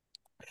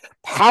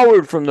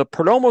Howard from the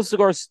Perdomo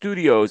Cigar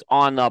Studios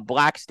on the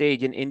Black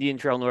Stage in Indian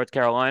Trail, North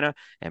Carolina,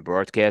 and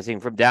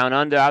broadcasting from down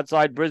under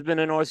outside Brisbane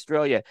in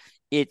Australia.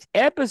 It's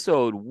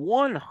episode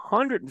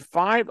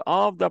 105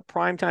 of the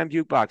Primetime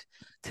Jukebox.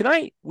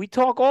 Tonight, we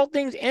talk all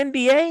things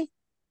NBA,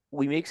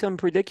 we make some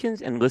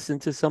predictions, and listen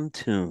to some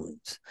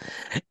tunes.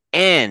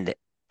 And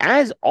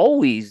as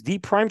always, the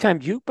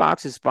Primetime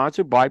Jukebox is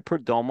sponsored by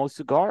Perdomo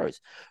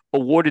Cigars.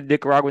 Awarded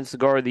Nicaraguan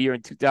Cigar of the Year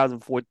in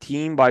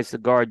 2014 by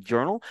Cigar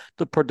Journal,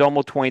 the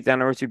Perdomo 20th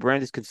anniversary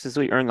brand has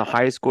consistently earned the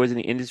highest scores in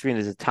the industry and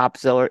is a top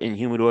seller in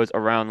humidors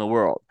around the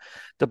world.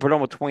 The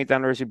Perdomo 20th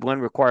anniversary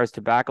blend requires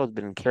tobacco has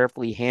been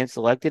carefully hand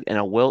selected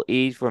and well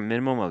aged for a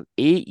minimum of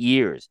 8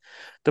 years.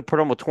 The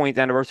Perdomo 20th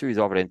anniversary is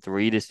offered in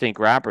 3 distinct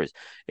wrappers: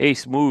 a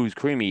smooth,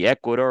 creamy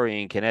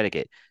Ecuadorian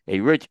Connecticut, a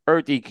rich,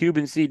 earthy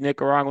Cuban seed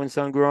Nicaraguan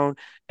sun grown,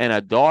 and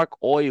a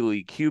dark,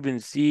 oily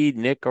Cuban seed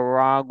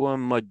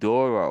Nicaraguan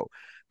Maduro.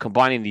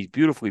 Combining these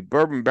beautifully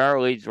bourbon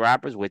barrel-aged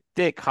wrappers with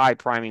thick, high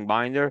priming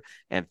binder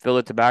and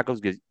filler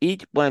tobaccos gives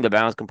each blend a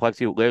balanced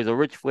complexity with layers of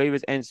rich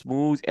flavors and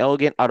smooth,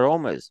 elegant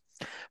aromas.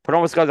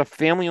 Perdomo Cigars is a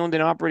family-owned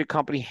and operated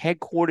company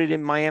headquartered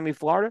in Miami,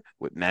 Florida,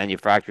 with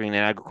manufacturing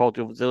and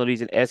agricultural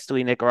facilities in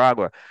Esteli,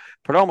 Nicaragua.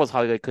 Perdomo's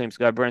highly acclaimed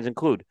cigar brands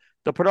include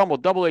the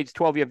Perdomo Double Aged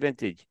 12-year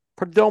Vintage,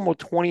 Perdomo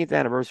 20th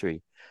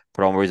Anniversary,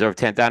 Perdomo Reserve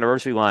 10th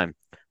Anniversary Line,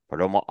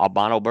 Perdomo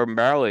Habano Bourbon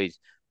Barrel Aged,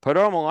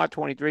 Perdomo Lot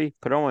 23,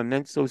 Perdomo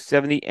Inmenso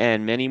 70,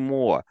 and many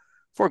more.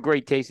 For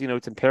great tasting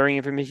notes and pairing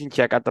information,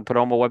 check out the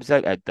Perdomo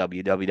website at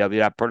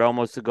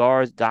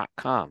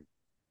www.perdomocigars.com.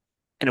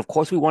 And of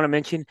course, we want to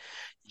mention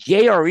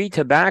JRE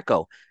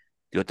Tobacco.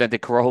 The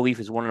authentic Corojo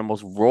leaf is one of the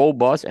most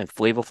robust and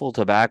flavorful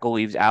tobacco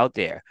leaves out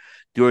there.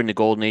 During the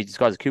golden age of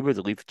cigars of Cuba, it was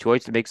a leaf of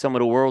choice to make some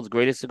of the world's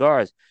greatest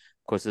cigars.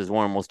 Of course, it is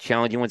one of the most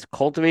challenging ones to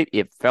cultivate.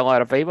 It fell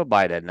out of favor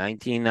by the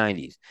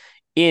 1990s.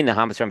 In the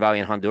Hamastran Valley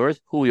in Honduras,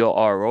 Julio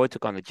Aroa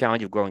took on the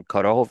challenge of growing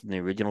Corojo from the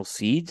original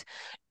seeds.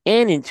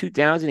 And in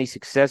 2000, he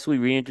successfully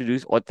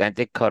reintroduced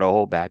authentic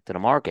Corojo back to the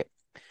market.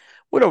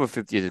 With over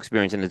 50 years'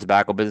 experience in the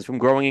tobacco business, from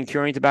growing and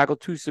curing tobacco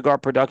to cigar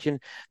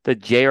production, the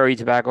JRE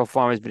Tobacco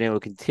Farm has been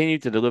able to continue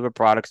to deliver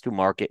products to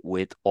market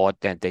with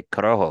authentic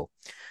Corojo.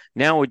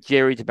 Now with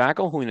JRE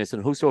Tobacco, Junis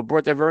and Huso have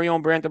brought their very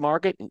own brand to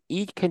market, and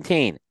each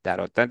contain that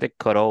authentic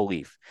Corojo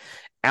leaf.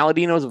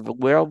 Aladino is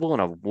available in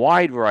a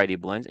wide variety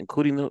of blends,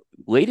 including the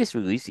latest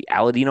release, the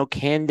Aladino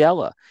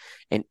Candela,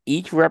 and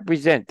each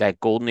represent that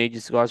golden age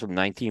of cigars from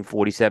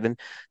 1947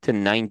 to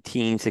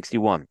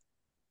 1961.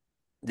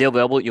 They're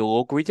available at your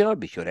local retailer.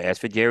 Be sure to ask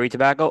for Jerry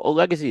Tobacco, a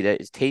legacy that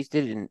is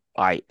tasted in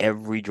by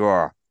every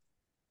drawer.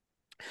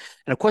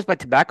 And of course, by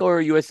Tobacco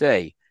or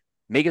USA,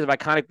 makers of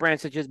iconic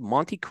brands such as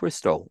Monte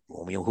Cristo,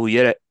 Romeo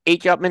Julieta,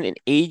 H. Upmann, and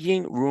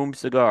Aging Room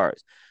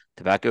Cigars.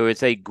 Tobacco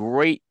USA,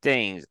 great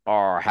things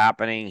are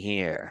happening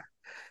here.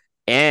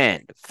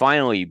 And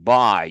finally,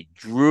 by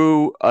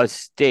Drew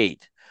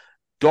Estate.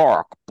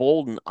 Dark,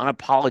 bold, and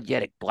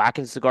unapologetic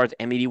blackened cigars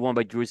M81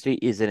 by Drew Estate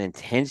is an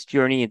intense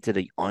journey into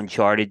the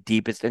uncharted,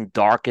 deepest, and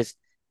darkest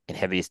and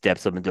heaviest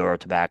depths of Maduro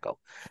tobacco.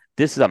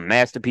 This is a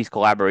masterpiece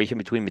collaboration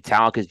between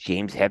Metallica's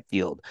James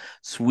Hetfield,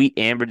 Sweet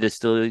Amber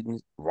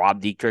Distilling's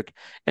Rob Dietrich,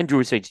 and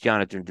Drew Estate's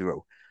Jonathan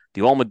Drew.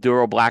 The All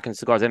Maduro Blackened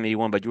Cigars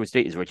M81 by Drew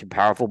Estate is rich and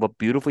powerful, but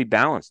beautifully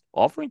balanced,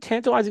 offering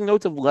tantalizing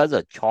notes of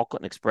leather,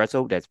 chocolate, and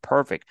espresso that's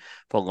perfect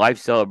for life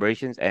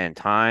celebrations and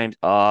times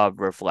of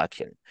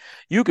reflection.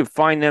 You can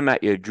find them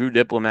at your Drew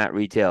Diplomat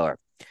retailer.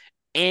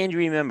 And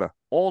remember,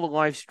 all the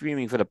live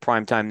streaming for the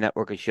Primetime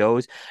Network of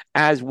shows,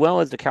 as well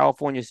as the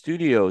California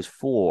studios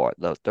for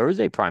the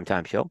Thursday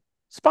Primetime show,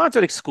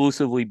 sponsored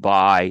exclusively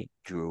by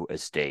Drew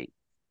Estate.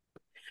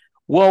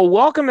 Well,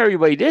 welcome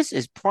everybody. This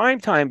is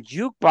Primetime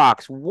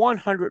Jukebox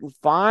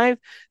 105.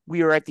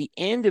 We are at the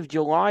end of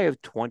July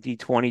of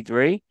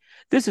 2023.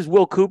 This is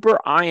Will Cooper.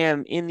 I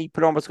am in the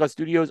Perdomo Cigar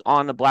Studios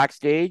on the Black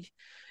Stage,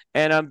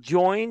 and I'm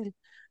joined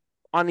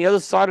on the other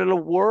side of the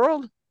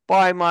world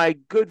by my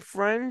good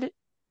friend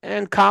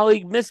and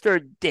colleague,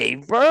 Mr.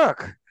 Dave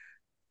Burke.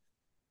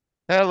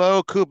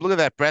 Hello, Coop. Look at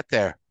that Brett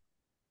there.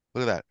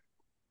 Look at that.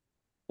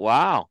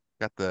 Wow.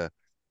 Got the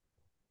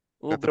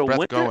A little got the bit of breath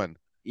winter. going.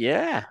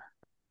 Yeah.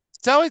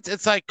 So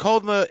it's like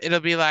cold in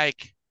it'll be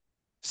like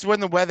so when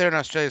the weather in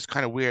Australia is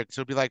kind of weird. So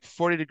it'll be like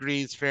 40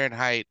 degrees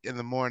Fahrenheit in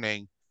the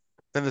morning.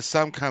 Then the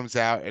sun comes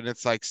out and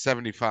it's like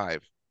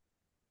 75.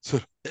 So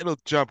it'll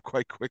jump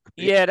quite quickly.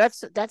 Yeah,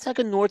 that's like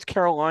a North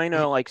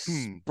Carolina, like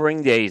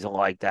spring days are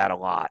like that a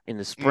lot. In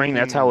the spring,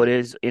 that's how it Mm.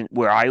 is in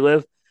where I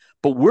live.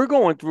 But we're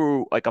going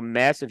through like a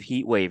massive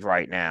heat wave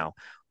right now,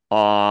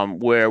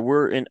 where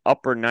we're in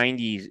upper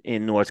 90s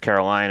in North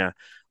Carolina.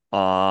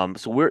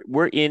 So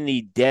we're in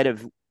the dead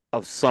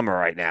of summer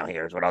right now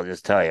here, is what I'll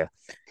just tell you.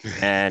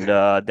 And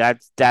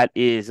that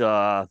is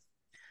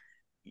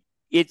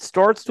it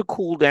starts to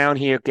cool down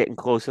here, getting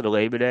closer to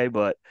Labor Day,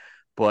 but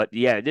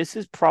yeah, this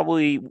is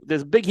probably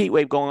there's a big heat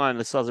wave going on in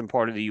the southern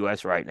part of the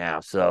U.S. right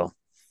now. So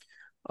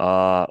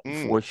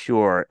Mm. for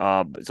sure.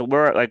 So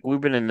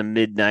we've been in the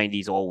mid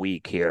 90s all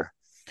week here.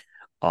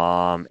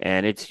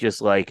 And it's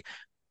just like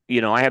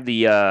I have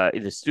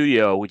the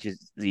studio, which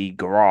is the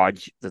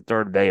garage, the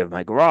third bay of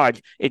my garage.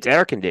 It's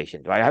air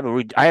conditioned. Right?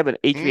 I have an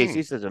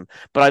HVAC Mm. system,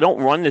 but I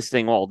don't run this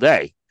thing all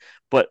day.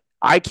 But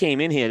I came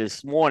in here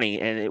this morning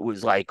and it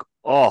was like,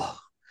 oh,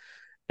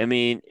 I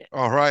mean,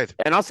 All right.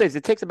 and I'll say this,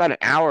 it takes about an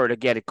hour to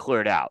get it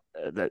cleared out.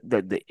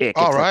 The ick,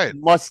 All it's like right.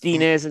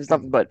 mustiness and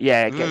stuff. But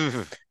yeah,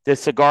 Ugh. the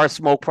cigar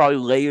smoke probably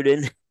layered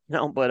in,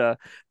 but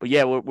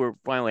yeah, we're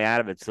finally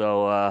out of it.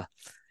 So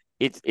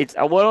it's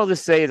what I'll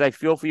just say is I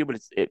feel for you,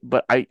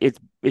 but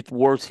it's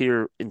worse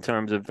here in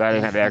terms of if I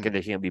didn't have air Mhm.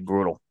 conditioning, it'd be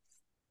brutal.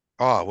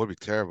 Oh, it would be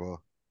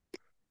terrible.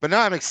 But no,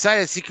 I'm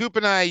excited. See, Coop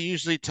and I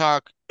usually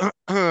talk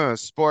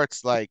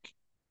sports like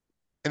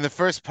in the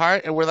first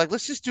part, and we're like,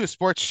 let's just do a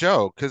sports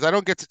show because I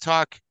don't get to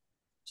talk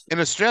in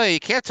Australia. You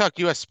can't talk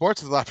U.S.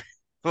 sports with a lot of,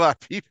 a lot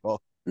of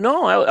people,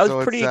 No, I was so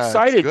pretty it's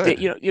excited. good.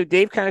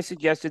 Dave kind of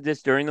suggested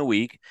this during the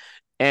week,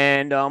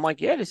 and I'm like,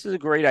 yeah, this is a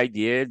great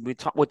idea.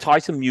 We'll tie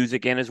some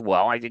music in as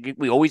well. I think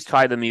we always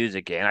tie the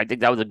music in. I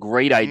think that was a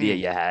great idea Mm.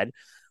 you had.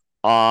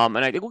 And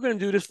I think we're going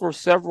to do this for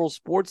several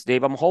sports,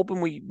 Dave. I'm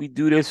hoping we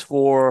do this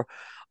for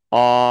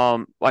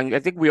I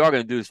think we are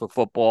going to do this for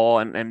football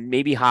and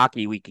maybe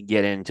hockey we could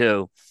get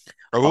into.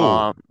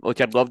 Oh,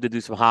 Which I'd love to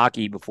do some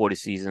hockey before the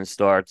season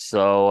starts.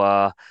 So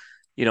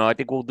I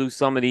think we'll do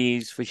some of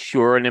these for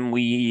sure, and then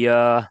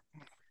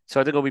so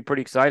I think it'll be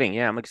pretty exciting.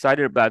 Yeah, I'm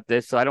excited about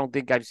this. So I don't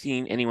think I've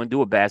seen anyone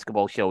do a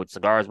basketball show with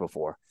cigars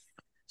before.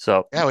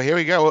 So yeah. Well, here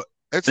we go.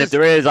 It's if just,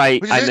 there is, I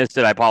which is I it, missed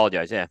it. I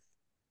apologize. Yeah.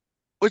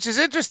 which is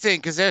interesting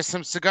because there's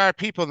some cigar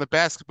people in the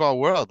basketball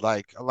world,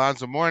 like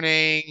Alonzo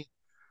Mourning.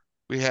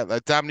 We have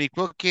Dominique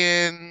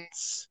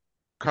Wilkins,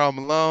 Karl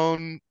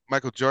Malone,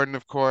 Michael Jordan,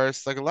 of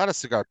course. Like a lot of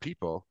cigar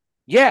people.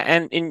 Yeah,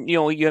 and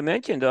you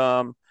mentioned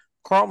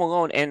Karl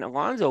Malone and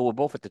Alonzo were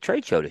both at the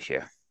trade show this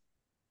year.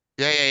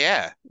 Yeah, yeah,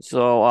 yeah.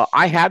 So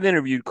I have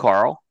interviewed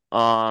Carl,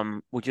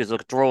 which is a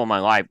thrill of my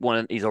life.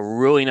 He's a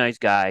really nice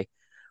guy.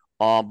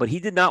 But he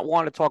did not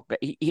want to talk.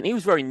 He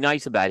was very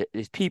nice about it.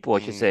 His people, I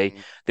should say,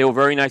 Mm, they were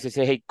very nice to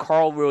say, "Hey,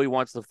 Carl really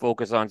wants to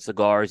focus on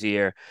cigars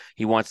here.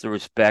 He wants to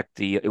respect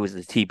it was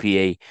the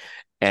TPA,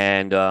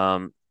 and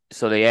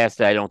so they asked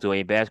that I don't do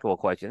any basketball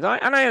questions.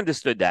 And I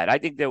understood that. I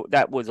think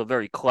that was a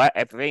very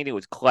if anything, it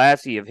was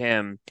classy of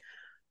him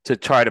to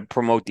try to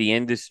promote the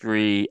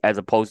industry as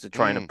opposed to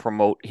trying to mm,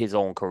 promote his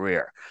own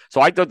career.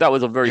 So I thought that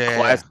was a very yeah, yeah,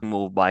 classy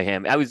move by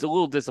him. I was a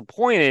little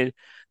disappointed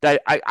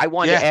that I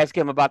wanted to yeah. ask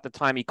him about the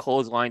time he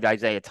clotheslined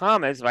Isaiah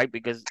Thomas, right?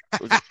 Because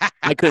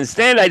I couldn't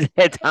stand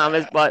Isaiah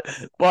Thomas, but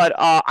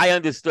I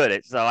understood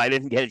it, so I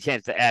didn't get a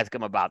chance to ask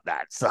him about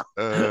that. So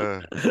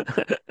Uh,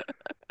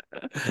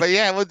 but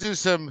yeah, we'll do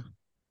some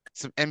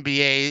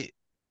NBA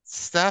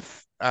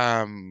stuff.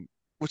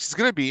 Which is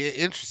gonna be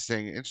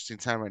interesting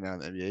time right now in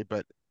the NBA.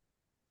 But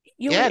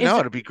yeah, is no,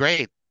 there? it'll be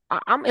great.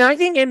 And I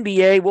think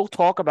NBA. We'll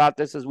talk about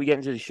this as we get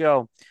into the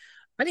show.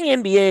 I think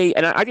NBA,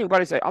 and I think about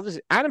to say,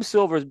 Adam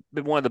Silver has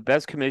been one of the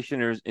best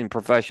commissioners in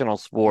professional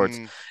sports,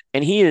 Mm,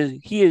 and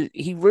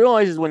he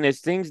realizes when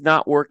there's things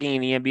not working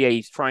in the NBA,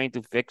 he's trying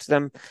to fix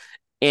them,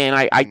 and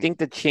I mm. think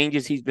the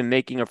changes he's been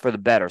making are for the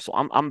better. So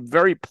I'm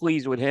very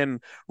pleased with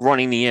him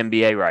running the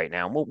NBA right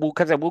now. We'll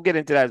get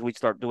into that as we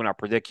start doing our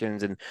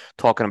predictions and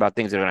talking about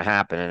things that are going to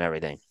happen and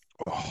everything.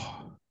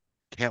 Oh,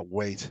 can't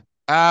wait.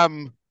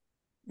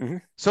 Hmm.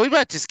 So we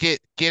might just get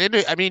into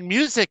it. I mean,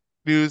 music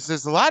news.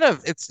 There's a lot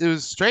of it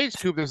was strange,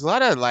 Coop. There's a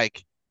lot of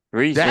like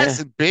Reese, that's yeah,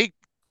 a big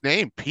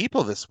name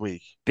people this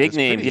week. It big was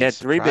names, pretty yeah,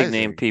 three big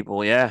name surprising.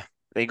 people, yeah.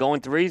 They go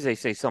in threes, they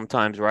say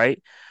sometimes,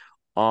 right?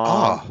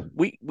 Oh,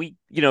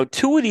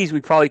 Two of these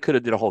we probably could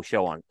have did a whole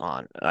show on.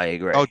 I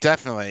oh, agree.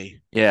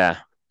 definitely, Yeah.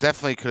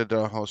 definitely could have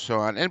done a whole show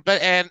on. And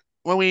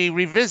when we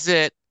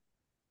revisit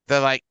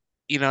the like,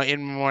 in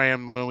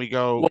memoriam when we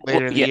go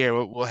later in the Yeah,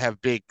 year, we'll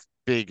have big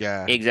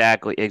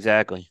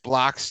exactly.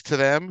 blocks to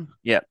them.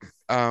 Yep.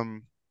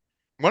 Um,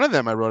 one of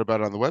them I wrote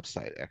about on the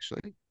website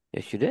actually.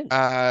 Yes, you did.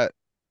 Uh,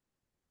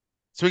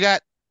 so we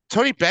got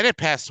Tony Bennett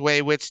passed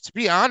away, which to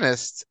be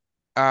honest,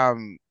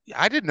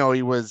 I didn't know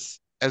he was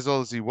as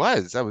old as he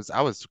was. I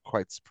was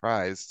quite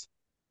surprised.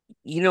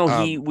 He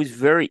Um, was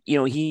very,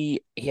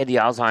 he had the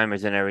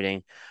Alzheimer's and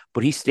everything,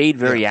 but he stayed yeah,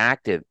 very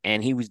active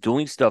and he was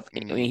doing stuff.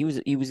 I mean,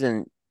 mm, he was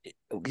in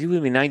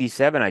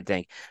 97, I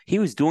think. He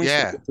was doing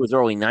stuff yeah, into his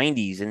early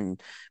 90s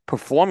and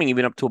performing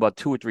even up to about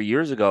 2 or 3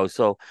 years ago.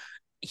 So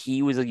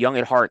he was a young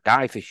at heart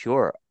guy for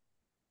sure.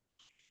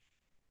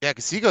 yeah,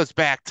 because he goes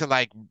back to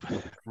like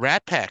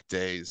Rat Pack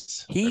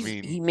days. I He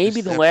mean, may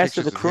be just the have last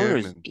of the pictures of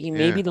him crooners. and He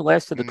may be yeah, the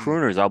last of the mm,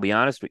 crooners, I'll be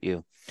honest with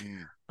you.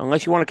 mm,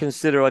 Unless you want to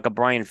consider like a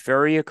Brian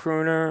Ferry a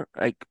crooner,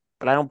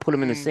 but I don't put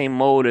him in the mm, same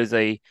mode as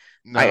I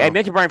no.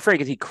 mentioned Brian Ferry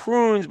because he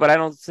croons, but I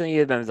don't see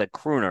him as a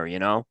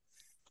crooner,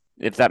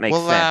 if that makes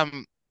Well,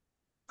 sense.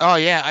 oh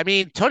yeah, I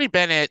mean Tony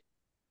Bennett,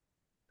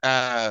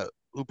 uh,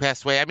 who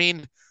passed away. I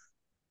mean,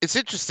 it's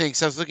interesting.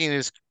 So I was looking at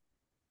his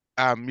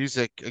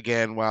music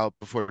again while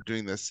before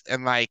doing this,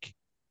 and like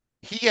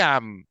he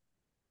um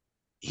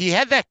he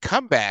had that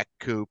comeback,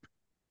 Coop,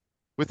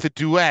 with the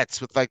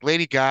duets with like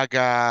Lady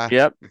Gaga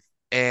Yep.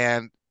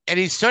 and and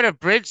he sort of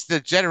bridged the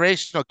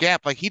generational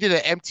gap. Like he did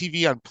an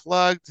MTV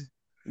Unplugged.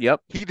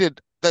 Yep. He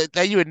did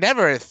that you would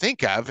never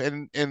think of,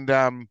 and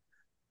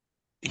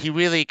he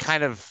really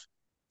kind of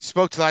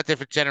spoke to a lot of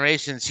different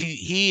generations.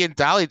 He and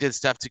Dolly did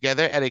stuff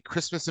together at a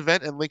Christmas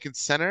event in Lincoln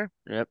Center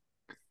Yep.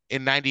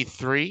 in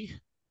 '93,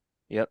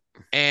 Yep.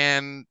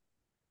 and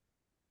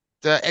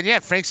and yeah,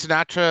 Frank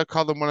Sinatra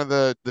called him one of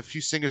the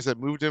few singers that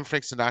moved him.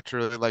 Frank Sinatra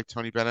really liked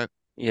Tony Bennett,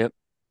 Yep.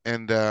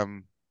 and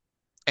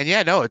and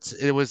yeah, no,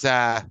 it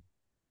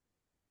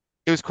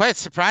was quite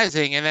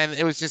surprising. And then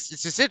it's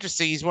just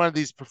interesting. He's one of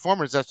these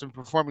performers that's been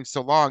performing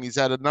so long. He's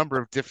at a number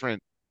of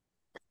different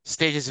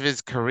stages of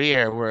his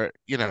career where,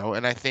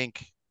 and I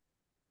think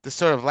the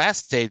sort of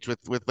last stage with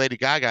Lady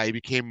Gaga, he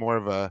became more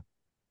of a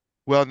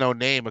well-known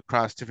name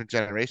across different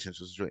generations,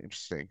 which was really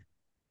interesting.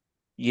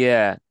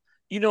 Yeah.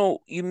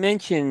 You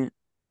mentioned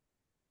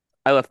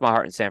I Left My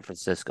Heart in San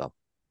Francisco.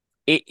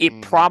 It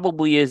Hmm.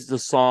 probably is the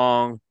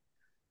song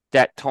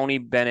that Tony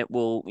Bennett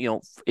will,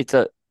 it's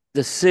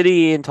the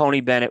city and Tony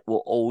Bennett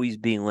will always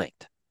be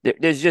linked.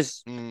 There's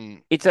just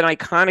Mm. it's an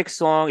iconic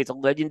song, it's a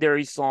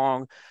legendary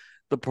song.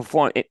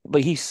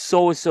 But he's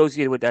so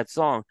associated with that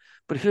song.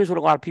 But here's what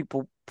a lot of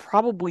people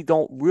probably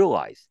don't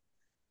realize.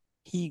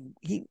 He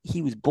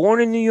was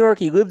born in New York,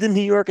 he lived in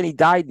New York, and he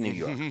died in New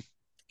York.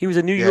 He was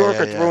a New Yeah, yeah,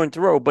 Yorker through yeah. and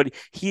through, but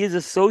he is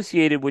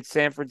associated with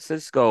San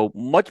Francisco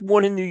much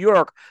more than New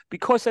York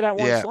because of that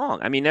one Yeah. song.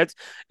 I mean, that's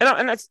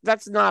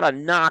not a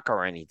knock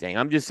or anything.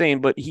 I'm just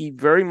saying, but he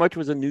very much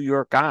was a New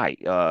York guy,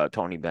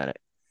 Tony Bennett.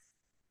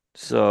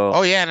 So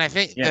Oh yeah, and I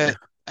think yeah,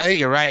 I think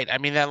you're right. I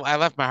mean, I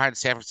left my heart in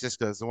San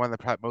Francisco is the one that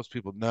probably most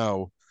people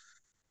know.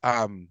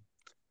 Um,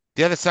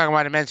 the other song I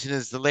want to mention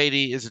is "The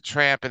Lady Is a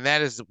Tramp," and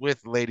that is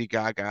with Lady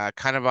Gaga.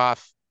 Kind of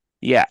off.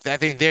 yeah, I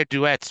think their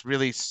duets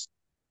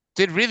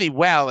did really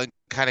well and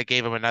kind of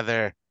gave him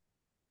another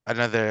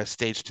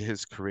stage to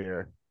his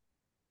career.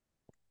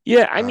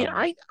 yeah. I mean,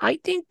 Um, I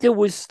think there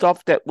was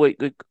stuff that would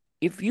like,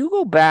 if you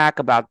go back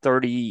about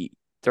 30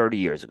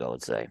 years ago,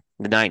 let's say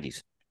the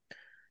 90s,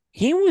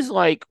 he was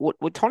like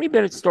what Tony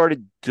Bennett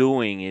started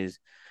doing is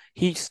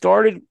he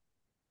started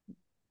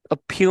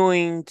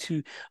appealing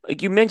to,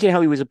 like you mentioned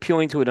how he was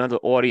appealing to another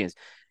audience.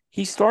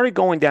 He started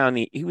going down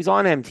he was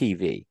on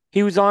MTV.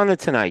 He was on the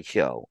Tonight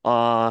Show.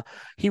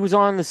 He was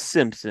on The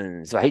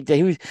Simpsons. Right?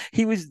 He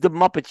was the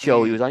Muppet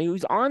Show. mm, He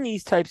was on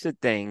these types of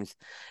things.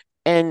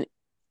 And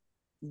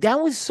that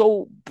was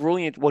so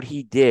brilliant what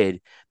he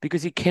did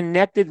because he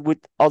connected with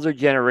other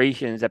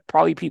generations that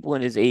probably people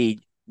in his age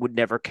would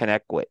never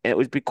connect with. And it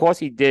was because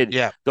he did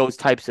yeah. those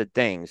types of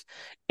things.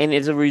 And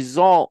as a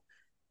result,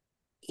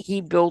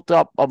 he built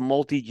up a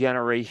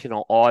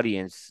multi-generational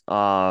audience.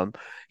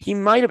 He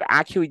might have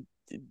actually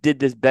did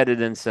this better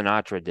than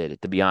Sinatra did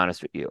it, to be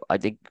honest with you. I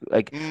think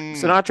like Mm,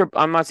 Sinatra,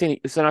 I'm not saying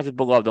Sinatra's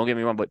beloved, don't get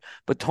me wrong,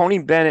 but Tony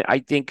Bennett, I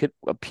think, could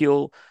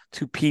appeal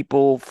to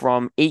people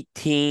from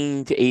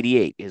 18 to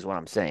 88, is what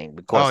I'm saying, oh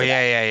because of that.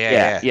 yeah, yeah, yeah,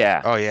 Yeah, yeah.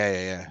 yeah, Oh yeah,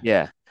 yeah, yeah.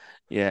 yeah.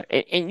 Yeah,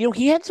 and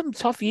he had some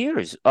tough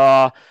years.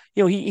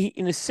 He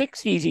in the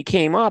 '60s he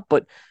came up,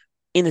 but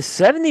in the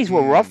 '70s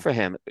were rough Mm, for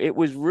him.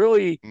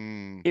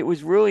 mm. It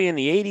was really in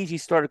the '80s he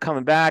started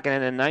coming back, and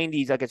in the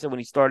 '90s, like I said, when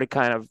he started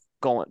kind of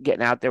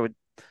getting out there with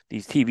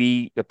these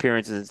TV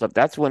appearances and stuff,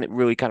 that's when it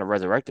really kind of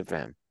resurrected for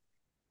him.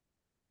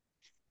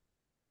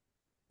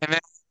 And then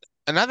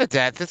another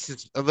death. This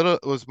is a little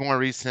was more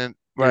recent.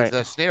 Is Right,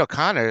 Sinead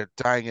O'Connor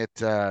dying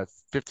at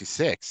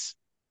 56.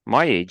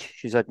 my age.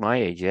 She's like my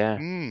age. Yeah,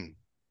 Mm.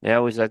 yeah.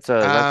 It was that's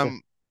a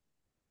Um.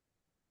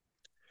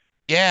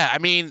 Yeah. I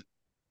mean,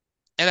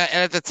 and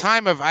at the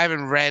time of I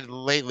haven't read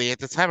lately. At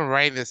the time of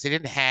writing this, they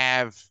didn't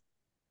have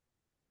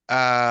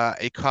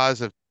a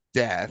cause of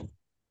death.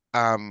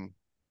 Um.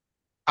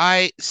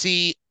 I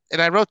see,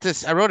 and I wrote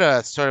this. I wrote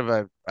a sort of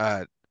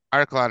a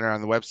article on her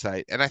on the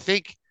website, and I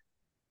think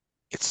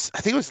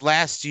it was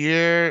last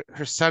year.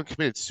 Her son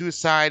committed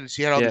suicide, and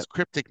she had all yeah, these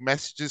cryptic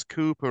messages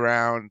coop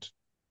around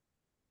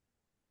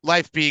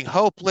life being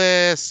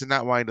hopeless and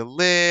not wanting to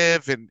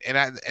live, and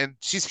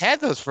she's had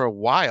those for a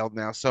while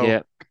now. So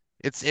yeah.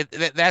 that's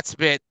a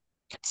bit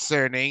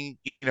concerning,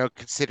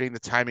 considering the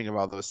timing of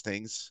all those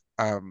things.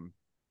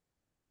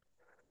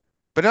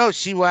 But no,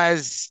 she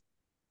was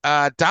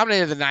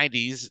dominated the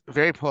 '90s,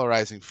 very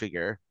polarizing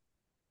figure,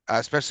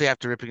 especially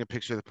after ripping a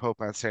picture of the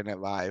Pope on Saturday Night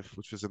Live,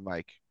 which was in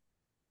like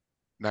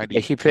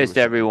Yeah, she '92 or pissed something.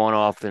 everyone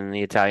off in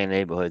the Italian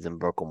neighborhoods in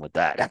Brooklyn with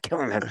that. I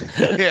can't remember.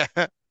 Yeah.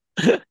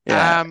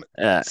 Yeah,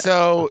 yeah,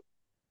 So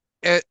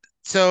uh,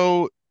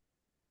 so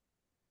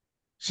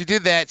she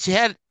did that. She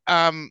had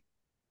a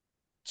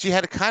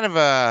kind of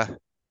a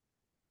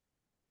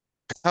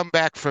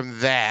comeback from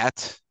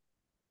that.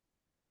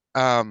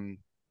 Um,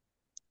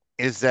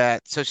 is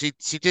that so she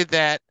did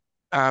that,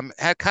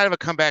 had kind of a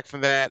comeback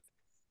from that,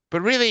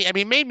 but really, I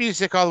mean, made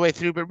music all the way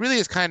through, but really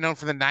is kind of known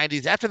from the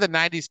 '90s. After the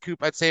 '90s coup,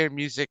 I'd say her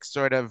music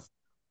sort of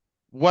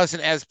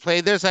wasn't as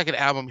played. There's like an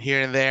album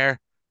here and there.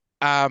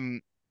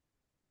 Um,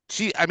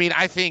 I mean,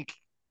 I think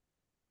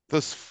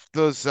those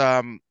those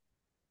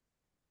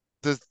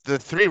the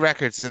three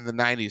records in the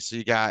 '90s. So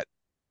you got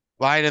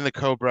Lion and the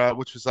Cobra,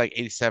 which was like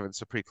 87,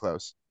 so pretty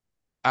close.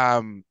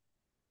 Um,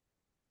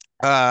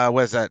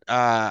 what is that?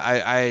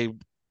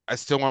 I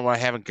still want what I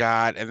haven't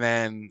got, and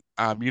then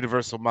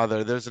Universal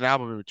Mother. There's an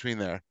album in between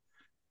there.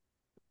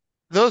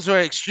 Those were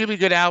extremely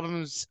good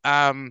albums.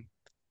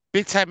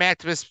 Big time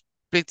activist,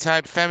 big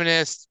time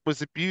feminist,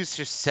 was abused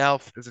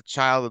herself as a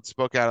child and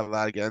spoke out a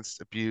lot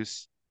against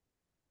abuse.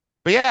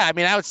 But yeah, I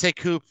mean, I would say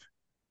Coop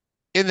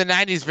in the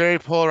 90s, very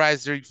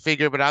polarized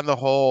figure, but on the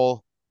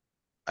whole,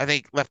 I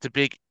think left a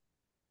big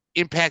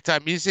impact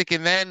on music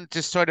and then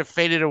just sort of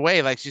faded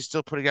away. Like she's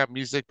still putting out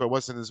music, but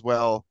wasn't as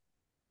well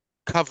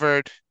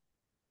covered.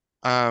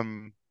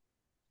 Um,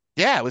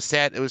 yeah, it was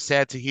sad. It was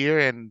sad to hear.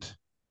 And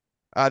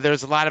there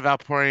was a lot of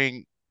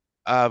outpouring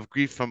of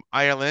grief from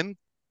Ireland,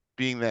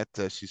 being that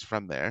she's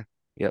from there.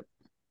 Yep.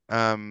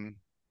 Um,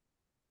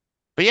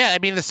 but yeah, I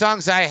mean, the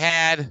songs I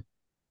had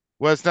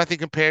was Nothing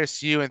Compares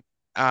to You and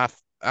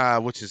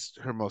which is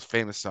her most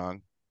famous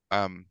song,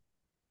 um,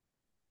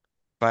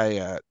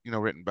 by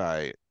written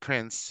by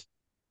Prince.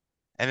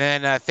 And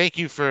then Thank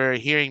You for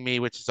Hearing Me,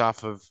 which is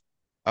off of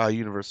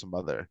Universal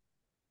Mother.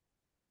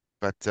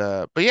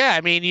 But yeah,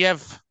 I mean, you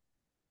have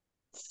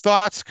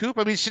thoughts, Coop.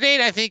 I mean,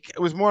 Sinead, I think it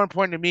was more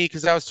important to me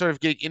because I was sort of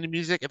getting into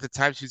music at the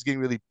time she was getting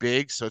really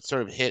big, so it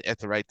sort of hit at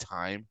the right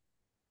time.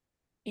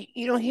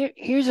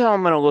 Here's how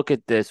I'm gonna look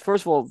at this.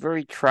 First of all,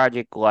 very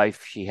tragic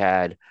life she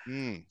had.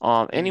 Mm,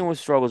 mm, Anyone who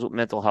struggles with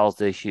mental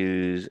health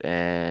issues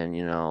and,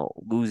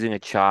 losing a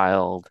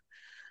child,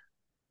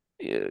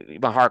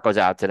 my heart goes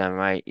out to them,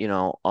 right?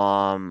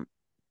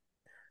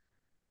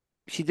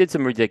 She did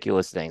some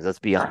ridiculous things. Let's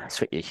be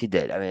honest with you. She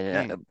did. I mean,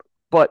 mm,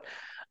 but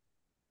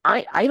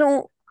I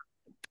don't,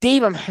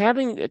 Dave, I'm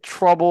having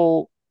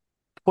trouble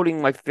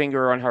putting my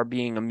finger on her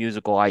being a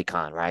musical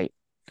icon, right?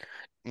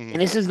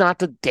 And mm, this is not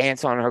to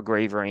dance on her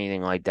grave or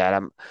anything like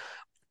that.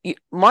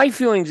 My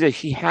feelings is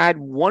she had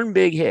one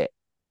big hit,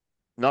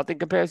 Nothing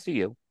Compares to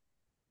You,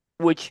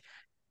 which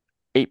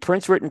a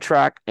Prince written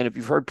track. And if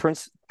you've heard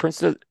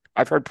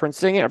I've heard Prince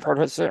sing it. I've heard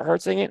her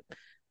sing it.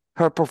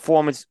 Her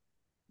performance,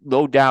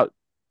 no doubt,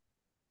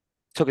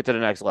 took it to the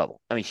next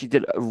level. I mean, she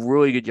did a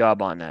really good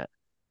job on that.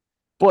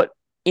 But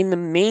in the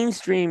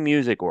mainstream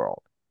music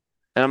world,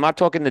 and I'm not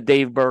talking the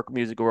Dave Burke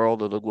music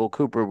world or the Will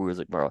Cooper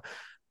music world,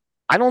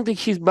 I don't think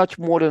she's much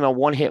more than a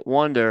one hit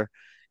wonder.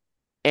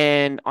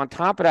 And on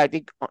top of that, I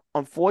think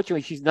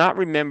unfortunately she's not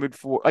remembered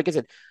for, like I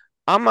said,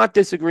 I'm not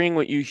disagreeing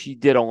with you. She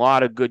did a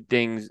lot of good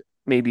things,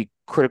 maybe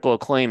critical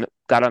acclaim that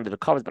got under the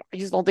covers, but I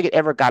just don't think it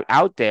ever got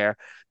out there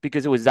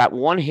because it was that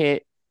one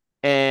hit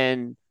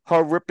and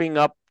her ripping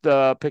up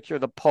the picture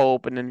of the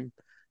Pope and then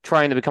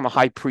trying to become a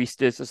high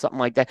priestess or something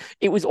like that.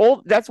 It was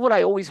all that's what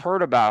I always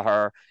heard about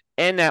her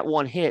and that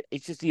one hit.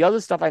 It's just the other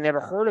stuff I never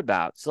heard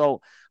about.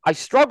 So I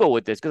struggle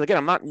with this because again,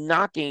 I'm not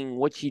knocking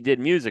what she did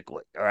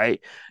musically. All right.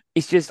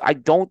 It's just I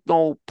don't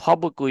know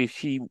publicly if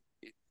she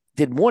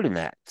did more than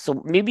that.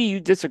 So maybe you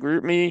disagree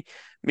with me.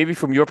 Maybe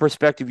from your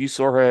perspective, you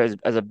saw her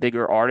as a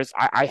bigger artist.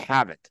 I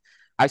haven't.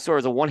 I saw her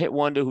as a one hit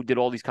wonder who did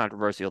all these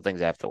controversial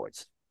things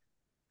afterwards.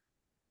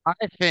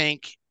 I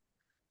think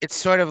it's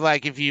sort of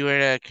like if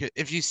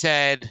you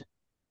said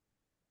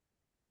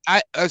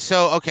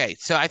so okay,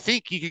 so I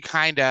think you could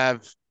kind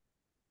of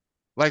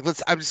like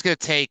I'm just gonna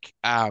take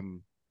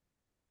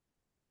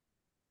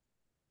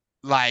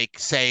like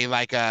say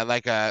like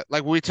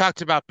when we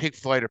talked about Pink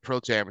Floyd or Pearl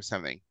Jam or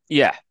something.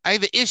 Yeah. I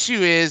think the issue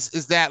is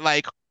that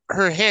like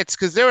her hits,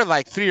 because there were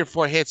like 3 or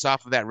 4 hits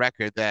off of that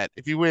record that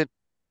if you went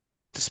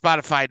to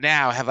Spotify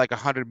now have like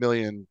 100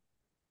 million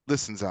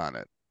listens on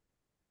it.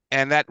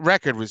 And that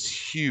record was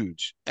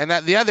huge. And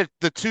that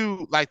the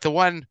two, like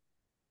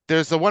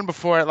there's the one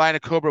before Atlanta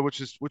Cobra, which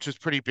was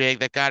pretty big.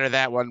 That got her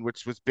that one,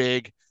 which was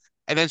big.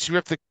 And then she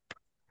ripped the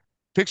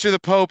picture of the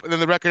Pope, and then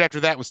the record after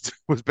that was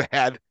was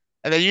bad.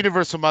 And then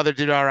Universal Mother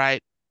did all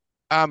right.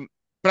 Um,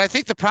 but I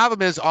think the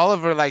problem is all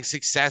of her like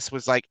success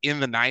was like in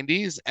the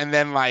 90s, and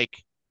then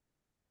like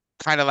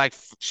kind of like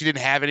she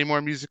didn't have any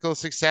more musical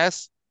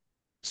success.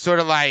 Sort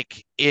of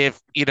like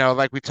if,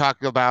 like we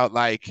talked about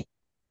like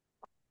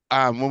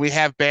when we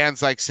have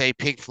bands like say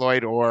Pink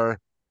Floyd or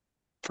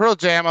Pearl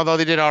Jam, although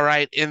they did all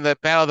right in the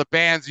Battle of the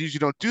Bands, usually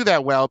don't do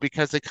that well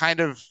because they kind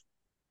of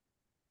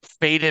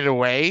faded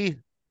away.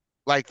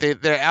 Like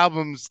their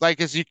albums,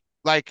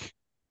 like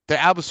their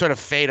albums sort of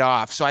fade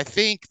off. So I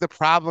think the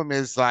problem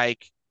is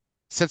like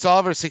since all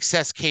of her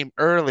success came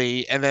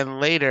early and then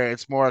later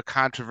it's more a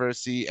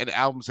controversy and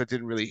albums that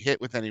didn't really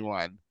hit with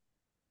anyone.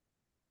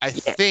 I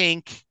Yeah.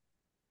 think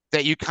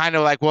that you kind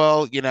of like,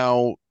 well,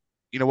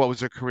 what was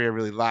her career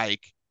really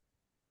like?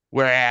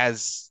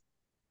 Whereas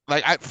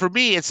like for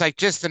me, it's like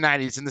just the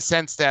 90s in the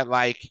sense that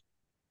like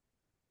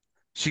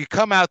she could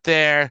come out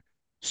there,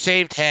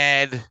 shaved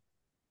head,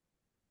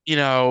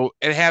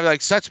 and have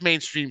like such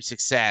mainstream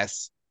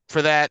success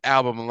for that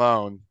album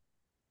alone.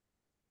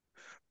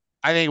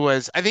 I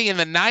think in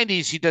the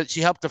 90s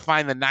she helped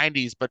define the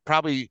 90s, but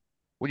probably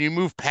when you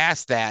move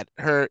past that,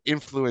 her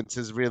influence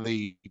is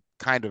really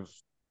kind of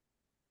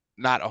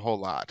not a whole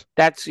lot.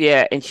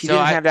 Yeah, and she So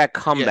didn't have that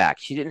yeah, comeback.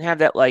 She didn't have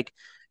that like.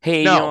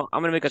 hey, No,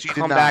 I'm gonna make a she did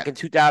comeback not. in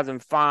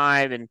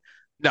 2005 and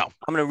No,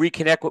 I'm gonna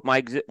reconnect with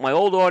my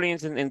old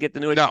audience and get the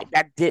new. no.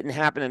 That didn't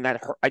happen, and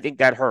that hurt. I think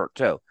that hurt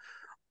too.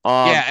 Yeah,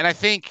 Um, and I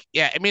think,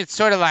 yeah, I mean, it's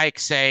sort of like,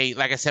 say,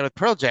 like I said with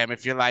Pearl Jam,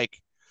 if you're like,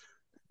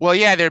 well,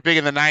 yeah, they're big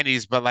in the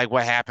 90s, but like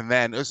what happened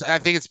then? I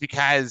think it's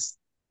because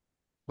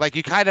like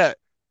you kind of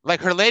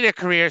like her later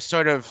career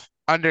sort of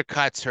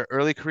undercuts her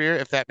early career,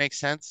 if that makes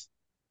sense.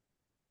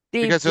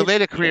 Dave Because her did,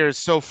 later yeah, career is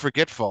so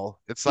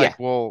forgetful. It's yeah. like,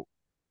 well,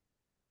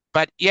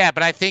 but yeah,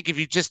 but I think if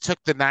you just took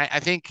the nine, I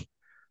think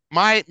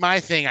my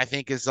thing, I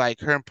think, is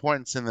like her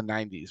importance in the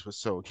 90s was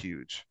so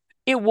huge.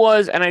 It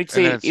was, and I'd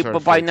And then say it it, sort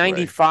but of by fades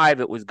away. '95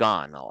 it was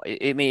gone though.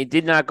 I mean, it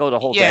did not go the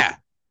whole Yeah. decade.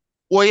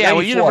 Well, yeah,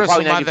 well, '94, Universal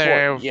probably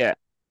 '94. Mother, Yeah,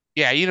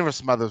 yeah,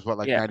 Universal Mother was what,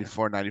 like yeah,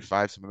 94,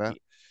 95, some of that.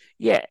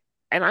 yeah.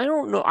 And I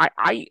don't know.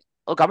 I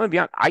look. I'm gonna be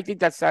honest. I think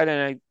that Saturday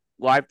Night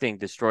Live thing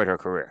destroyed her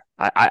career.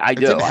 I It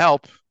do. didn't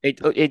help.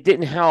 It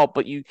didn't help,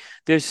 but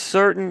there's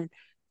certain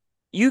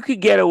you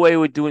could get away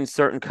with doing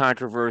certain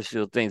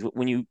controversial things, but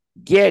when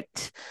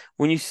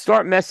you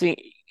start messing,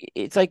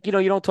 it's like you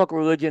don't talk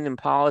religion and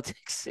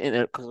politics in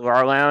a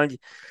car lounge.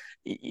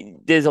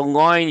 There's a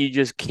line you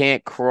just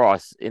can't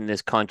cross in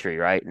this country,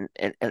 right?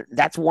 And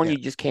that's one Yeah. you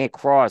just can't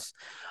cross.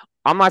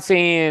 I'm not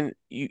saying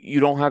you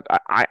don't have.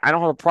 I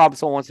don't have a problem. If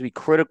someone wants to be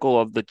critical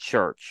of the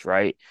church,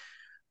 right?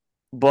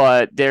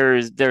 But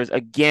there's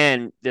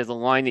again there's a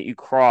line that you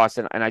cross,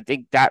 and I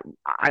think that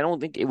I don't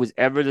think it was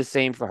ever the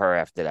same for her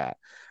after that.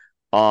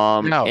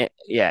 No.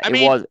 Yeah, I it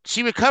mean, was.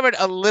 she recovered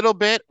a little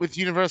bit with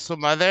Universal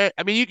Mother.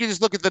 I mean, you can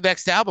just look at the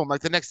next album.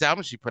 Like the next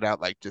album she put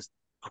out, like just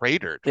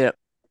cratered Yeah,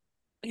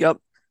 yep.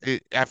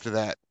 after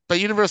that. But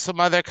Universal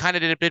Mother kind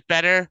of did a bit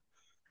better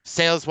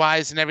sales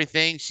wise and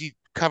everything. She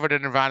covered a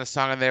Nirvana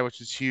song on there, which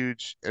was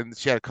huge, and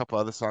she had a couple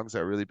other songs that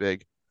were really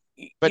big,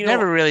 but You know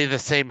never really the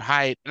same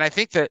height. And I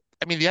think that,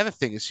 I mean, the other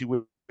thing is she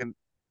went, and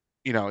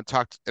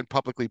talked and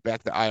publicly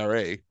backed the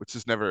IRA, which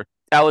is never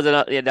that was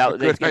another. Yeah, a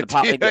that good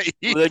again idea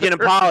the religion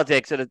and either.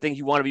 politics are the things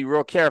you want to be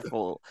real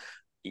careful.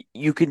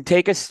 You can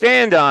take a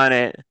stand on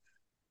it,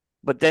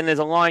 but then there's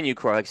a line you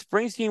cross. Like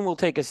Springsteen will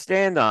take a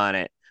stand on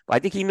it, but I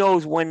think he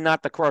knows when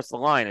not to cross the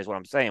line. Is what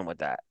I'm saying with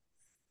that.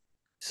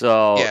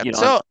 So Yeah.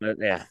 So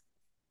yeah.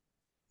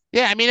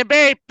 yeah, I mean, a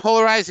very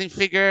polarizing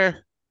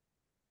figure.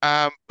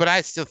 But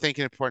I still think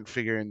an important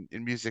figure in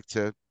music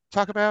to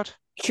talk about.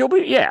 She'll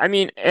be, yeah. I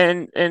mean,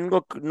 and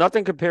look,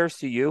 nothing compares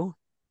to you.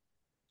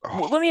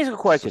 Well, Oh, let me ask you a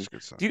question. such a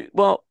good song.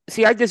 Well,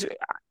 see, I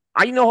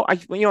know,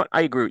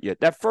 I agree with you.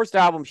 That first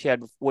album she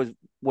had was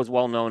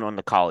well known on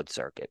the college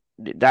circuit.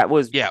 That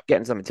was Yeah.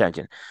 getting some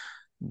attention.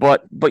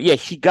 But yeah,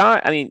 she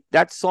got. I mean,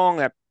 that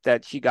song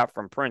that she got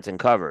from Prince and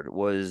covered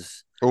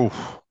was,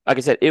 Oh, like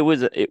I said, it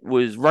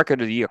was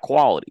record of the year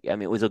quality. I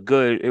mean,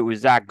 it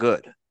was that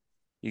good.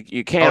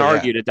 You can't oh yeah.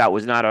 argue that that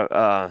was not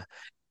a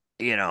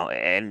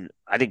and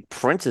I think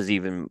Prince has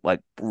even like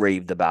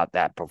raved about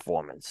that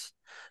performance.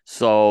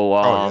 So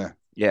Oh yeah.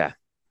 yeah.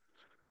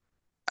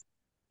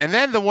 And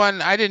then the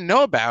one I didn't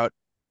know about,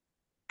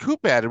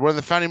 Coop added, one of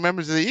the founding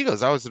members of the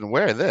Eagles. I wasn't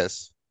aware of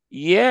this.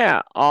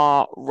 Yeah,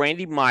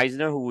 Randy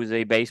Meisner, who was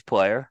a bass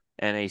player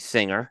and a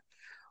singer,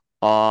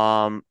 he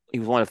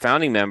was one of the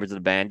founding members of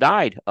the band,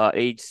 died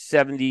age Mm.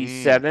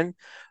 77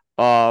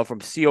 from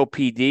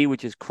COPD,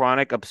 which is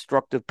chronic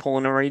obstructive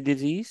pulmonary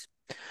disease.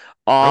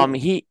 Oh.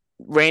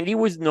 Randy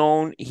was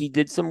known, he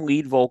did some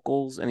lead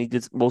vocals and he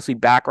did mostly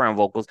background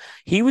vocals.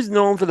 He was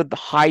known for the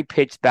high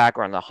pitched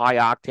background, the high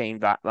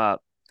octane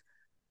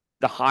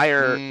the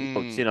higher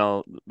notes,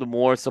 Mm. the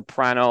more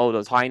soprano,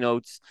 those high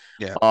notes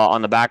Yeah.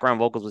 on the background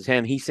vocals was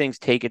him. He sings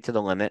 "Take It to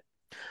the Limit."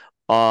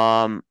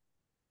 Um,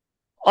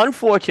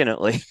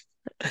 Unfortunately,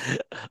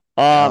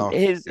 Oh,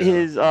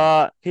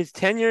 yeah. his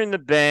tenure in the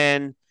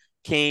band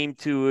came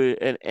to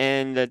an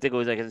end. I think it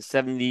was like in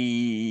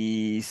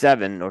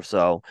 '77 or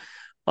so.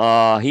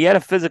 He had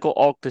a physical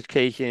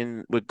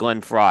altercation with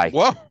Glenn Fry.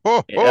 Whoa,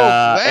 whoa, whoa,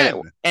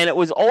 Glenn. And it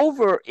was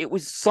over. It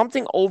was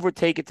something over.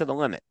 Take it to the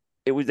limit.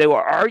 It was they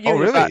were Oh,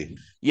 arguing about. really?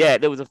 Yeah,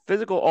 there was a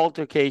physical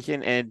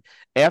altercation, and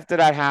after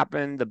that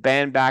happened, the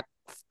band back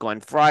Glenn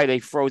Friday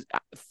froze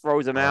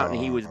him out, and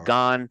he was Oh,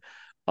 gone.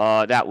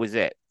 That was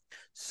it.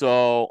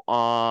 So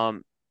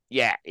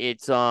yeah,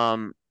 it's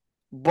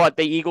but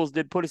the Eagles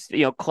did put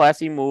a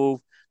classy move.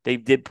 They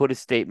did put a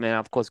statement.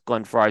 Of course,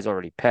 Glenn Fry's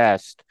already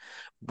passed,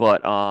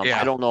 but I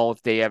yeah. don't know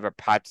if they ever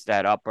patched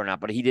that up or not.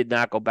 But he did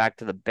not go back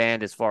to the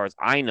band, as far as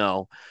I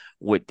know,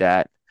 with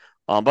that.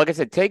 Like I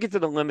said, "Take It to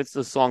the Limits"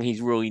 the song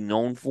he's really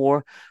known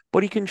for.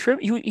 But he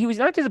contributed. He was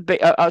not just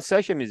a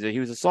session musician.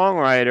 He was a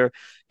songwriter,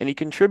 and he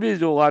contributed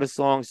to a lot of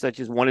songs such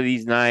as "One of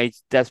These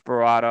Nights,"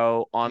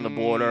 "Desperado," "On the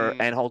Border,"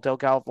 Mm, and "Hotel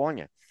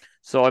California."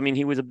 So I mean,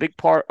 he was a big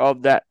part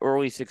of that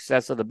early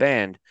success of the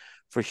band,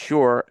 for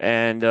sure.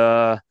 And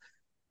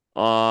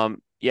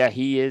yeah,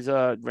 he is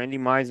Randy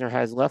Meisner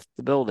has left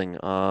the building.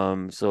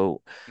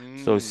 So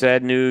mm.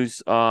 sad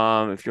news.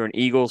 If you're an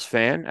Eagles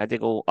fan, I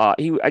think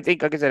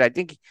like I said, I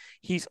think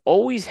he's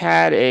always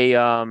had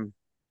a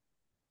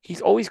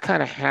he's always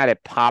kind of had a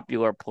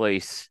popular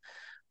place,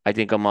 I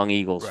think, among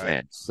Eagles Right,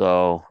 fans.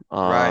 So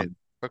right.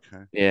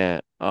 Okay.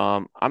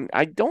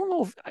 I don't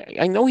know if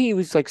I know he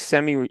was like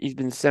he's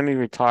been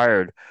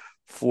semi-retired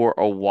for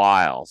a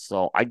while.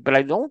 But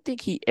I don't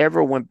think he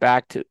ever went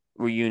back to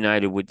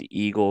reunited with the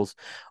Eagles.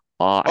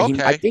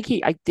 Okay.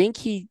 I think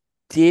he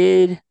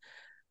did.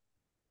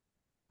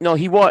 No,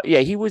 he was. Yeah,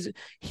 he was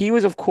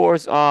of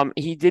course.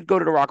 He did go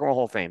to the Rock and Roll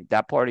Hall of Fame.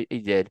 That part he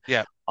did.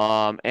 Yeah.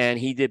 And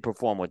he did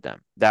perform with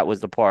them. That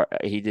was the part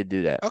he did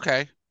do that.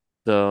 Okay.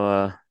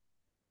 So,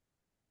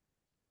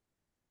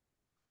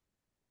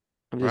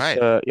 Right.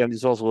 I'm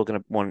just also looking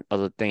at one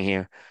other thing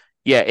here.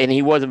 Yeah, and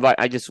he was invited.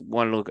 I just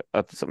want to look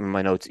up something in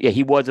my notes. Yeah,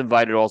 he was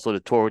invited also to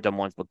tour with them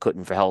once, but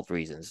couldn't for health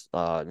reasons.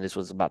 And this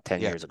was about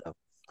 10 Yeah. years ago.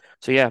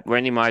 So yeah,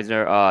 Randy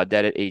Meisner,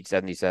 dead at age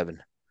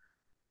 77.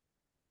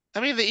 I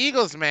mean, the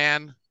Eagles,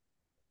 man,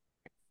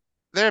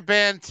 they're a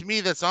band to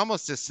me that's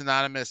almost as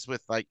synonymous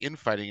with like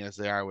infighting as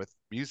they are with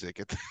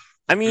music.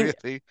 I Like mean,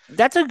 really.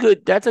 that's a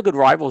good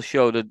rival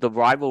show. The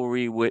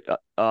rivalry with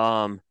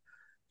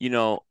you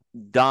know,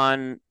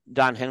 Don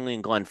Henley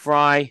and Glenn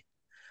Fry.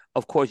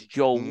 Of course,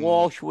 Joe Mm,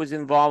 Walsh was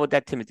involved with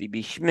that. Timothy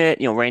B. Schmidt,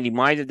 Randy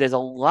Meisner. There's a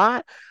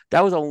lot.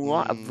 That was a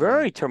mm.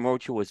 very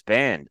tumultuous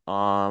band.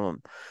 Oh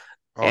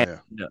And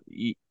yeah.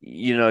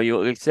 you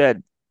like I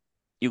said,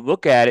 you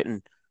look at it,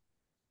 and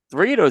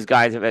three of those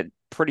guys have had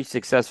pretty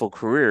successful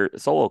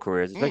solo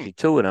careers, Mm, especially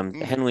two of them,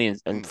 mm, Henley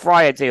and mm.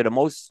 Fry. I'd say are the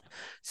most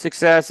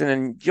success, and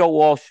then Joe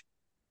Walsh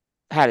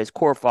had his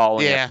core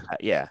following after Yeah.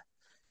 that. Yeah,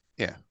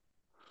 Yeah.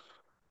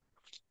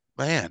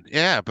 Man.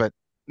 Yeah. But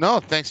no,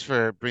 thanks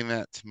for bringing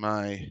that to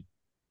my yep,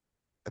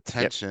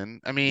 attention.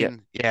 I yep.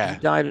 mean, yeah.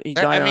 He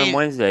I died on mean,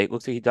 Wednesday. It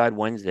looks like he died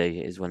Wednesday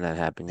is when that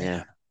happened. Yeah.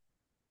 man,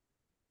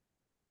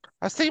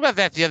 I was thinking about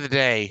that the other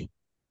day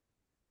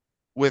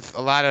with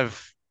a lot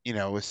of,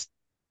 with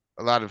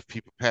a lot of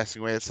people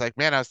passing away. It's like,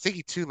 man, I was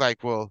thinking too,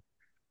 like, well,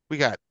 we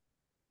got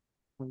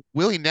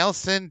Willie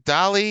Nelson,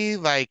 Dolly,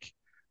 like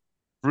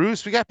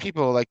Bruce. We got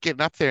people like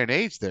getting up there in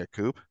age there,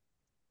 Coop.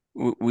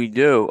 We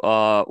do.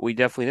 We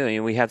definitely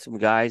do. We have some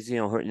guys,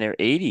 in their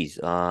 80s.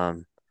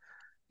 Mm,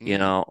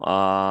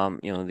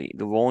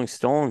 The Rolling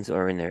Stones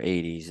are in their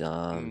 80s.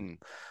 mm.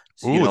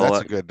 So, Ooh,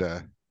 that's a good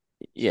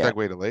yeah,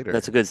 segue to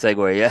that's a later. good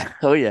segue. Yeah.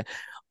 Oh, yeah.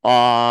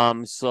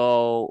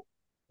 So,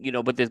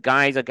 but there's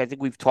guys like I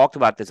think we've talked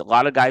about this. A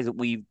lot of guys that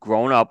we've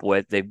grown up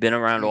with, they've been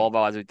around all Mm, of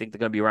our lives. We think they're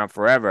going to be around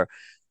forever.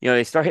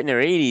 They start hitting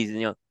their 80s, and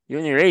you're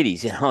in your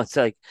 80s. It's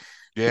like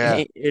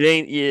yeah.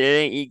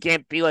 you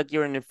can't be like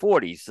you're in your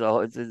 40s.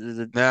 So it's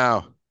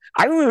Now,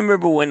 I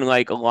remember when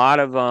like a lot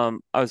of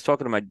I was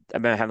talking to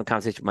I've been having a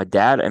conversation with my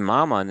dad and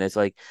mama, and it's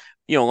like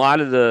a lot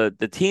of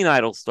the teen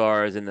idol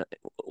stars and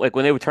like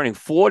when they were turning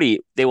 40,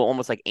 they were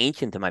almost like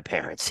ancient to my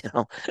parents,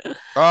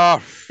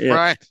 oh, yeah.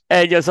 right.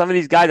 And some of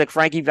these guys like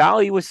Frankie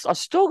Valli was are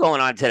still going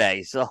on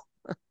today. So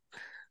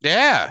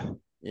Yeah.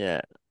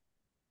 yeah.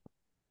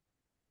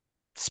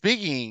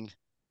 Speaking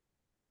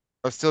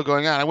of still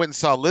going on, I went and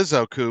saw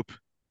Lizzo, Coop,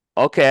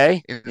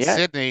 Okay. in Yeah.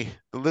 Sydney,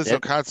 the Lizzo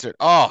That, concert.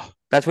 Oh,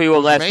 that's where you it were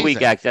was last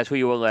week, amazing. actually. That's where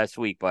you were last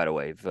week, by the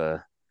way. That's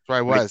where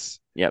I Right. was.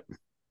 Yep.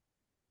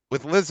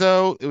 With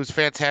Lizzo, it was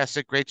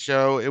fantastic, great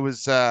show. It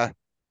was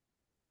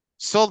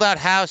sold out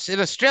house in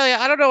Australia.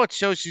 I don't know what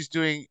show she's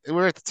doing.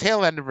 We're at the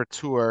tail end of her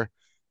tour.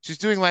 She's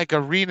doing like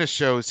arena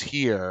shows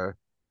here.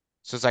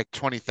 So it's like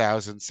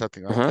 20,000,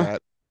 something like Uh-huh.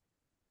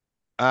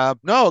 that.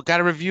 No, got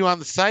a review on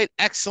the site.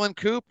 Excellent,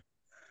 Coop.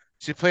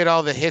 She played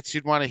all the hits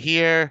you'd want to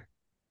hear.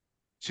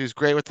 She was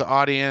great with the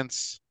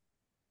audience.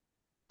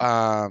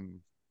 Um,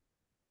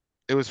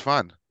 it was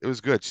fun. It was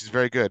good. She's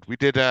very good.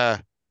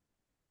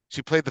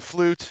 She played the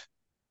flute.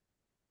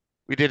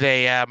 We did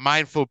a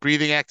mindful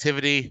breathing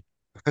activity.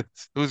 It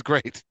was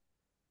great.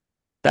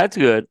 That's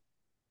good.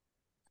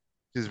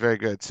 She was very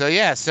good. So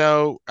yeah,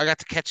 so I got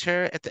to catch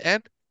her at the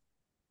end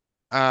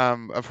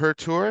of her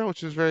tour,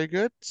 which was very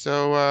good.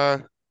 So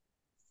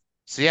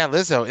yeah,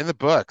 Lizzo in the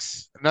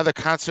books. Another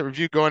concert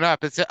review going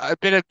up. It's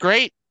been a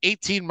great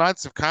 18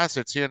 months of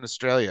concerts here in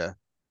Australia.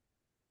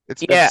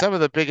 It's been Yeah. some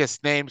of the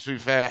biggest names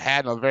we've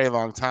had in a very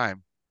long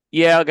time.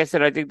 Yeah, like I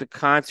said, I think the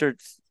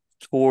concerts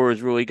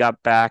tours really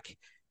got back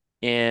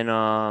in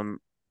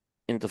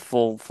into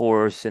full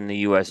force in the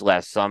US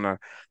last summer.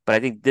 But I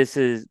think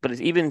but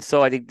it's even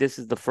so, I think this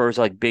is the first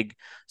like big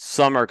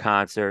summer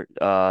concert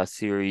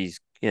series,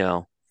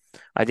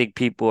 I think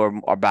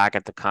people are back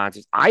at the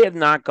concerts. I have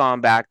not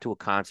gone back to a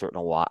concert in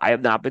a while. I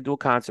have not been to a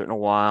concert in a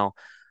while.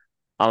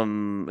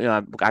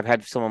 I've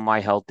had some of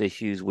my health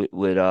issues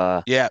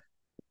Yeah.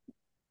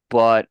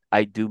 but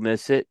I do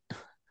miss it.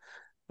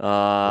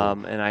 Oh.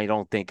 And I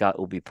don't think it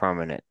will be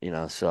permanent,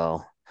 um,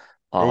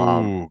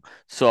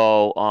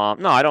 Oh.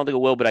 no, I don't think it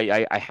will, but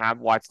I have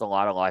watched a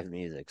lot of live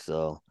music,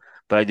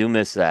 but I do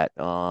miss that.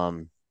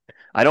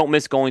 I don't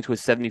miss going to a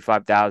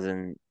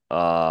 75,000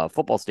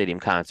 football stadium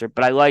concert,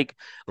 but Well, I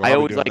I'll be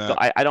always doing like,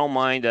 that. I don't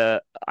mind,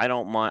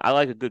 I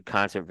like a good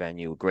concert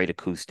venue with great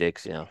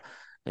acoustics,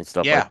 and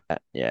stuff like Yeah.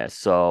 that.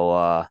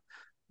 Yeah.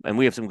 And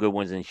we have some good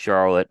ones in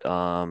Charlotte,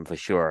 for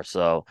sure.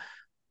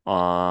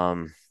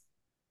 Um,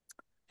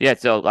 Yeah,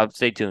 so I'll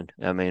stay tuned.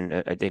 I mean,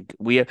 I think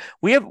we have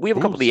a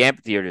couple of the Who's?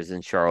 amphitheaters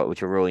in Charlotte,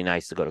 which are really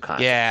nice to go to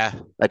concerts. Yeah,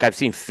 Like I've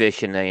seen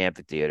Fish in the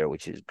amphitheater,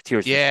 which is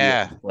Tears for Fears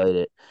yeah. played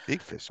it.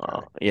 Big Fish guy.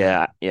 Yeah.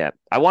 Yeah, yeah.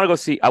 I want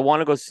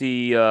to go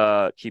see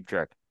Cheap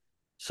Trick.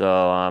 So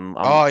I'm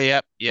Oh,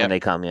 yep, when yep. they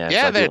come, yeah. So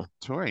Yeah, I they're do.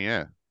 touring.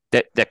 Yeah.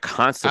 They're Uh,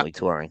 constantly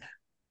touring.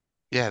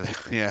 yeah,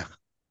 yeah.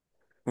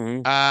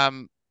 Hmm.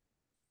 Um,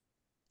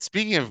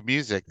 Speaking of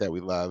music that we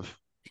love,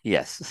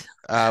 Yes.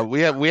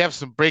 we have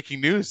some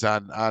breaking news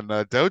on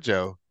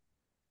Dojo.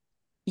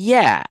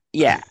 Yeah,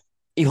 yeah.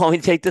 You want me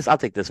to take this? I'll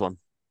take this one.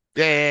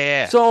 Yeah,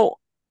 yeah, So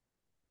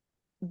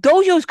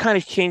Dojo's kind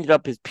of changed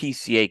up his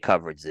PCA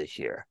coverage this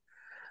year.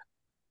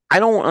 I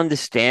don't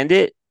understand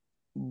it,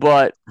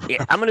 but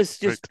yeah. I'm gonna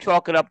just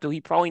chalk it up to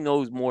he probably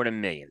knows more than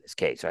me in this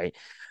case, right?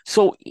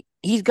 So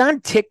he's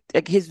gone tick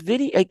like his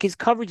video, like his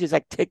coverage is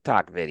like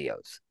TikTok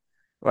videos,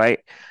 right?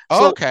 Oh,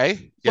 So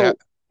okay. Yeah. so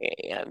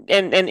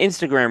and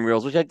Instagram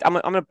reels, which I'm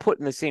gonna put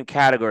in the same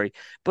category,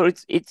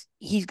 but it's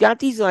he's got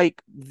these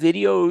like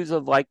videos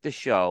of like the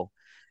show,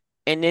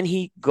 and then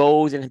he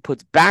goes and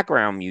puts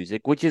background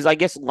music, which is I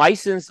guess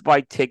licensed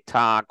by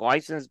TikTok,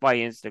 licensed by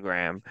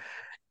Instagram,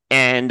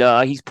 and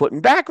he's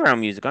putting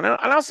background music on. And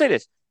I'll say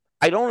this: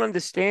 I don't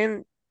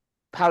understand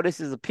how this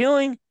is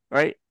appealing,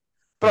 right?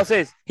 But I'll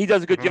say this: he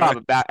does a good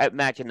job at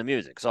matching the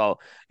music. So,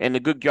 and a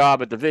good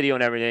job at the video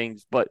and everything.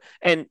 But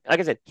and like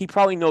I said, he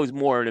probably knows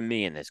more than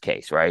me in this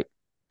case, right?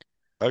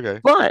 Okay.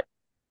 But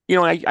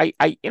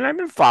and I've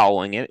been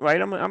following it,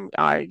 right?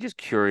 I just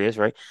curious,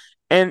 right?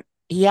 And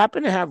he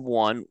happened to have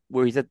one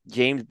where he's at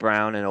James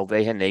Brown and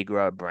Oveja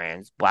Negra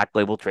brands, Black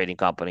Label Trading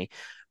Company,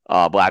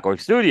 Black Orc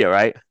Studio,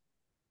 right?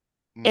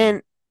 Mm.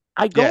 And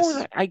I go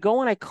and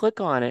Yes. I click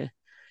on it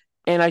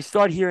and I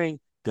start hearing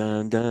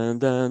dun dun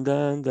dun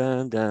dun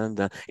dun dun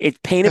dun. It's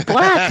Painted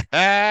Black,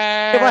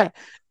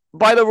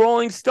 by the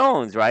Rolling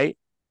Stones, right?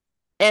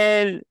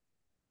 And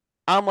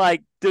I'm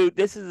like, dude,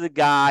 this is a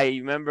guy.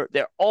 You remember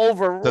they're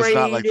Does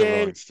not like the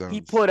Rolling overrated. He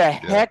Stones. put a Yeah.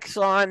 hex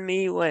on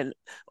me when.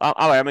 All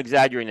right, I'm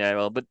exaggerating that a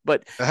little,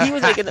 but he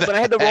was like when I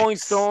had the Rolling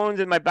X. Stones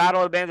and my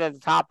Battle of the Bands as the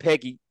top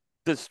pick. He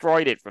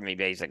destroyed it for me,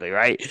 basically,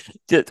 right?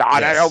 Just that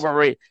Yes.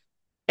 overrated.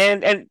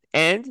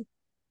 And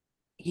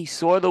he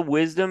saw the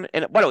wisdom.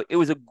 And by the way, it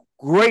was a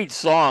great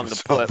song to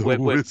So put the with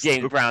James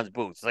wisdom. Brown's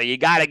boots. So you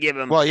got to give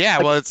him Well, yeah.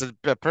 like Well, it's a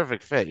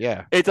perfect fit.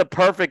 Yeah. it's a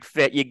perfect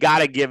fit. You got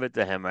to give it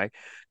to him, right?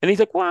 And he's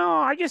like, "Well,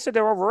 I just said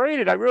they're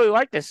overrated. I really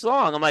like this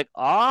song." I'm like,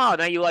 "Oh,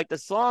 now you like the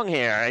song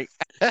here, right?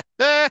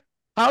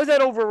 How is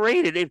that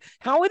overrated?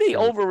 How are they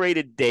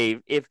overrated,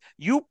 Dave? If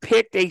you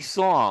picked a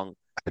song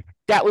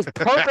that was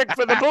perfect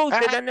for the booth,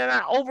 then they're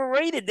not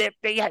overrated.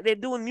 They're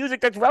doing music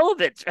that's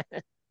relevant."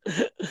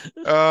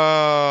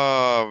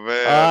 Oh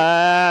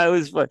man. It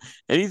was fun.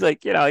 And he's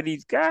like, and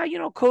he's got,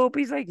 Coop.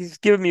 He's like, he's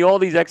giving me all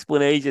these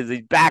explanations.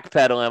 He's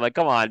backpedaling. I'm like,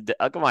 come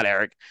on,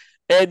 Eric,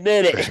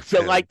 admit it. You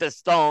Backpedaling. like the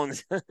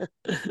Stones, but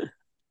no,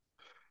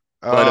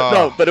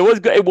 Oh, but it was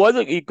good. It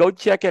wasn't. Go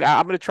check it out.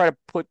 I'm gonna try to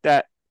put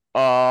that.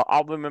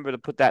 I'll remember to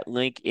put that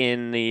link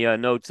in the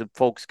notes so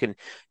folks can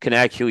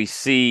actually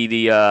see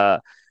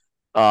the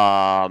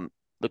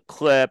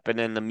clip and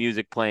then the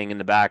music playing in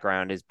the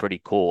background is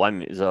pretty cool. I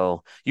mean,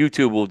 so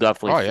YouTube will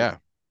definitely oh yeah.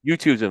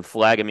 YouTube's been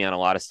flagging me on a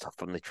lot of stuff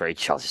from the trade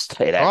show. Just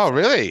say that. Oh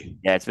really?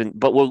 Yeah, it's been,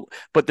 but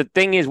the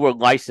thing is, we're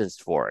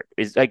licensed for it.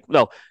 It's like,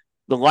 no,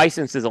 the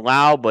license is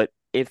allowed, but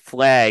it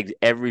flags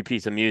every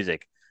piece of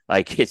music.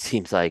 Like, it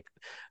seems like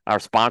our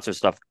sponsor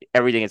stuff,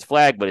 everything is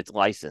flagged, but it's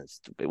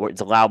licensed.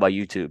 It's allowed by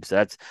YouTube.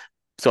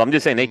 So I'm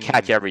just saying they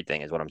catch Mm,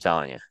 everything, is what I'm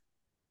telling you.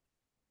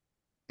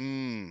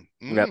 mm,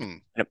 Yep.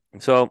 mm. Yep.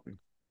 So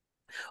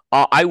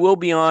I will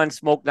be on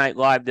Smoke Night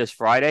Live this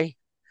Friday.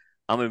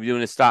 I'm going to be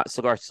doing a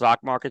cigar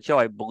stock market show.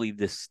 I believe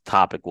this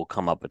topic will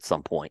come up at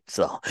some point.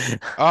 So Oh,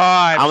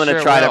 I'm I'm going to sure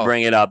it try to will.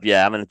 bring it up.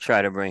 Yeah, I'm going to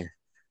try to bring.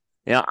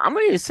 I'm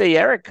going to say,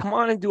 Eric, come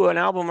on and do an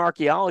album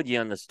archaeology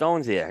on the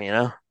Stones here.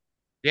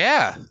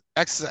 Yeah.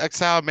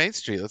 Exile Main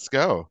Street. Let's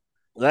go.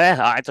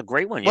 Yeah, it's a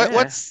great one. What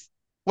Yeah.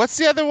 what's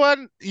the other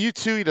one? You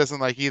two he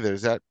doesn't like either.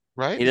 Is that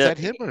right? He, Is do- that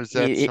him or is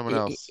that he, someone he,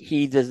 else?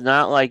 he does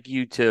not like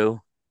you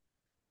two.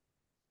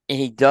 And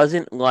he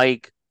doesn't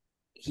like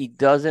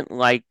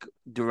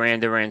Duran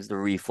Duran's The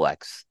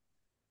Reflex.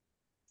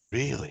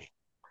 Really?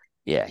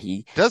 Yeah,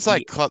 he Does he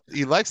like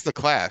he likes the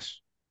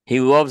Clash. he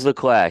loves the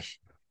Clash.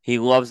 He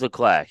loves the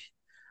Clash.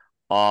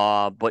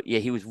 But yeah,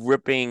 he was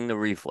ripping the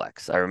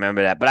Reflex. I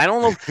remember that, but I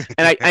don't know.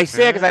 And I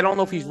say it because I don't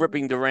know if he's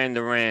ripping Duran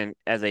Duran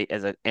as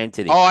an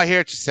entity. Oh, I hear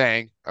what you're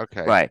saying.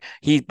 Okay. Right.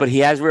 But he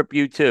has ripped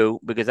you too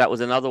because that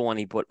was another one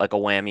he put like a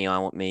whammy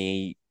on with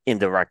me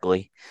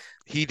indirectly.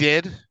 He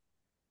did.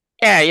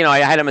 Yeah, I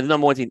had him as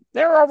number one team.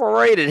 They're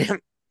overrated.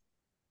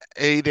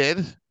 He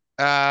did.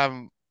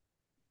 Um,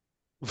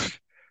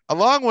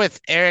 Along with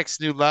Eric's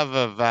new love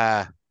of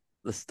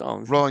The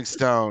Stones. Rolling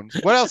Stones.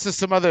 What else is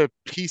some other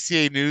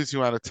PCA news you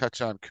want to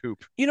touch on,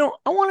 Coop?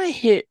 I want to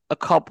hit a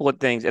couple of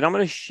things, and I'm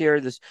going to share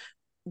this.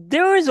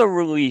 There is a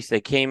release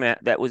that came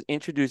out that was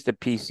introduced to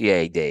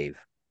PCA, Dave,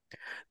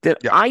 that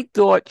Yeah. I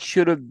thought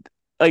should have,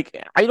 like,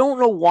 I don't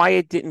know why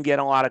it didn't get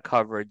a lot of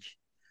coverage.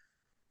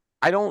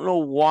 I don't know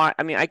why.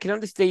 I mean, I can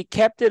understand he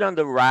kept it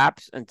under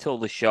wraps until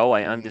the show.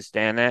 I Mm.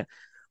 understand that.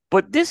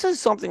 But this is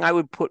something I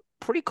would put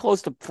pretty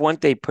close to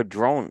Fuente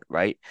Padron,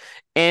 right?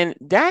 And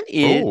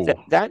Oh,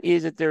 that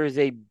is that there is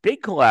a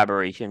big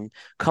collaboration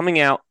coming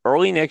out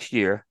early next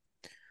year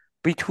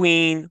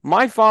between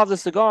My Father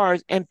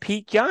Cigars and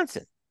Pete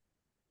Johnson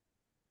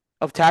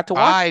of Tatawach.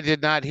 I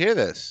did not hear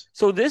this.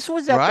 So this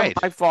was at the Right.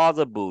 My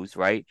Father booth,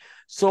 right?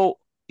 So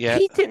Yeah.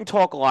 Pete didn't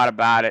talk a lot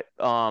about it.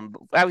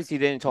 Obviously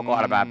they didn't talk a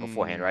lot about it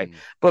beforehand, right? Mm.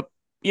 But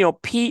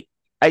Pete,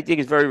 I think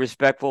is very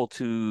respectful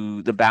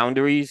to the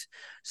boundaries.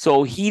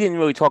 So he didn't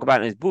really talk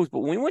about it in his booth. But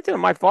when we went to the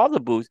My Father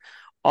booth,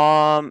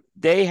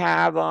 they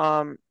had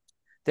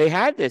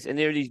this, and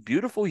there are these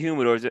beautiful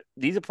humidors.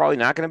 These are probably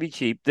not going to be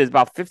cheap. There's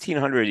about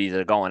 1,500 of these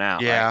that are going out,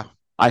 right? Yeah.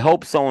 I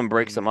hope someone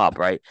breaks them Mm. up,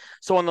 right?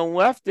 So on the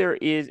left, there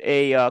is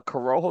a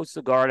Corojo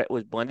cigar that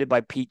was blended by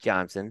Pete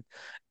Johnson.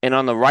 And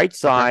on the right Okay.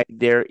 side,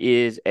 there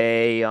is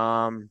a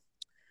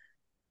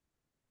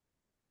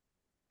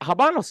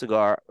Habano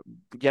cigar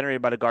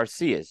generated by the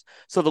Garcias.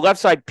 So the left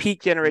side,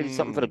 Pete generated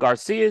something for the Mm.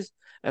 Garcias,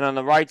 and on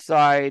the right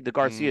side, the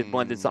Garcias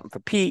blended Mm. something for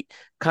Pete,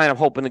 kind of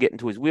hoping to get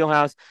into his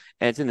wheelhouse.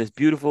 And it's in this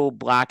beautiful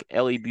black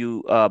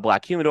LEB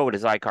black humidor with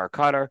his iCar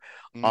cutter.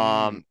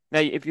 Mm. Now,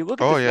 if you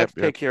look at Oh, this yep, next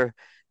yep. picture,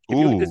 if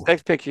you look at this Ooh.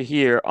 next picture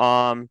here,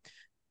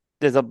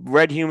 there's a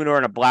red humidor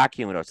and a black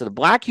humidor. So the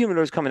black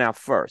humidor is coming out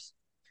first.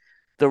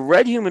 The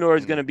red humidor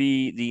is going Mm. to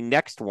be the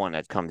next one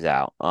that comes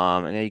out.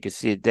 And then you can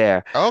see it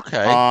there.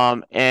 Okay.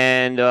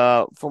 And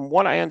from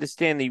what I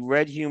understand, the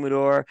red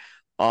humidor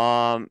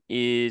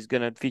is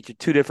going to feature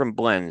two different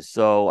blends.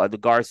 So the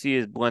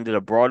Garcias blended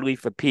a broadleaf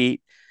for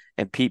Pete,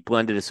 and Pete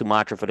blended a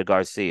Sumatra for the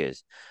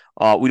Garcias.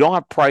 We don't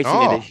have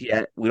pricing of this Oh,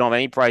 yet. We don't have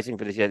any pricing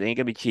for this yet. It ain't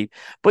gonna be cheap.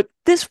 But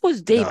this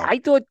was Dave. no. I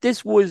thought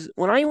this was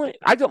when I went.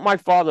 I thought My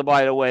Father,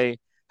 by the way,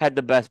 had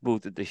the best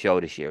booth at the show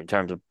this year in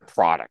terms of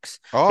products.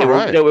 All They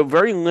right. were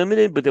very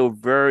limited, but they were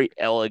very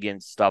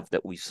elegant stuff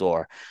that we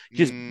saw.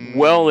 Just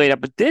well laid Mm.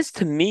 up. But this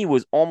to me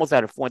was almost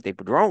at a Fuente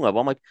Padron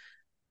level. I'm like,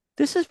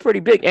 this is pretty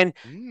big. And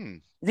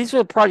Mm. these were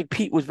the project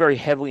Pete was very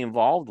heavily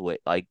involved with,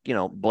 like,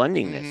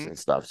 blending this Mm-hmm. and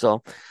stuff.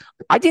 So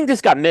I think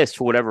this got missed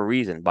for whatever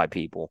reason by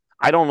people.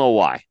 I don't know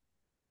why.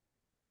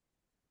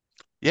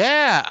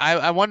 Yeah,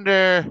 I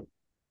wonder,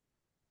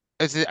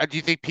 do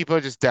you think people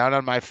are just down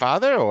on my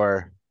father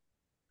or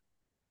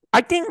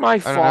I think My I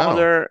don't know.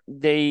 Father,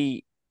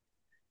 they,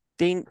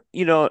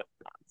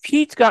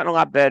 Pete's gotten a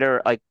lot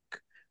better. Like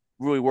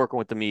really working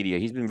with the media.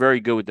 He's been very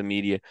good with the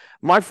media.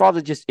 My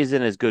Father just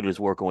isn't as good as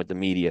working with the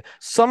media.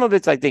 Some of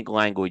it's I think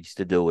language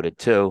to do with it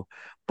too.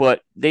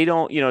 But they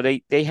don't, they're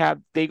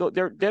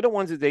the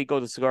ones that they go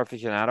the cigar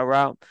aficionado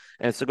route,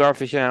 and cigar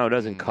aficionado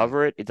doesn't Mm.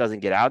 cover it. It doesn't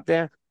get out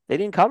there. They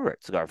didn't cover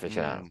it, cigar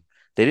aficionado. Mm.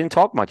 They didn't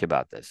talk much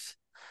about this.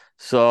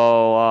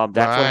 So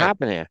that's what Right.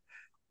 happened here.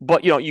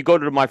 But you go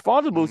to My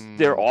Father booth,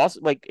 they're Mm.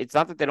 awesome. Like it's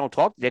not that they don't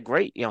talk; they're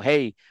great.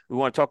 Hey, we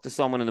want to talk to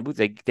someone in the booth.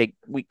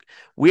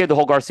 We had the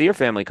whole Garcia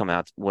family come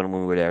out when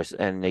we were there,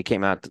 and they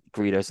came out to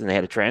greet us, and they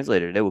had a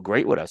translator. They were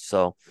great with us.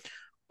 So,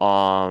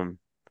 um,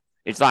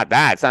 it's not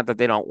that. It's not that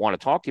they don't want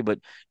to talk to you, but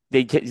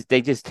they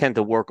just tend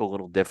to work a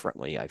little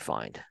differently. I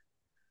find.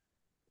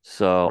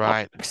 So I'm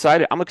Right.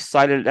 excited. I'm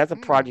excited. That's a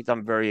Mm. project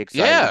I'm very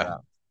excited Yeah.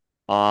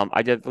 about.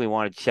 I definitely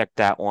want to check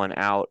that one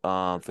out.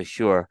 For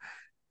sure.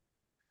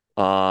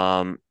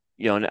 Um,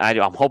 and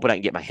I'm hoping I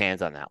can get my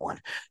hands on that one.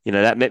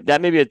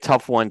 That may be a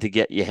tough one to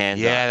get your hands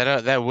on. Yeah,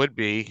 that would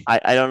be.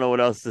 I don't know what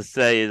else to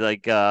say.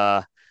 Like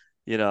I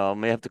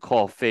may have to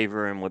call a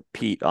favor in with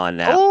Pete on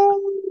that.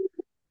 Oh,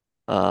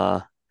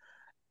 Uh,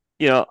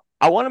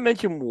 I want to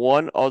mention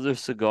one other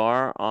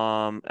cigar.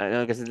 And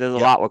like I said, there's a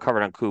yep. lot we're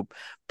covered on Coop,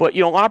 but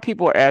a lot of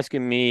people are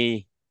asking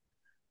me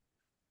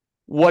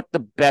what the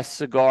best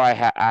cigar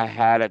I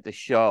had at the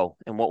show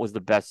and what was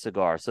the best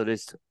cigar. So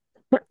this,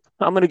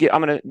 I'm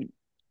gonna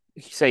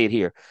say it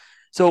here.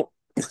 So,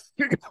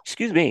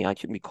 excuse me, I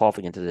shouldn't be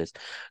coughing into this.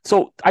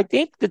 So I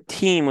think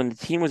when the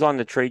team was on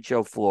the trade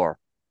show floor,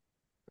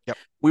 Yep.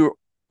 we were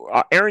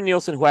Aaron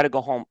Nielsen, who had to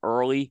go home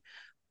early,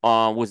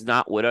 was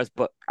not with us.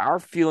 But our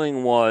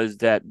feeling was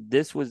that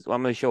this was.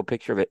 I'm going to show a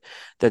picture of it.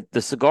 That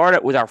the cigar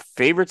that was our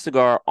favorite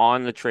cigar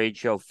on the trade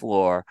show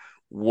floor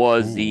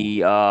was Ooh.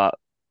 the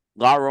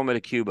La Roma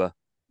de Cuba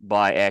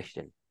by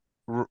Ashton,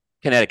 R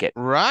Connecticut.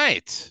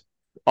 right.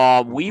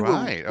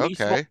 Right. We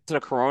smoked Okay. to the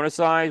Corona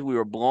size. We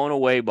were blown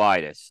away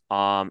by this.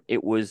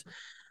 It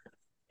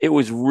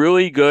was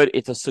really good.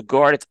 It's a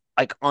cigar that's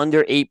like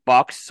under $8,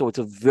 so it's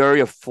a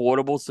very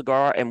affordable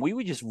cigar. And we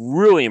were just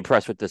really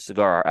impressed with this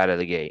cigar out of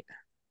the gate.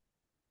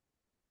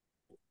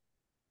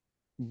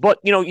 But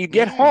Mm. you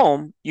get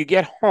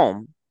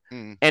home,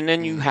 Mm. and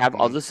then you Mm. have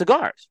Mm. other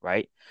cigars,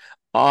 right?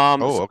 Oh,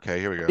 So okay.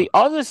 Here we go. the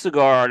other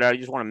cigar that I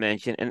just want to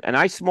mention, and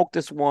I smoked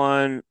this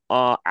one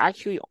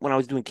actually when I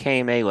was doing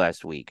KMA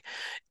last week,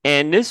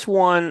 and this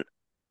one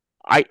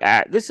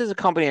this is a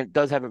company that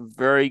does have a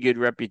very good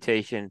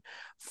reputation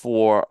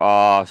for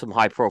some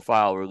high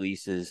profile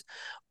releases.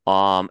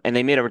 And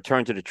they made a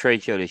return to the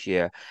trade show this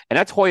year, and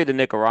that's Hoya de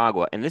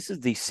Nicaragua. And this is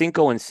the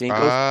Cinco and Cinco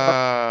cigar.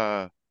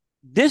 Ah.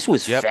 This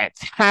was Yep.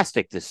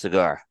 fantastic. This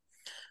cigar.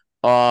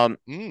 Um,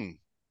 Mm.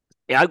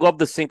 yeah, I love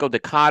the Cinco de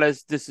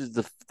Cadas. This is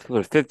the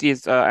for the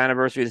 50th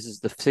anniversary. This is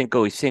the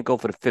Cinco y Cinco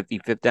for the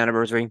 55th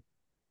anniversary.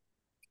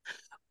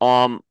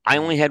 I Mm.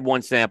 only had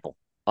one sample.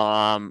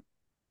 Um,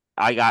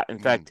 I got, in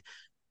Mm. fact,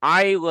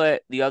 I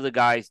let the other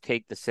guys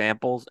take the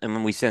samples, and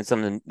when we sent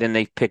some, then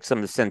they picked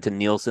some to send to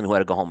Nielsen, who had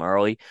to go home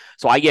early.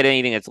 So I get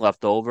anything that's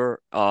left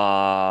over.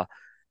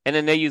 And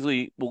then they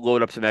usually will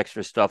load up some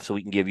extra stuff so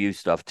we can give you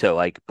stuff too.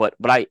 Like,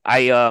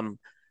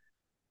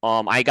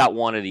 I got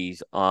one of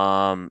these.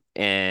 And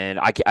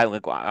I can't.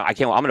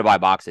 I'm gonna buy a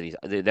box of these.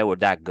 They were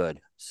that good.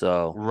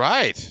 So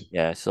Right.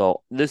 yeah.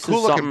 So this is Cool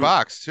looking something.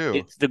 box too.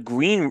 It's the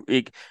green.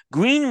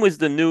 Green was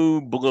the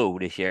new blue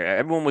this year.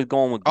 Everyone was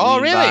going with Oh,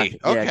 green box. really?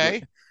 Yeah,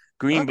 Okay.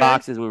 green Okay.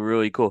 boxes were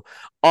really cool.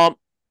 Um,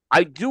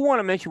 I do want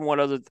to mention one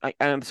other.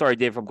 I'm sorry,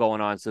 Dave, I'm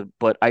going on. So,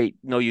 but I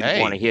know you'd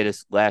want to Hey. hear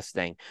this last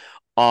thing.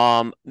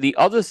 The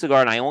other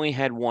cigar, and I only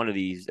had one of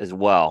these as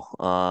well.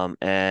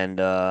 And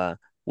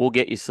we'll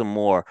get you some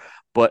more.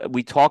 But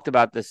we talked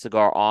about this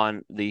cigar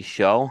on the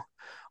show.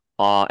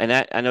 And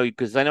that I know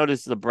because I know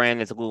this is a brand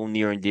that's a little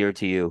near and dear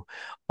to you.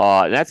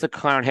 That's the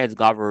Crown Heads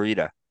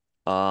Gavarita.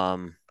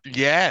 Um,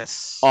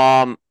 Yes.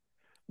 um,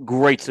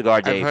 Great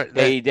cigar, I've Dave. heard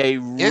that. They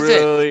Is it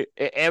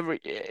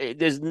really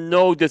there's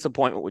no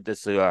disappointment with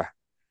this cigar.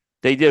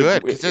 They did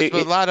good? Because there's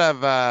been a lot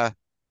of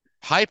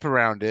hype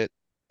around it.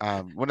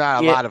 Well,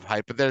 not a yeah. lot of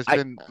hype, but there's I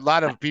been a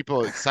lot of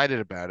people excited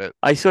about it.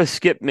 I saw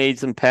Skip made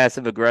some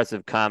passive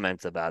aggressive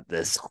comments about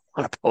this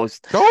on a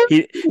post. Oh,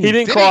 He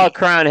didn't did call out he?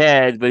 Crown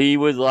Heads, but he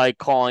was like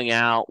calling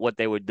out what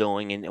they were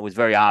doing, and it was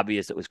very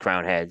obvious it was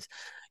Crown Heads.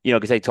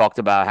 Because they talked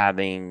about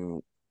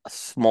having a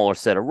smaller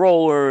set of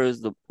rollers,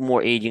 the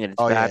more aging of the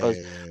Oh, yeah, tobaccos.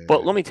 yeah, yeah, But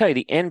yeah. let me tell you,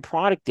 the end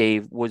product,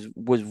 Dave, was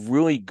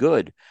really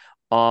good.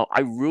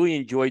 I really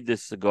enjoyed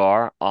this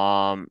cigar.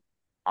 I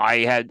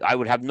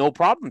would have no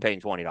problem paying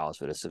 $20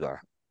 for this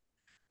cigar.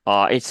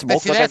 It I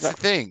smoked see. like I That's said.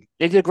 the thing.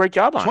 They did a great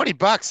job on it.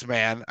 $20,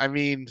 man. I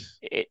mean,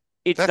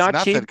 It's that's not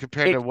nothing cheap.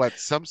 compared to It, what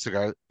some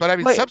cigars. But I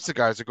mean, but some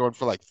cigars are going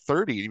for like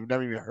 30, and you've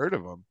never even heard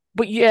of them.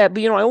 yeah,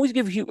 but I always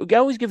give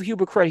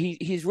Huber credit.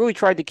 He's really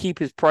tried to keep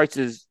his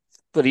prices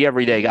for the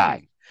everyday guy.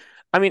 Mm,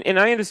 I mean, and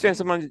I understand mm.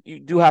 sometimes you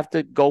do have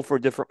to go for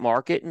a different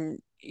market, and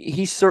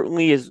he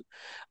certainly is.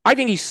 I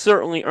think he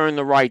certainly earned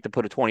the right to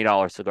put a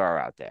 $20 cigar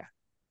out there.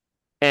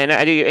 And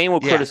I think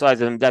anyone Yeah.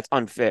 criticizes him, that's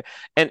unfair.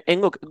 And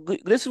look,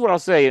 this is what I'll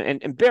say.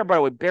 And Bear, by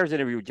the way, Bear's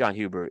interview with John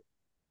Huber,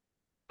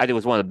 I think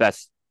was one of the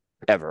best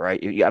ever.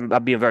 Right? I'm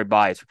being very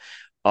biased.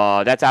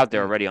 That's out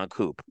there Mm, already on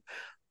Coop.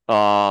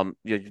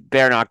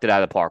 Bear knocked it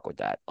out of the park with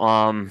that.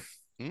 mm.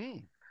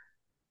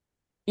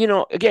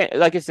 Again,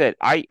 like I said,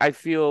 I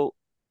feel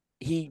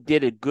he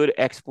did a good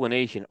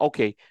explanation.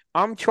 Okay,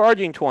 I'm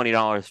charging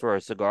 $20 for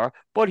a cigar,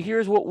 but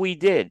here's what we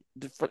did,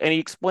 and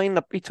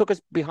he took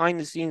us behind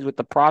the scenes with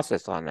the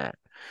process on that.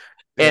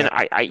 And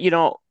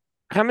Yeah.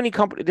 how many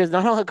companies? There's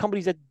not a lot of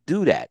companies that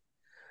do that.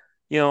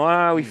 We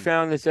Mm.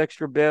 found this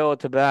extra bale of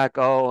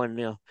tobacco, and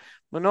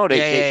well, no, Yeah,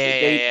 yeah,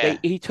 yeah, yeah, yeah.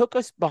 he took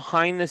us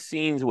behind the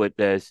scenes with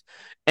this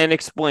and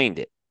explained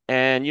it.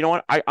 And you know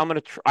what? I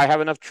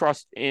have enough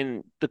trust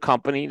in the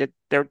company that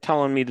they're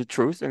telling me the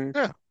truth, and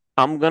Yeah.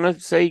 I'm gonna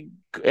say,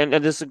 and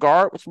the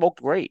cigar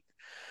smoked great.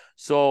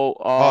 So,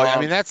 Oh, I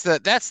mean, that's the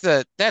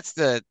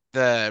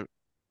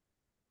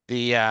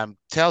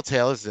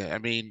telltale, isn't it? I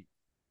mean,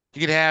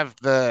 you can have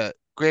the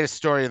greatest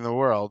story in the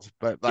world,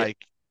 but yeah, like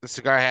the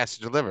cigar has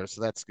to deliver,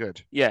 so that's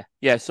good. yeah,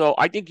 yeah. So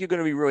I think you're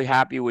gonna be really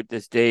happy with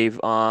this, Dave.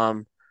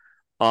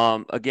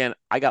 Again,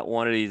 I got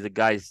one of these. The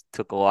guys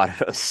took a lot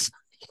of us.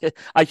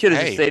 I should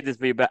have just Hey, saved this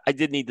for you, but I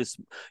did need this.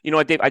 You know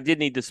what, Dave? I did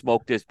need to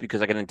smoke this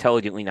because I can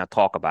intelligently not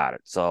talk about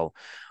it. So,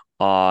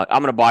 I'm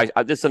gonna buy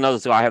this is another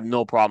cigar. I have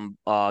no problem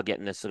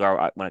getting this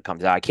cigar when it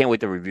comes out. I can't wait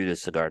to review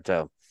this cigar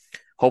too.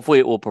 Hopefully,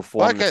 it will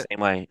perform like the I,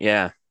 same way.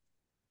 Yeah.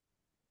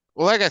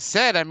 well, like I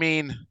said, I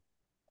mean,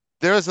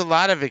 there was a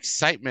lot of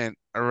excitement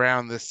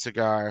around this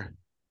cigar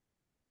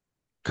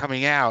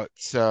coming out,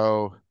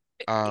 so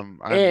I'm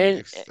and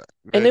ex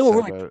and very they were excited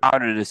really about it.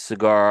 proud of this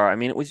cigar. I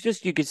mean, it was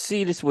just you could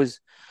see this was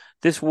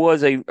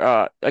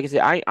a like I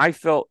said, I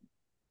felt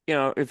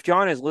if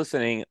John is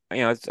listening,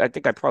 I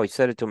think I probably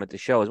said it to him at the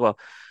show as well.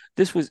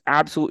 This was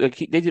absolutely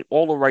like, they did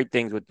all the right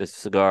things with this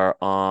cigar.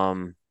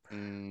 Mm,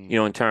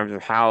 In terms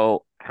of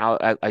how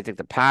I think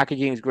the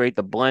packaging is great,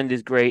 the blend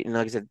is great, and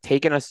like I said,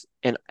 taking us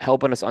and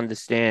helping us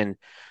understand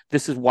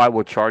this is why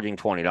we're charging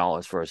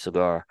 $20 for a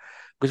cigar.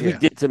 Because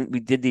yeah, we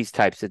did these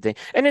types of things.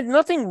 And it's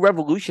nothing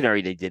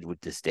revolutionary they did with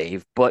this,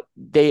 Dave, but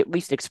they at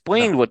least no,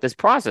 explained what this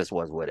process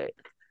was with it.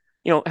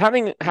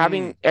 Having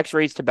mm,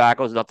 X-rays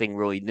tobacco is nothing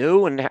really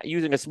new, and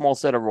using a small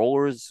set of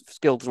rollers,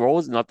 skilled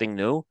rollers, is nothing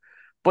new.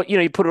 But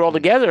you put it all mm,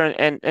 together,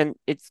 and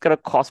it's gonna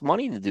cost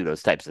money to do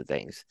those types of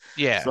things.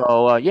 yeah.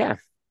 So yeah,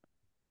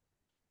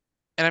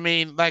 And I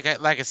mean, like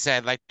I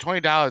said, like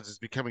 $20 is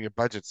becoming a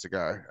budget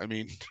cigar. I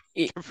mean,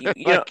 it, you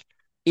know, like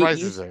it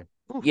prices used, are.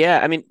 Oof. yeah.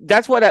 I mean,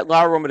 that's why that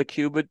La Roma de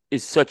Cuba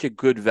is such a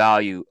good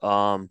value.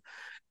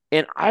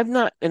 And I've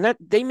not, and that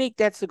they make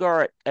that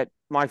cigar at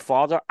My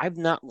Father. I've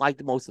not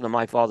liked most of the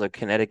My Father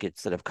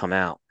Connecticut's that have come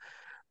out.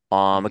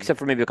 Mm. Except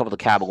for maybe a couple of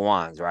the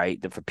Cabalans, right?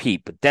 For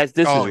Pete. But this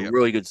is Oh a yeah.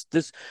 really good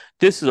this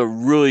is a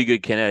really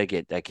good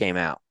Connecticut that came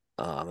out.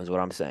 Is what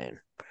I'm saying.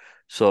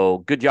 So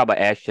good job by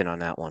Ashton on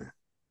that one.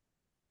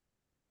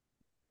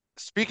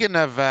 Speaking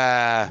of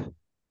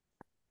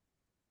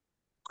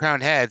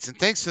crown heads, and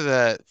thanks for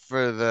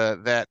the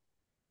that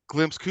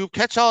glimpse, Coop.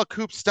 Catch all of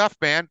Coop's stuff,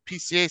 man.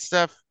 PCA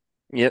stuff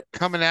Yep.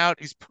 coming out.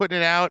 He's putting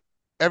it out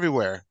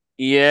everywhere.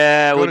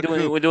 Yeah, Go to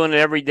Coop. we're doing it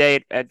every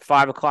day at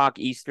 5 o'clock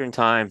Eastern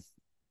time.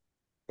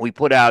 We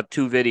put out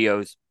two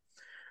videos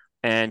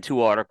and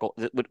two articles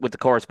with the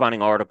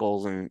corresponding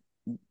articles, and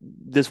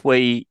this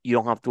way you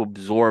don't have to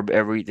absorb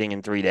everything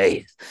in 3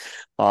 days.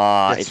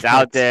 That's It's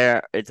out right.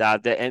 there. It's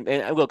out there.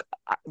 And look,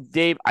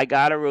 Dave, I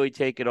gotta really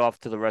take it off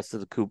to the rest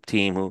of the Coop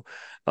team who,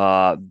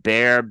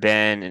 Bear,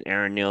 Ben, and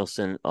Aaron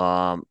Nielsen.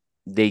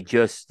 They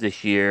just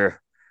this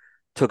year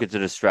took it to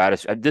the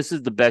stratosphere. This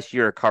is the best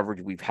year of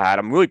coverage we've had.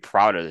 I'm really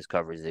proud of this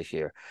coverage this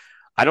year.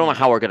 I don't know Mm,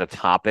 how we're gonna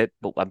top it,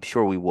 but I'm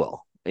sure we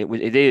will. They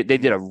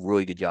did mm, a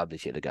really good job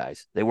this year, the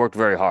guys. They worked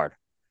very hard.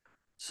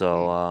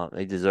 So mm.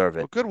 they deserve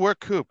Well, it. good work,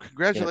 Coop. Yeah.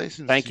 Congratulations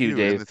to Thank you, you and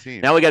Dave. the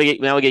team. Now we gotta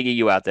get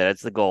you out there.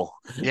 That's the goal.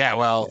 Yeah,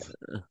 well,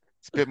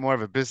 it's a bit more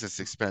of a business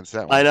expense,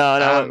 that I one. know, I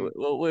know.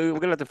 We're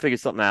gonna have to figure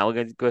something out.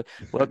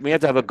 We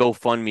have to have a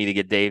GoFundMe to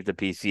get Dave the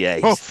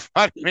Oh, PCAs.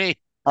 fun me.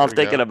 I There was we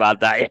go. thinking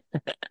about that.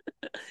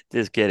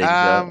 Just kidding.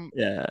 So Um,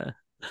 yeah.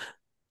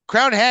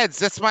 Crown Heads,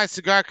 that's my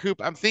cigar,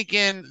 Coop. I'm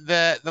thinking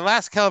the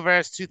last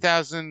Calaveras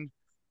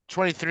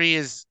 2023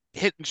 is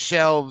hitting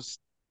shelves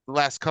the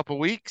last couple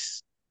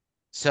weeks.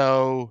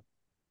 So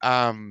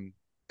um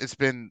it's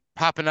been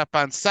popping up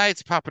on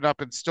sites, popping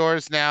up in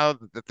stores now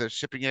that they're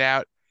shipping it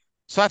out.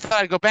 So I thought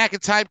I'd go back in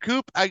time,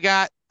 Coop. I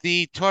got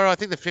the Toro, I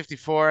think the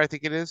 54, I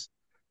think it is,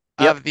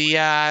 Yep. of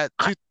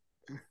I,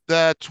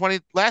 the 20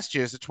 last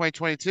year's, the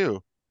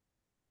 2022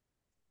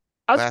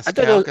 I last thought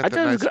that cal. was, Got I the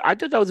thought it was nice good. I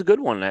thought that was a good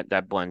one,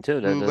 that blend too.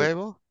 blue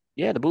label.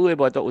 The blue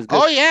label I thought was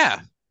good. Oh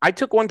yeah. I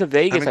took one to I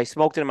Vegas. mean, I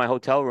smoked it in my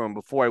hotel room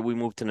before we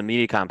moved to the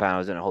media compound. I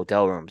was in a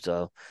hotel room,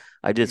 so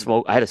I did mm,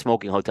 smoke. I had a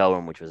smoking hotel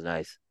room, which was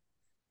nice.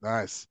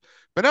 nice.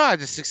 But no, I'm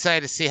just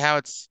excited to see how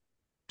it's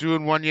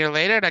doing 1 year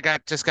later. And I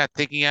just got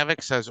thinking of it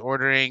because I was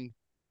ordering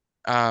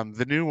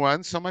the new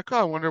one. So I'm like, oh,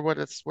 I wonder what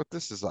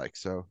this is like.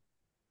 So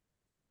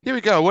here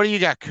we go. What do you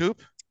got,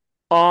 Coop?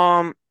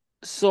 Um,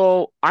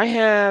 so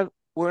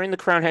we're in the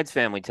Crown Heads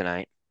family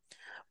tonight.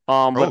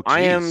 But Oh,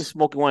 I am geez.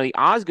 smoking one of the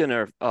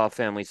Osgoner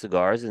family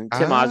cigars, and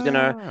Tim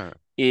Osgoner Ah.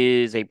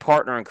 is a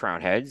partner in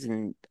Crown Heads,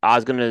 and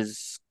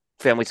Osgoner's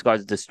family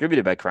cigars is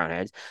distributed by Crown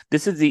Heads.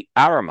 This is the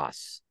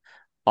Aramas.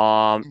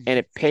 And Mhm,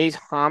 it pays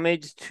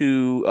homage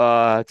to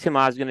Tim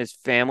Osgoner's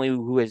family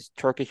who has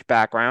Turkish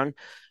background.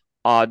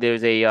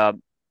 There's a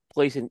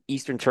place in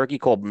Eastern Turkey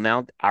called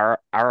Mount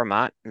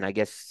Aramat, and I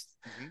guess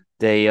mhm,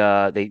 they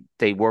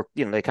work,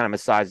 they kind of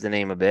massage the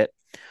name a bit.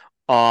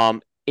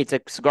 It's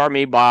a cigar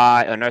made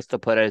by Ernesto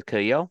Perez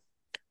Carrillo.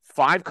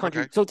 Five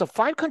country, okay. so it's a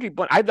five country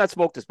blend. I've not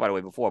smoked this by the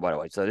way before, by the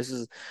way. So this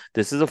is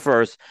the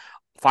first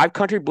five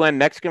country blend: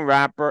 Mexican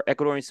wrapper,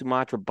 Ecuadorian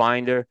Sumatra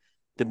binder,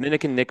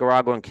 Dominican,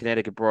 Nicaragua, and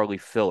Connecticut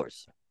broadleaf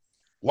fillers.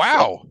 So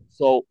Wow.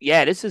 so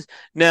yeah, this is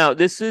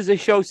a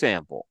show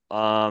sample.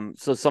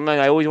 So something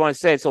I always want to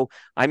say. So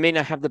I may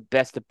not have the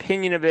best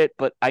opinion of it,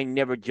 but I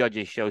never judge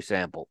a show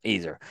sample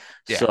either.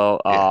 Yeah. So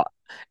Yeah.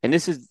 and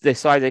this is the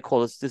size they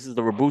call this. This is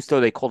the Robusto.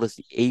 They call this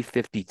the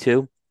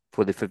A52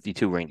 for the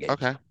 52 ring gauge.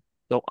 Okay.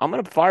 So I'm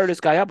gonna fire this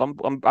guy up.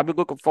 I've been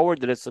looking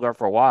forward to this cigar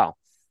for a while.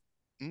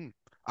 Mm.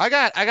 I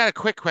got a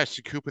quick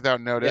question, Coop, without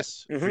Yep.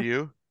 notice for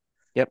you.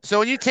 Yep. So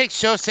when you take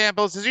show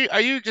samples,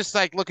 are you just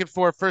like looking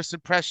for first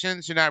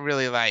impressions? You're not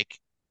really like,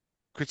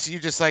 could you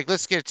just like,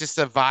 let's get just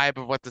a vibe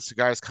of what the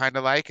cigar is kind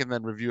of like and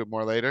then review it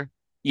more later?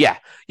 Yeah.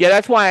 Yeah.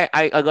 That's why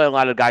I let a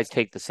lot of guys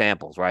take the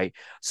samples, right?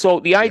 So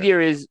the Yeah. idea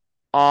is,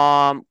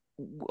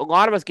 a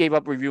lot of us gave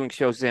up reviewing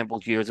show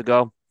samples years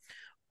ago.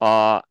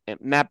 And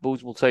Matt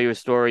Booth will tell you a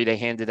story. They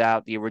handed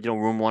out the original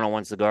Room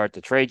 101 cigar at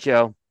the trade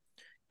show.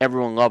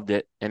 Everyone loved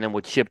it, and then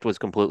what shipped was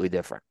completely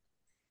different,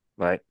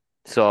 right?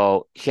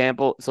 So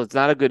sample, so it's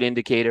not a good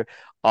indicator.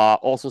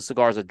 Also,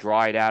 cigars are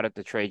dried out at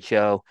the trade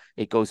show.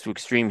 It goes through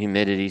extreme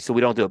humidity, so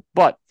we don't do it.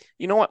 But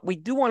you know what? We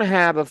do want to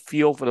have a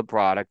feel for the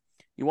product.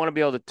 You want to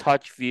be able to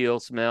touch, feel,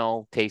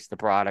 smell, taste the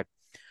product.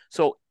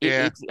 So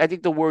Yeah. it's. I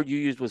think the word you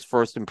used was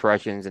first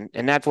impressions, and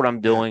that's what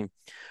I'm Yeah. doing.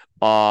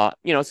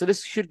 So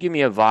this should give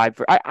me a vibe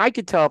for. I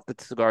could tell if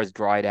the cigar is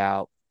dried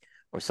out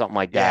or something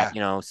like that.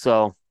 Yeah.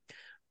 So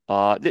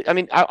I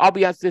mean, I'll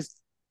be honest. This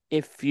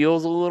it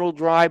feels a little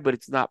dry, but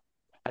it's not.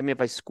 I mean,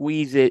 if I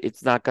squeeze it,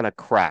 it's not gonna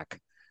crack.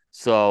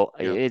 So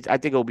Yep. I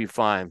think it'll be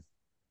fine.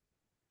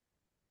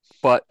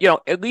 But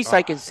at least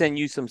I can Oh, send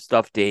you some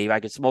stuff, Dave. I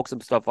can smoke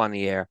some stuff on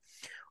the air.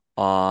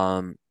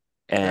 Um,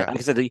 and yeah. like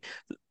I said,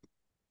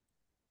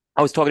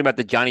 I was talking about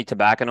the Johnny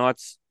Tobacco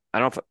Nuts. I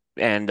don't know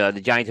if, and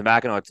the Johnny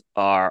Tobacco Nuts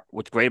are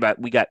what's great about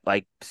we got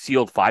like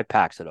sealed 5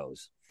 packs of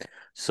those.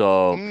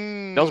 So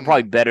those are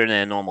probably Mm. better than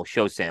a normal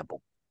show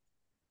sample.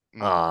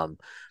 Mm. Um,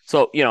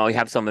 So, you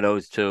have some of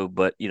those too,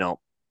 but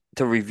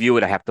to review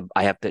it,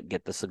 I have to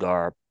get the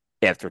cigar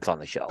after it's on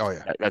the Oh shelf.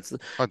 yeah. That's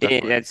Oh,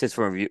 definitely. that's just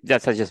for review.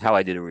 That's just how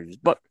I do the reviews,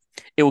 but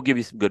it will give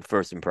you some good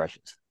first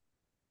impressions.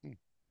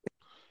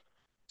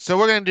 So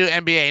we're gonna do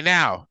NBA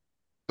now.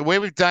 The way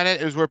we've done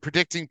it is we're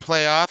predicting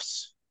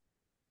playoffs,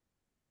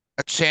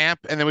 a champ,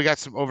 and then we got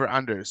some over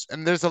unders.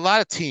 And there's a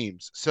lot of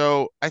teams.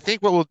 So I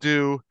think what we'll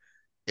do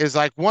is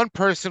like one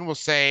person will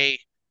say,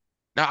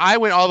 now I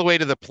went all the way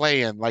to the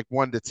play in, like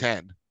 1 to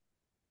 10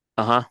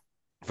 Uh-huh.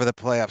 for the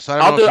playoffs. So I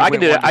don't know if you I can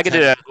went do one that. to I can do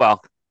ten. that as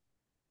well.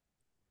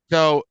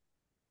 So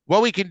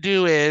what we can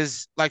do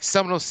is like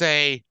someone will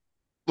say,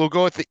 we'll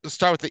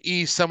start with the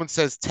East. Someone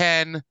says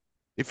 10.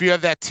 If you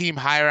have that team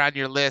higher on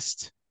your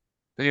list,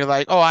 then you're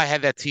like, oh, I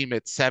had that team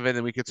at 7,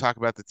 and we could talk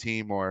about the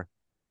team, or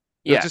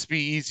it'll Yeah. just be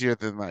easier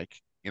than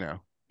like.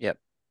 Yep.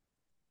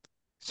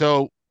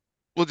 So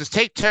we'll just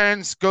take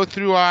turns, go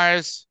through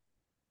ours.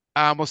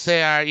 We'll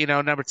say our,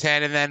 number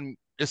 10, and then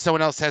if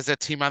someone else has that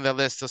team on their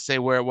list, they'll say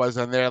where it was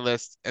on their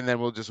list, and then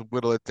we'll just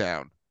whittle it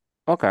down.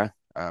 Okay.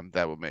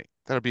 That'll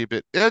be a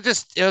bit, it'll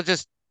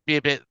just be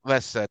a bit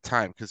less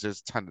time because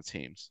there's a ton of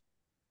teams.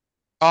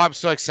 Oh, I'm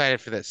so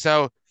excited for this.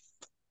 So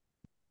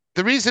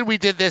the reason we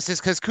did this is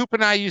because Coop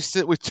and I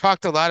we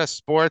talked a lot of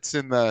sports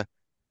in the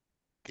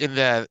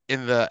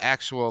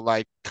actual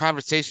like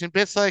conversation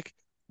bits, like,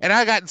 and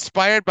I got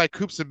inspired by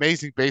Coop's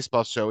amazing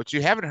baseball show, which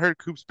you haven't heard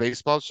Coop's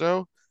baseball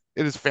show.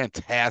 It is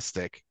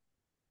fantastic.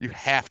 You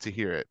have to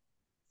hear it.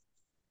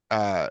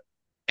 Uh,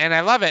 and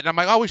I love it. And I'm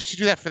like, oh, we should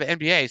do that for the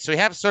NBA. So we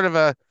have sort of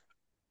a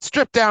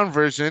stripped down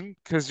version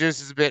because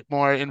yours is a bit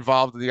more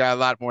involved. You got a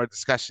lot more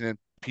discussion and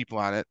people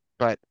on it,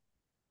 but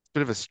it's a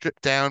bit of a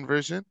stripped down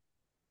version.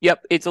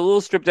 Yep. It's a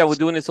little stripped out. We're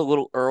doing this a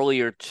little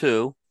earlier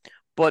too.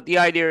 But the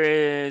idea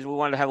is we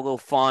wanted to have a little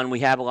fun. We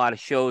have a lot of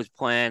shows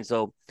planned,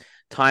 so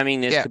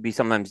timing this Yeah. could be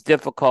sometimes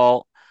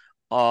difficult.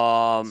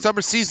 Um,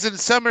 Summer season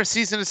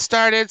has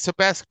started, so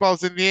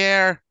basketball's in the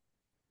air.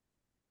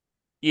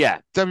 yeah.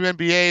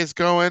 WNBA is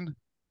going.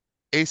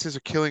 Aces are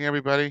killing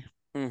everybody.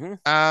 Hmm.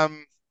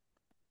 Um,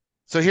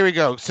 so here we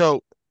go.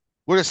 So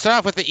we're gonna start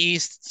off with the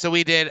East. So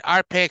we did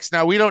our picks.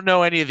 Now we don't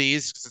know any of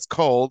these because it's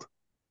cold.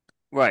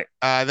 Right.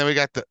 Then we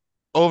got the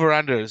over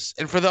unders.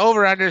 And for the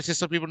over unders, just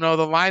so people know,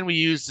 the line we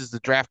used is the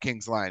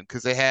DraftKings line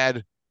because they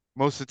had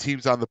most of the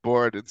teams on the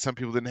board, and some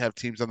people didn't have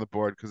teams on the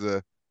board because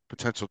of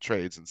potential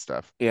trades and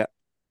stuff. Yeah.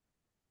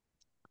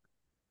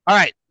 All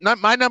right,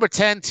 my number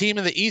 10 team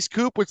in the East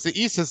Coop, which the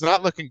East is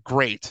not looking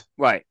great.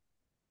 Right.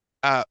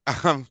 Uh,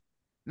 um,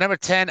 Number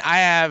 10, I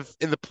have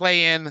in the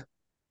play-in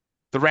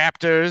the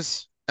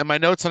Raptors, and my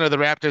notes under the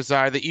Raptors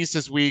are the East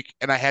is weak,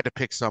 and I had to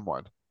pick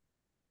someone.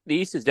 The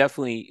East is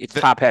definitely it's The,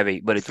 top heavy,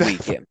 but it's weak.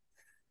 the, Yeah.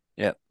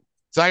 Yeah.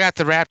 so I got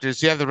the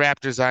Raptors. You have the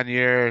Raptors on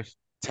your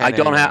I 10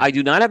 don't have. anyway. I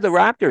do not have the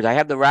Raptors. I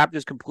have the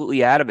Raptors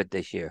completely out of it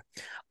this year.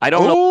 I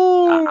don't know.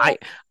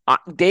 Oh,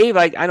 Dave.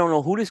 I don't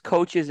know who this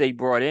coach is they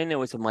brought in. There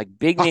was some like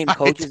big name I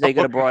coaches they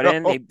could have don't brought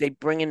in. know. They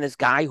bring in this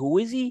guy. Who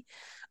is he?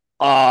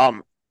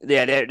 Um.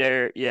 Yeah.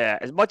 They're yeah.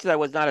 As much as I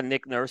was not a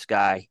Nick Nurse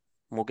guy,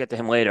 we'll get to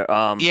him later.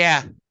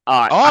 Yeah.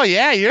 Uh. Oh,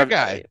 yeah, your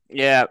guy.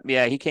 Yeah.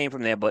 Yeah. He came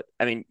from there, but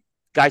I mean,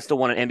 guy still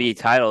won an NBA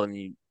title, and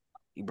you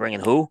bring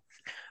in who?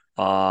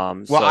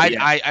 Well, So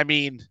yeah. I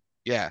mean,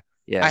 yeah. I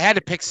Yeah. had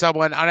to pick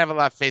someone. I don't have a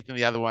lot of faith in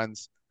the other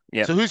ones.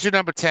 Yeah. So who's your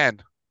number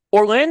 10?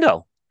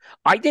 Orlando.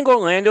 I think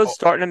Orlando's Oh,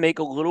 starting to make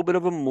a little bit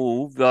of a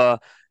move.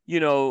 You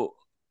know,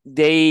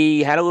 they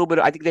had a little bit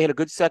I think they had a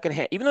good second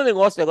half. Even though they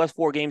lost their last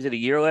 4 games of the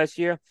year last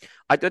year,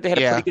 I thought they had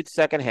a pretty yeah. good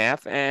second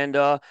half. And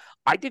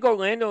I think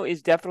Orlando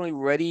is definitely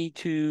ready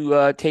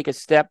to take a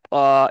step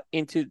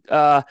into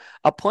a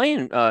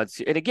playing.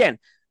 And again,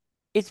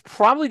 it's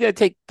probably going to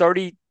take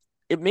 30.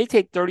 It may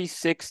take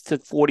 36 to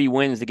 40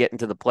 wins to get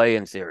into the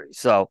play-in series.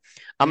 So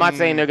I'm not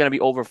saying Mm, they're going to be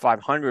over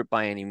 500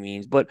 by any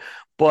means, but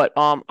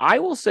I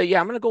will say, yeah,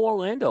 I'm going to go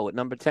Orlando at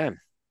number 10.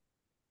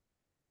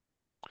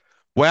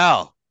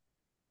 well,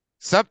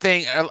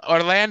 something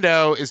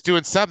Orlando is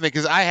doing something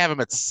because I have him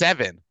at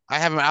 7. I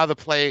have him out of the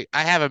play.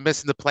 I have him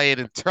missing the play it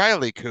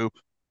entirely, Coop.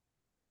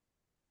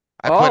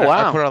 Oh I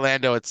wow, put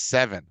Orlando at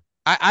 7.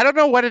 I don't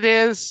know what it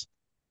is.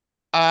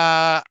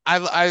 I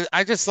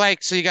just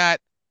like, so you got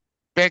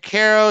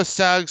Banchero,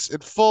 Suggs,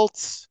 and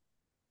Fultz.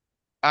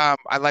 I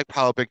like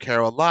Paulo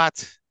Banchero a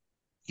lot.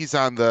 He's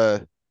on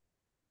the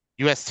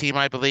U.S. team,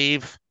 I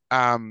believe.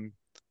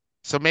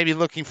 So maybe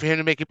looking for him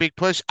to make a big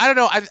push. I don't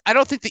know. I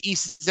don't think the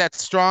East is that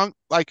strong.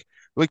 Like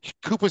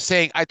Coop was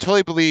saying, I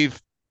totally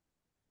believe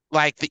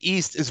like the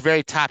East is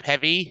very top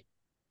heavy,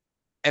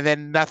 and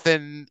then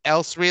nothing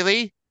else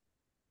really.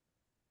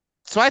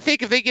 So I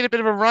think if they get a bit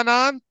of a run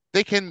on,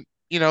 they can,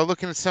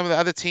 looking at some of the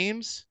other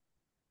teams,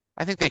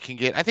 I think they can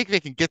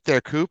get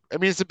their Coop. I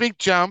mean, it's a big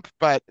jump,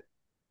 but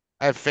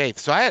I have faith.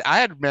 So I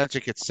had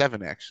Magic at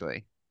 7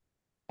 actually.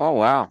 oh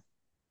wow.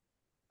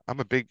 I'm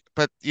a big,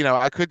 but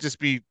I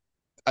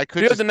So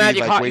could you have the just be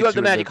Magic like high. way You have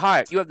the too Magic into.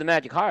 higher. You have the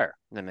Magic higher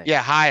than me.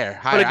 Yeah, higher, But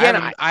higher.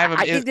 again, I have him.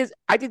 I think this.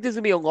 I think this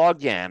will be a log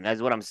jam.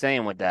 That's what I'm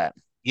saying with that.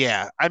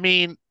 Yeah, I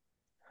mean,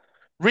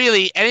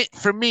 really,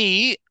 for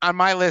me on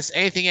my list,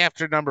 anything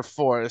after number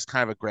four is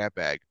kind of a grab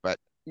bag. But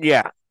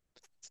Yeah.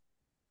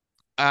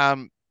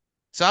 um,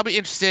 so I'll be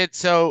interested.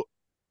 So,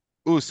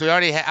 so we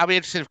already. I'll be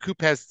interested if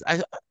Coop has.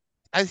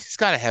 He's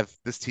got to have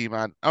this team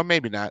on. Oh,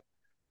 maybe not.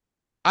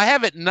 I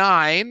have at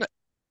nine.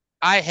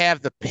 I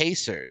have the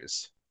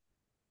Pacers.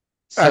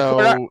 That's what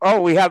So,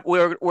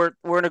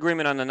 we're in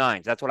agreement on the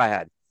nines. That's what I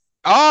had.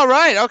 all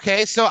right,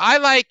 okay. So I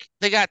like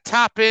they got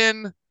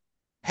Toppin,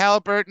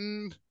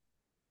 Halliburton.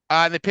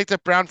 They picked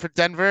up Brown for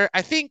Denver.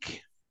 I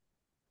think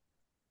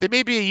they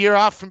may be a year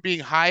off from being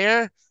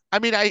higher. I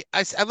mean, I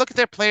look at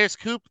their players,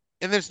 Coop,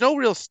 and there's no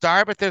real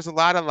star, but there's a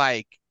lot of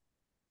like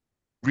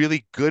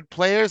really good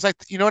players. Like,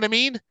 you know what I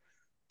mean?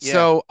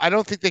 Yeah. So I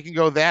don't think they can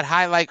go that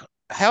high. Like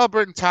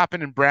Halliburton,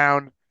 Toppin, and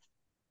Brown,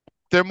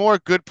 they're more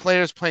good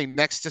players playing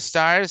next to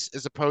stars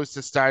as opposed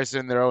to stars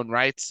in their own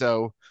right.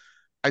 So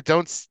I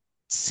don't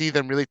see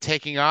them really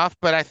taking off.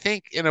 But I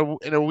think in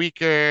a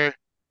weaker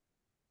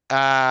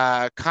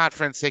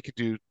conference,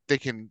 they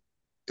can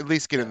at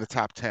least get in Yeah. the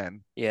top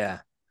 10. Yeah.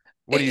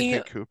 What do And, you you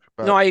know, think, Coop?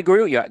 no, About I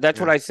agree with you. That's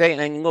what yeah, I say.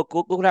 And then look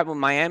what happened with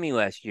Miami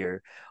last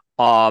year.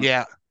 Um,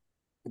 yeah,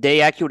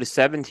 they actually were the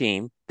 7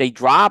 team. They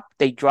dropped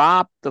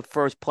the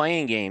first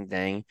playing game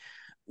thing,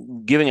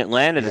 giving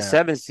Atlanta the yeah,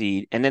 7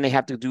 seed, and then they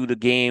have to do the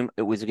game.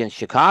 It was against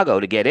Chicago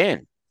to get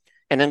in.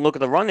 And then look at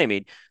the run they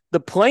made. The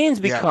play-ins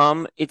yeah.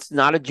 become it's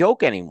not a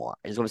joke anymore.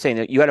 Is what I'm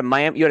saying. You had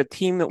a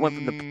team that went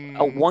from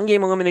a Mm, one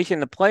game elimination in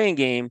the playing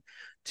game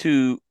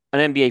to an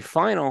NBA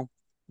final.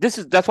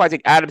 That's why I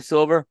think Adam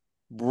Silver,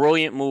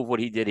 brilliant move what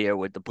he did here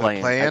with the with a play-in.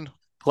 play-in.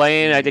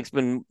 Playing, I Mm, think, has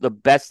been the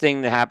best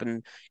thing that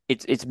happened.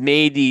 It's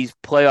made these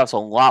playoffs a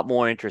lot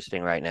more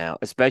interesting right now,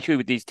 especially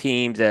with these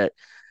teams that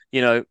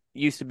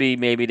used to be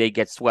maybe they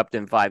get swept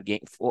in 5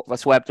 games,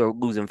 swept or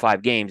losing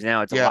 5 games.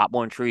 Now it's a yeah, lot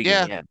more intriguing.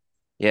 yeah. Yeah,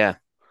 yeah.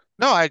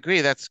 No, I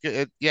agree. That's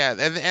good. Yeah,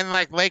 and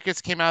like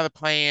Lakers came out of the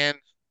play-in.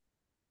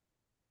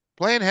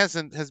 Play-in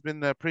has been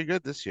pretty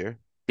good this year.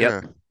 Yep.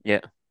 Yeah.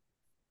 Yeah.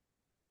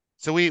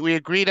 So we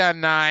agreed on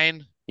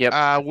nine. Yep.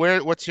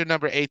 What's your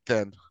number eight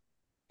then?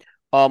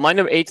 My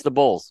number eight's the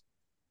Bulls.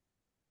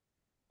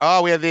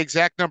 Oh, we have the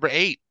exact number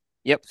eight.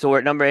 Yep. So we're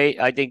at number eight.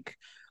 I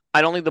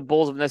don't think the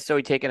Bulls have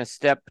necessarily taken a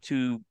step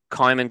to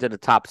climb into the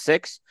top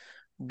six,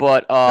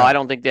 but I No.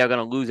 don't think they're going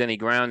to lose any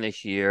ground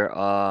this year.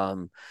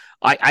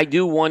 I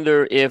do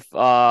wonder if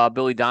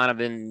Billy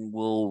Donovan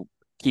will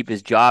keep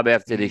his job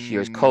after this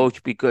year's Mm,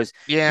 coach because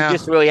he yeah.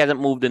 just really hasn't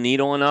moved the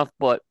needle enough.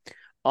 But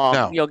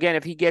No. again,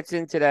 if he gets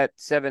into that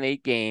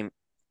 7-8 game,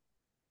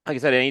 like I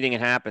said, anything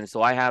can happen.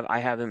 So I have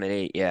him at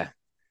eight. Yeah.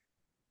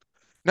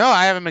 No,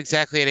 I have him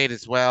exactly at eight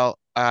as well.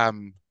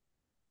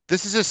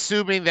 This is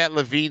assuming that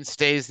Levine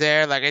stays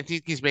there. Like I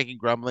think he's making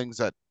grumblings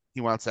that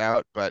he wants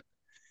out, but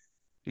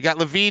you got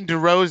Levine,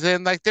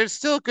 DeRozan. Like there's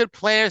still good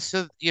players.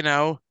 So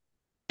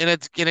in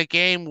a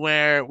game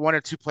where one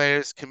or two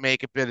players can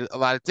make a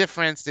lot of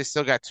difference, they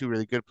still got two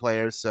really good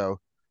players. So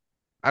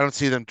I don't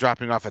see them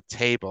dropping off a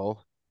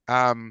table.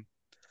 Um,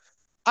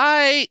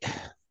 I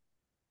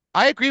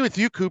I agree with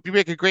you, Coop. You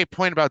make a great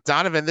point about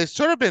Donovan. There's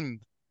sort of been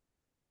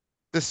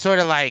this sort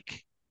of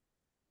like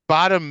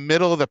bottom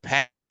middle of the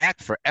pack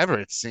forever,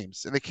 it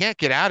seems, and they can't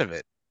get out of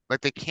it.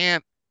 Like they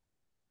can't.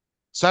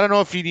 So I don't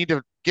know if you need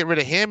to get rid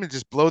of him and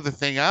just blow the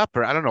thing up,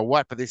 or I don't know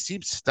what, but they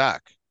seem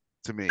stuck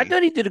to I me.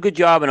 thought he did a good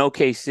job in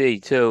OKC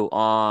too.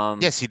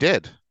 Yes, he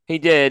did. He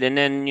did, and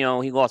then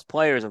he lost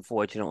players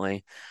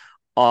unfortunately.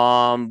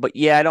 But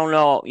yeah, I don't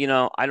know.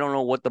 I don't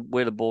know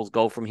where the Bulls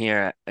go from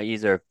here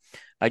either.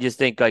 I just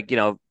think like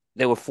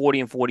they were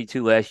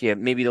 40-42 last year.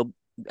 Maybe they'll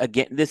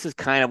again. This is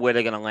kind of where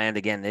they're going to land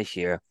again this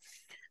year.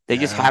 They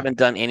just Yeah. haven't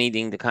done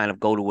anything to kind of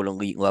go to an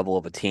elite level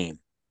of a team.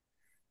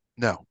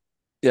 No.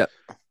 Yeah,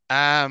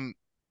 Um,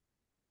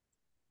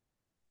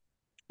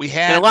 we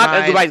and had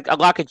nine. a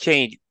lot could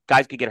change.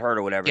 Guys could get hurt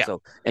or whatever. Yeah.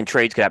 So and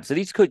trades could happen. So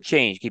these could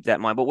change. Keep that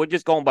in mind. But we're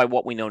just going by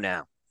what we know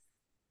now.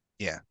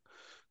 Yeah.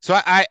 So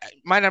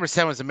my number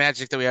seven was the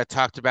Magic that we had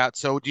talked about.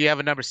 So do you have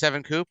a number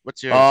seven, Coop?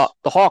 What's yours?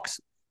 The Hawks.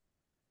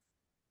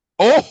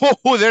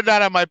 Oh, they're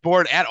not on my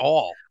board at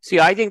all. See,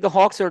 I think the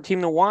Hawks are a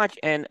team to watch,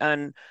 and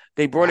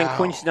they brought in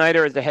Quinn Wow.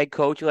 Snyder as the head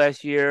coach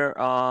last year.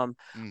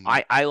 Hmm.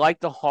 I like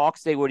the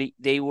Hawks. They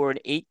were an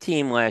 8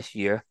 team last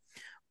year.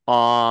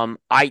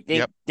 I think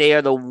Yep. they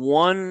are the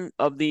one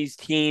of these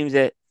teams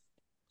that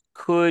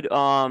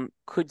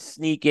could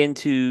sneak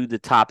into the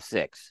top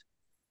six,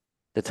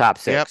 the top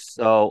Yep. six.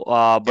 So,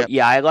 but Yep.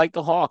 yeah, I like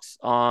the Hawks.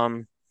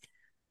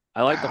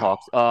 I like the Wow.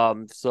 Hawks.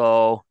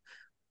 So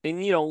they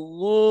need a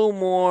little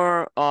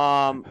more.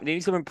 They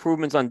need some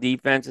improvements on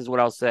defense, is what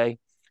I'll say.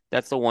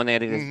 That's the one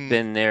that has Hmm.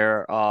 been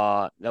their.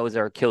 That was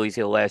their Achilles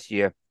heel last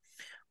year.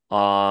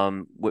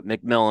 With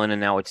McMillan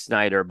and now it's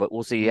Snyder, but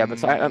we'll see. Yeah, but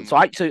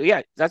Mm, so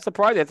yeah, that's the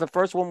prize. That's the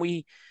first one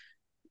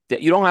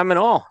that you don't have them at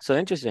all. So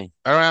interesting.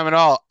 I don't have it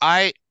all.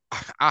 I,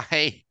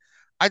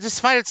 I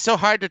just find it so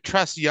hard to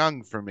trust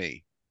Young for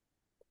me.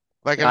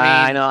 Like, I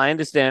I mean, know, I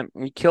understand.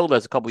 He killed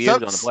us a couple years some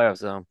ago in the playoffs,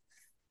 so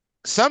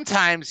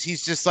sometimes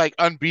he's just like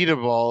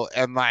unbeatable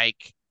and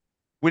like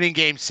winning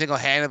games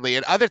single-handedly,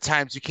 and other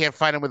times you can't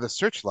find him with a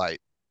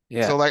searchlight.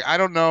 Yeah. So like I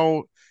don't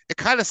know. It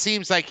kind of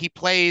seems like he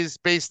plays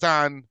based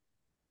on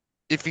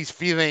if he's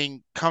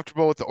feeling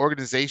comfortable with the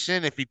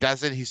organization. If he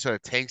doesn't, he sort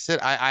of tanks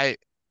it.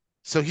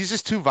 So he's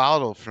just too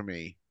volatile for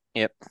me.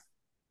 Yep.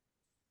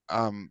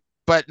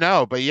 But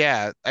no, but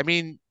yeah, I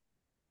mean,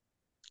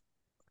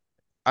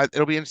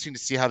 it'll be interesting to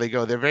see how they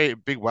go. They're very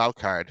big wild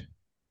card.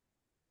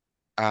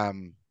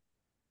 Um,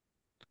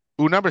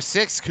 Number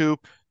six,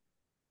 Coop.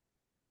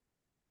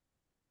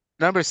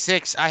 Number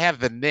six, I have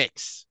the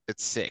Knicks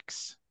at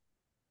six.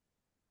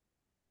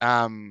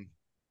 Um,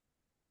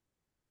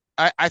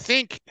 I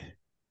think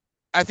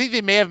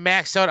they may have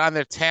maxed out on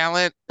their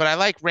talent, but I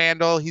like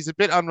Randall. He's a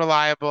bit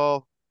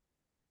unreliable.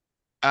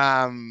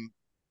 Um,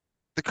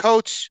 the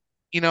coach,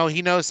 he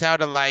knows how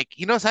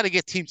to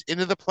get teams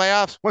into the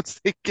playoffs once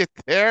they get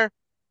there.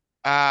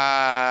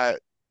 Uh,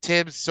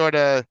 Tibbs sort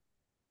of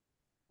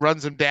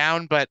runs them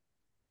down, but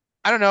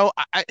I don't know.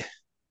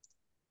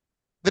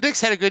 The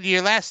Knicks had a good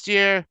year last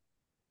year.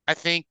 I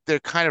think they're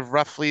kind of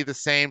roughly the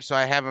same, so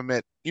I have them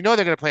at, they're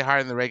going to play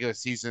hard in the regular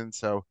season,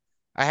 so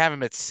I have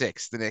them at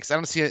six, the Knicks. I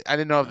don't see it. I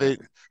didn't know if All right. they,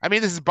 I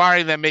mean, this is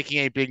barring them making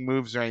any big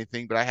moves or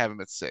anything, but I have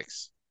them at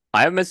six.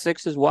 I have them at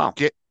six as well.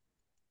 Get,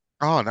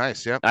 oh,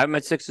 nice. Yep. I have them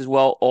at six as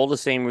well. All the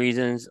same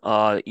reasons.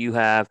 You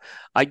have.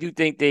 I do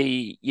think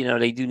they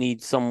do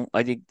need some.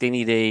 I think they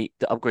need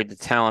to upgrade the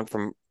talent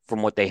from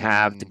what they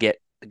have Mm, to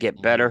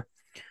get hmm better.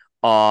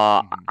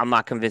 hmm I'm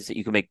not convinced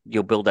that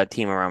you'll build that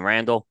team around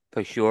Randall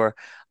for sure.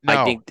 I No,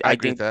 think I I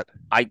agree with think that.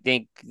 I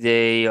think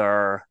they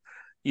are,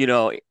 you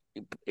know,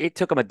 it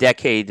took them a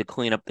decade to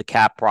clean up the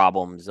cap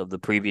problems of the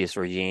previous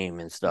regime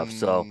and stuff.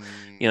 So,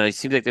 Mm, it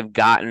seems like they've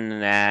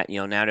gotten that.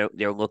 Now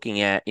they're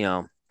looking at,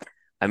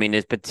 I mean,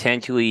 there's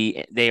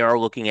potentially they are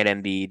looking at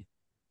Embiid.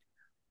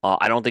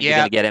 I don't think they're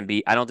going yeah, to get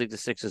Embiid. I don't think the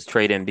Sixers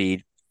trade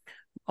Embiid.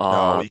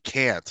 no, Uh, you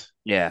can't.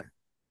 yeah.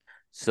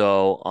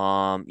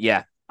 So,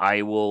 yeah,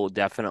 I will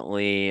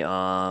definitely.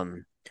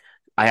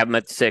 I have them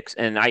at six,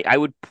 and I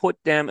would put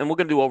them, and we're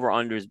gonna do over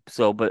unders.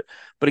 So, but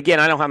again,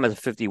 I don't have them as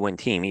a 50-win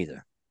team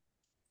either.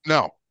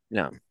 No,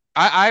 No,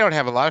 I don't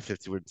have a lot of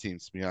 50-win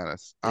teams, to be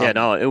honest. yeah,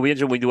 no, it'll be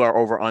interesting when we do our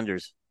over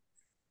unders.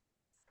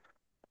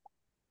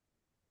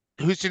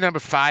 Who's your number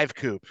five,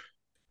 Coop?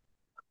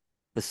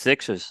 The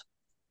Sixers.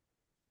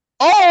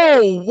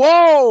 Oh,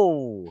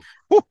 whoa!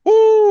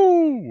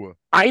 Woo-hoo!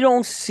 I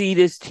don't see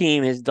this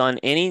team has done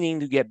anything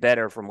to get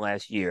better from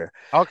last year,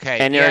 Okay,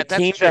 and there are yeah,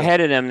 that's teams true.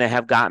 ahead of them that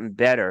have gotten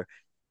better,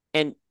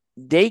 and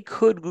they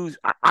could lose.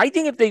 I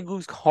think if they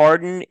lose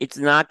Harden, it's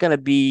not going to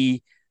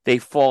be they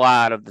fall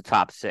out of the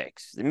top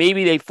six.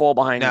 Maybe they fall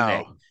behind the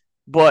Knicks, No.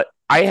 but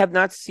I have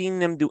not seen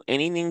them do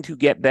anything to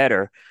get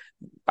better.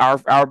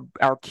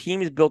 Our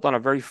team is built on a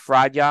very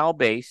fragile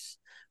base,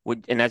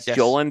 and that's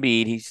Joel Yes.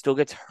 Embiid. He still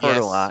gets hurt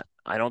a Yes. lot.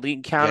 I don't think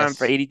you can count on him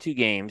for Yes. 82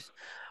 games.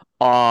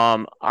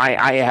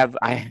 I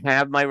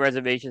have my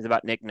reservations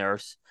about Nick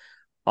Nurse.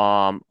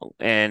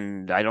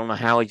 And I don't know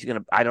how he's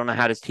gonna. I don't know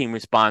how this team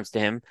responds to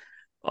him.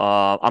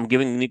 I'm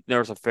giving Nick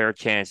Nurse a fair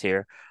chance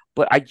here,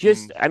 but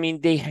Mm, I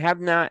mean, they have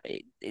not.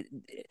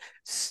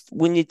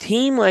 When the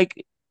team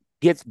like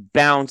gets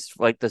bounced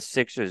like the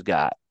Sixers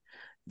got,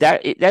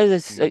 that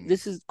is mm,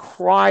 this is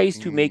cries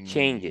to make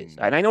changes, mm.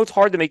 and I know it's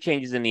hard to make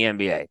changes in the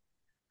NBA.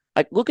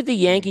 Like, look at the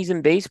Mm. Yankees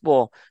in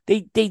baseball.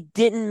 They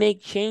didn't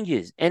make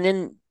changes, and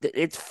then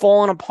it's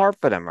falling apart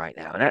for them right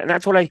now. And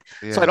that's what I.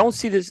 So I Yeah. don't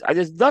see this.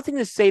 There's nothing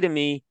to say to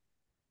me.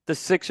 The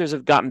Sixers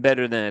have gotten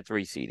better than a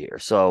three seed here.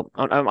 So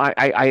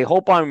I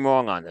hope I'm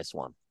wrong on this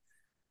one.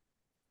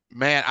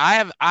 Man, I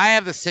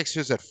have the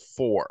Sixers at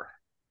four.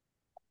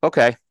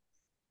 Okay.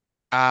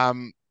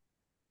 Um,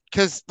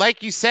 because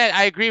like you said,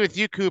 I agree with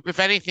you, Coop. If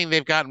anything,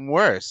 they've gotten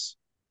worse.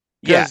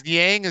 Yeah. Because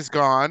Yang is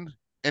gone,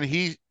 and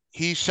he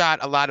shot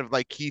a lot of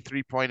like key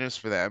 3-pointers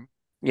for them.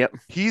 Yep.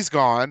 He's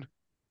gone.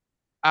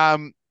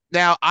 Um,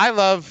 Now I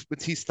love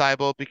Matisse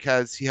Thybulle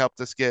because he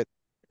helped us get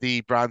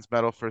the bronze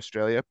medal for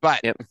Australia.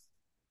 But Yep.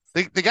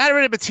 they got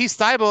rid of Matisse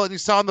Thybulle, and you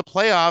saw in the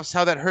playoffs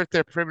how that hurt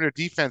their perimeter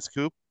defense,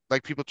 Coop.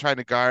 Like people trying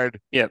to guard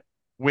Yep.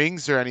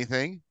 wings or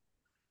anything.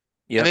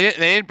 And Yep. they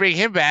didn't bring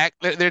him back.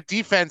 Their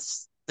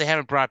defense they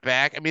haven't brought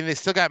back. I mean, they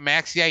still got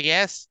Maxi, I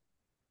guess.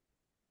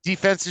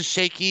 Defense is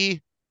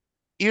shaky.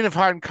 Even if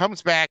Harden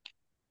comes back,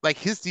 like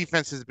his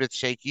defense is a bit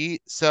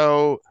shaky.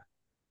 So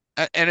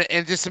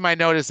and just in my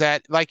note is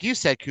that, like you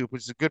said, Coop,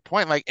 which is a good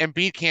point. Like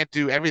Embiid can't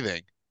do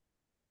everything.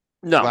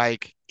 No.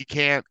 Like he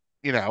can't,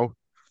 you know.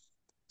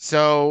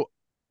 So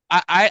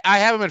I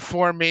have him at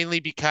four mainly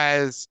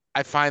because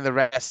I find the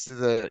rest of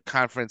the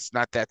conference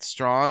not that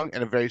strong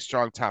and a very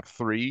strong top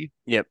three.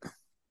 Yep.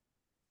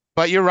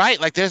 But you're right.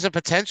 Like there's a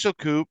potential,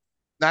 Coop,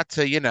 not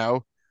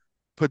to,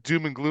 put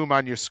doom and gloom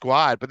on your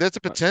squad, but there's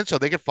a potential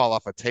they could fall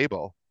off a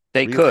table.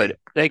 They could. Really.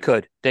 They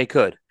could. They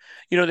could.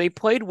 They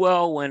played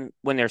well when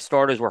their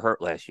starters were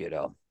hurt last year,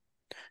 though.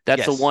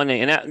 That's the Yes. one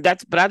thing, and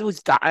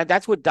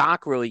that's what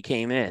Doc really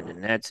came in,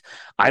 and that's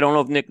I don't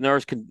know if Nick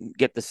Nurse can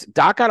get this.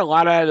 Doc got a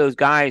lot out of those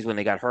guys when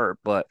they got hurt,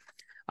 but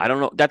I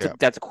don't know. That's a Yeah.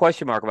 that's a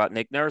question mark about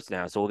Nick Nurse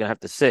now, so we're gonna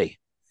have to see.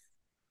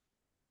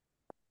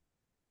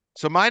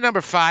 So my number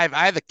five,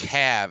 I have the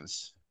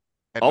Cavs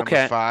at number Okay,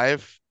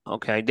 five.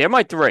 okay. They're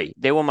my three.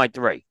 They were my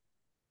three.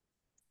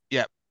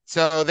 Yep.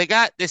 So they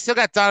still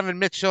got Donovan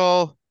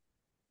Mitchell.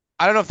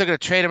 I don't know if they're going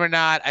to trade him or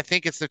not. I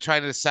think they're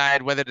trying to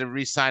decide whether to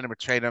re-sign him or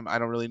trade him. I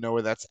don't really know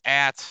where that's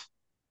at.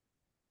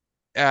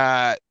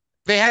 Uh,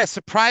 they had a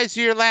surprise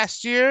year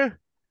last year,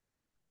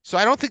 so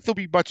I don't think they'll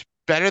be much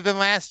better than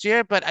last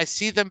year, but I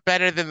see them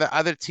better than the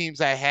other teams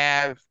I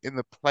have in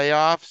the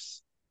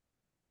playoffs.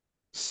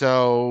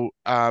 So,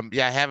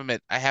 yeah, I have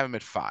them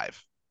at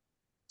five.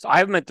 So I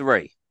have them at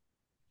three.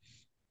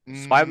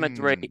 So I have them at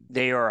three. Mm.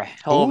 They are a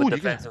hell of a Oh,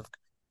 you got defensive.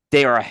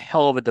 They are a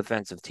hell of a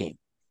defensive team.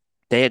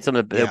 They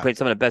yeah. played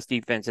some of the best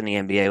defense in the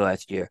NBA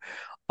last year.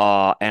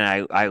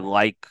 And I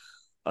like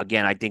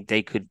again. I think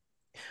they could.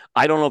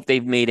 I don't know if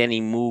they've made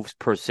any moves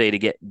per se to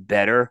get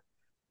better,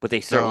 but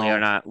they certainly are No.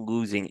 not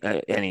losing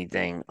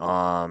anything.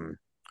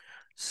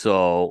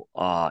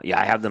 Yeah,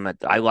 I have them at.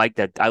 I like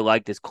that. I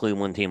like this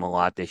Cleveland team a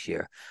lot this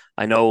year.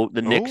 I know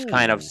the Knicks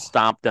kind of Oh,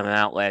 stomped them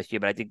out last year,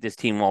 but I think this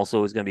team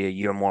also is going to be a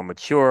year more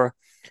mature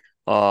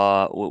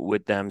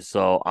with them.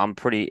 So I'm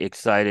pretty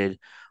excited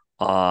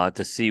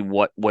to see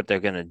what they're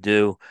gonna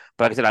do.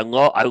 But like I said,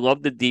 I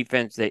love the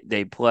defense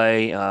they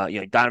play.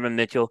 Donovan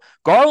Mitchell,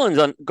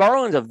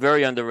 Garland's a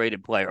very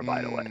underrated player,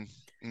 by the way. mm,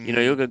 You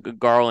mm, look at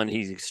Garland,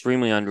 he's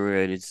extremely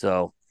underrated.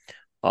 So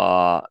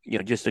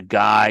just a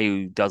guy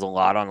who does a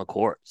lot on the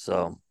court.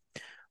 So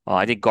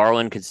I mm. think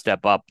Garland could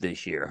step up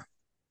this year.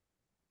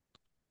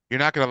 You're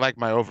not gonna like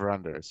my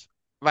over-unders.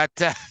 But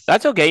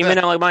That's okay. You may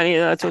not like mine.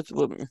 That's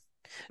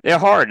they're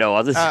hard though.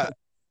 I'll just uh,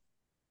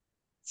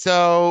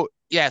 so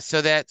yeah,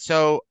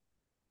 so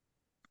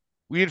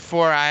we had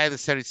four. I had the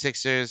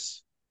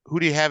 76ers. Who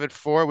do you have it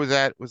for? Was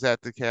that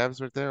the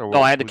Cavs right there, or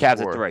no, I had the who's Cavs at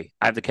four? three.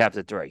 I have the Cavs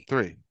at three.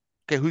 Three.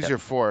 Okay, who's Yep. your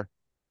four?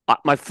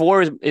 My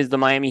four is the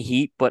Miami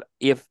Heat, but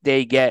if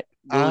they get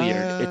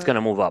Lillard, it's Uh,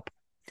 gonna move up.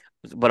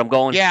 But I'm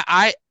going,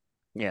 yeah,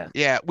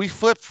 yeah, we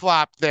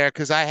flip-flopped there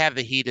because I have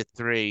the Heat at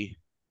three,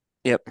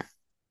 yep.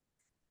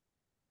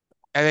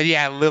 and then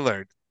yeah,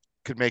 Lillard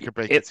could make or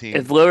break the If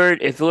team.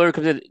 Lillard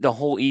comes in, the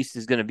whole East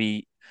is gonna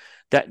be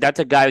that's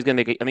a guy who's gonna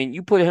make it. I mean,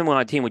 you put him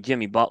on a team with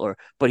Jimmy Butler,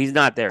 but he's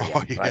not there yet.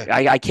 Oh Right?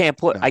 yeah, I no. can't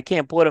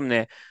put him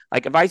there.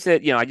 Like if I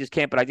said, I just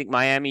can't. But I think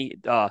Miami,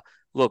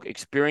 look,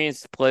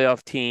 experienced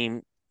playoff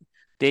team.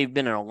 They've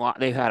been in a lot.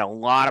 They've had a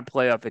lot of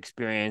playoff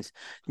experience.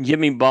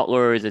 Jimmy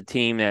Butler is a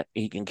team that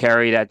he can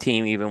carry that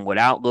team even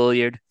without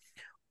Lillard.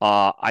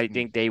 I Mm,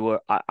 think they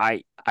were.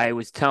 I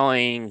was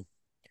telling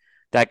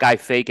that guy,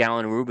 fake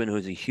Alan Rubin,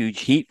 who's a huge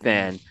Heat mm,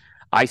 fan.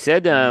 I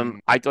said to him, mm,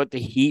 I thought the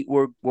Heat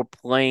were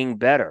playing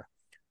better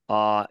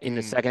in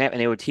the mm. second half,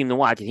 and they were a team to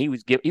watch. And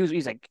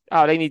he's like,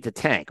 oh, they need to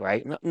tank,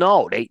 right?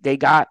 No, they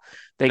got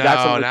some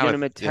No, now it's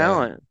legitimate yeah,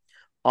 talent.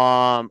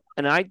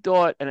 And I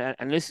thought,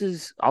 and this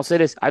is, I'll say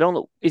this, I don't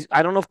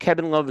know if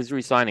Kevin Love is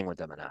re-signing with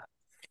them or not.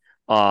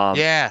 Um,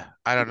 yeah.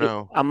 I don't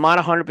know. I'm not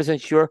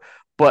 100% sure,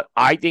 but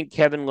I think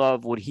Kevin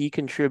Love, what he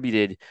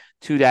contributed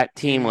to that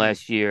team Mm,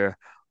 last year,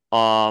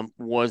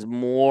 was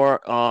more,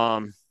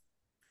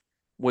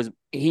 was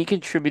he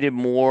contributed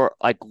more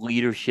like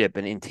leadership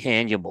and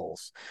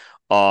intangibles,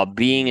 mm,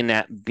 being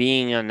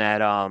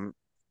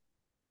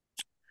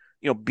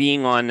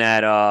on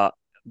that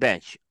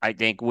bench, I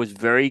think was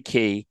very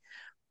key.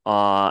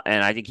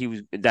 And I think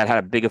that had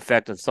a big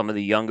effect on some of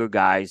the younger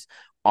guys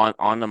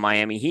on the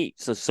Miami Heat.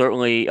 So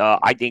certainly,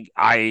 I think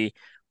I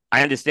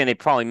understand they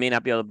probably may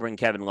not be able to bring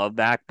Kevin Love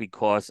back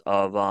because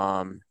of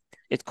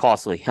it's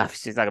costly.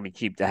 Obviously, it's not gonna be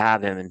cheap to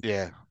have him, and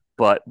yeah,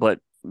 but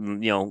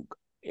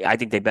I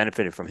think they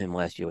benefited from him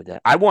last year with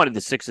that. I wanted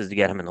the Sixers to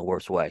get him in the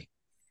worst way,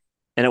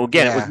 and it was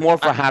yeah. more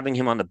for having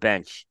him on the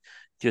bench,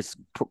 just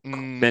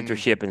Mm,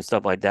 mentorship and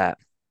stuff like that.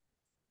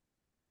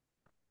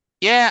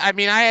 yeah, I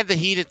mean, I had the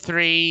Heat at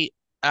three.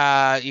 You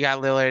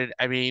got Lillard.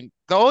 I mean,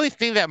 the only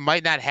thing that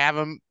might not have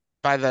him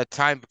by the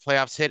time the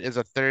playoffs hit is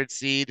a third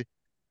seed.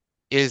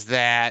 Is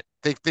that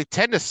they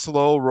tend to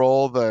slow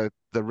roll the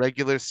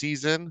regular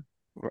season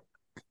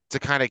to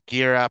kind of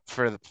gear up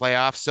for the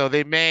playoffs. So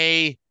they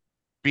may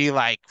be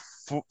like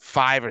f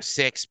five or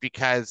six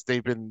because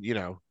they've been,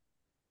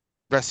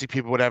 resting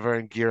people, whatever,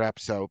 and gear up.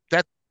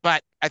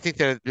 But I think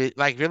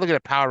like if you're looking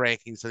at power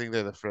rankings, I think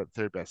they're the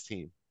third best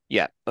team.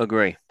 Yeah,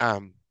 agree.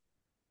 Um,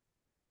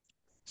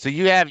 so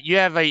you have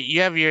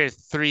your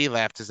three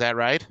left, is that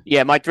right?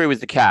 Yeah, my three was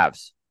the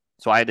Cavs,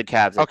 so I had the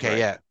Cavs at Okay, three.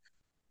 yeah.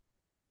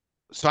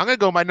 So I'm gonna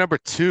go my number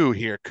two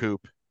here,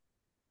 Coop.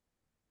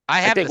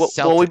 I I have think the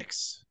well we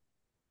Celtics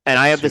and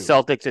I at have the two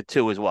Celtics at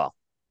two as well.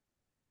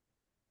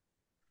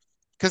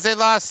 because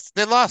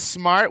they lost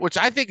Smart, which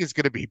I think is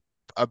gonna be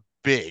a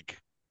big.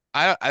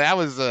 I that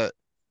was a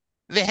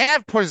They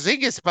have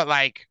Porzingis, but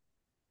like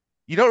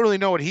you don't really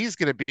know what he's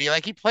gonna be.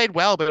 Like he played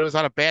well, but it was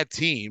on a bad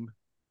team.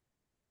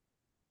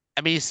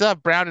 I mean, you still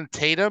have Brown and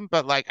Tatum,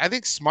 but like I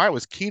think Smart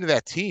was key to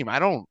that team. I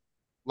don't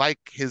like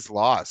his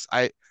loss.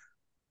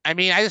 I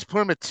mean, I just put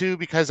them at two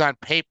because on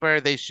paper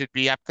they should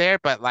be up there,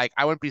 but like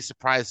I wouldn't be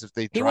surprised if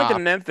they He went to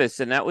dropped. Memphis,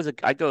 and that was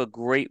I thought a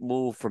great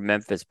move for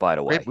Memphis, by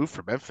the Great way, move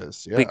for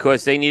Memphis. Yeah.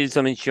 because they needed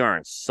some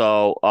insurance.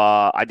 So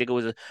I think it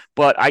was,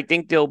 but I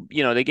think they'll,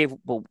 they gave,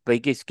 well, they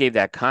just gave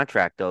that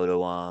contract though to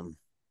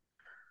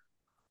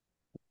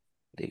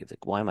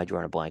why am I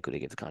drawing a blank? Who they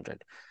gave the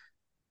contract?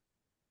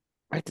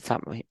 Right at the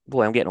top of my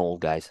boy, I'm getting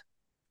old, guys.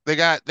 They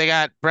got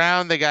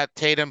Brown, they got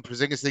Tatum,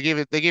 Porzingis.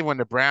 They gave one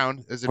to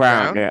Brown. Is it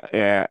Brown, Brown? yeah,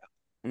 yeah.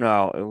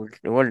 No,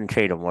 it wasn't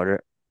Tatum, was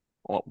it?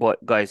 Well,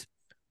 but guys,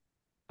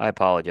 I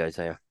apologize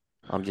there.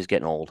 I'm just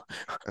getting old.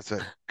 That's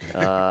it.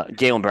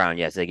 Jalen Brown,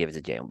 yes, they gave it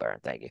to Jalen Brown.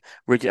 Thank you,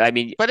 Rich. I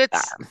mean, But uh,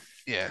 it's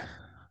yeah.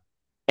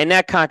 and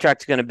that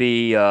contract's going to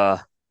be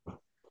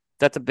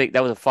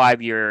that was a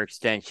 5 year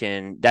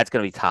extension. That's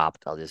going to be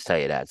topped. I'll just tell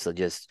you that. So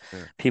just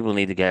Yeah. people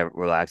need to get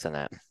relaxed on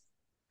that.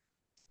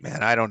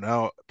 Man, I don't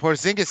know.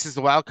 Porzingis is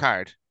the wild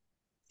card.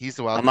 He's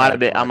the wild card, in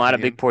my I'm not a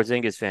big opinion.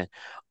 Porzingis fan.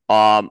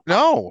 Um,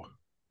 No.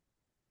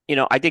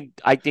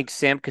 I think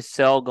Sam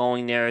Cassell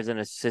going there as an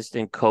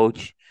assistant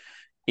coach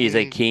is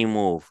a Mm, key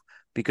move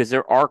because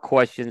there are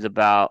questions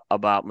about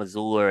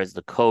Missoula as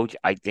the coach.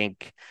 I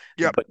think,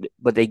 yep.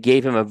 but they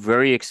gave him a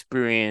very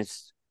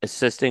experienced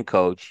assistant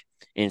coach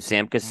in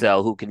Sam Mm,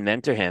 Cassell who can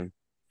mentor him,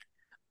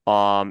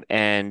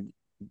 and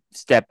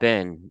step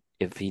in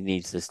if he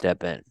needs to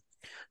step in.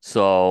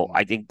 So mm,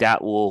 I think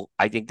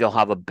they'll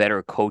have a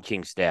better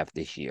coaching staff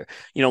this year.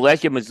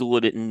 Last year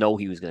Missoula didn't know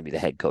he was going to be the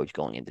head coach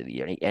going into the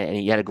year, and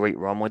he had a great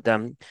run with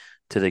them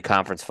to the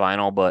conference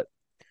final. But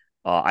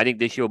I think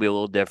this year will be a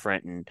little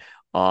different, and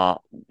uh,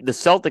 the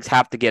Celtics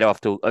have to get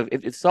off to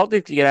if the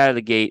Celtics get out of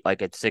the gate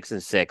like at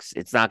 6-6,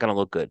 it's not going to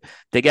look good.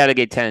 They got to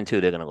get 10-2,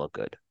 they're going to look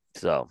good.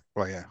 So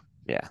well, yeah.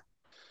 yeah,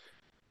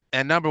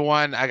 And number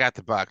one, I got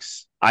the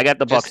Bucks. I got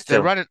the Bucks Just they're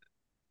too. running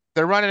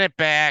they're running it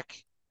back.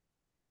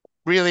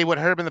 Really, what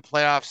hurt them in the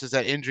playoffs is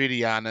that injury to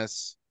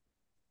Giannis.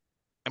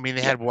 I mean,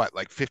 they Yeah, had what,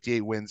 like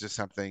 58 wins or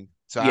something.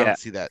 So I yeah. don't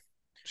see that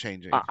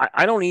changing.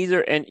 I don't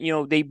either. And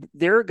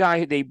they're a guy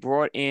who they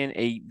brought in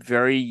a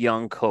very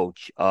young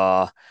coach.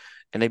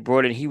 And they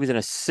brought in he was an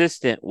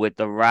assistant with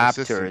the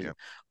Assistant, Raptors.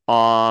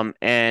 yeah.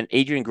 And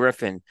Adrian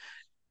Griffin.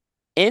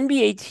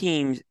 NBA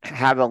teams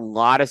have a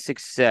lot of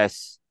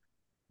success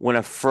when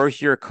a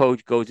first year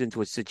coach goes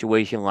into a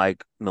situation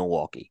like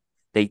Milwaukee.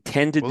 They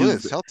tend to Well, look do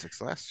at the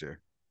Celtics last year.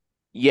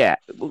 yeah,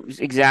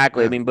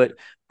 exactly. I Yeah. mean,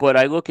 but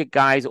I look at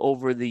guys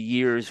over the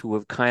years who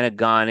have kind of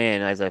gone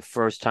in as a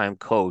first time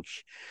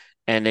coach,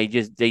 and they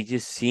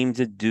just seem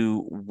to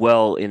do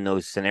well in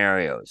those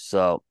scenarios.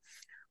 So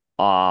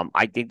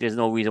I think there's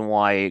no reason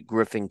why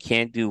Griffin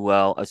can't do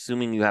well,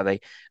 assuming a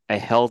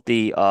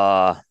healthy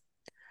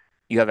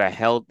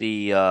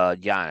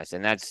Giannis,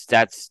 and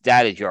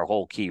that is your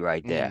whole key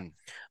right there.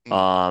 Mm,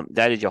 mm.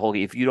 That is your whole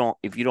key. If you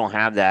don't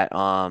have that,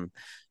 and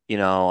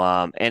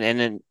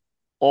then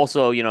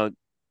also,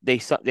 they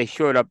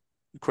shored up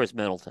Chris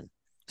Middleton.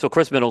 So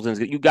Chris Middleton's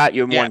you got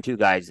your Yeah. 1-2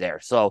 guys there.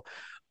 So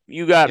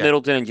you got Yeah.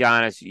 Middleton and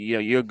Giannis.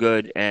 You're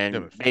good. Yeah.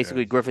 And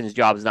basically, Griffin's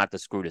job is not to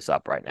screw this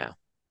up right now.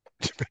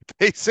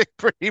 Basic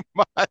pretty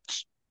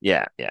much.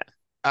 Yeah, yeah,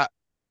 Uh,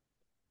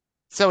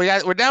 so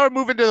we're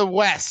moving to the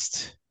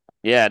West.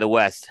 yeah. The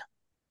West.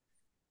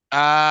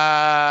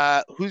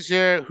 Who's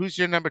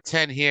your number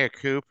 10 here,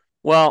 Coop?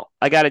 Well,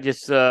 I gotta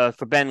just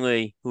for Ben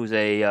Lee, who's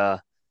a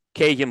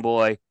Cajun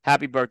boy.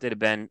 Happy birthday to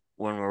Ben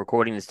when we're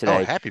recording this Oh,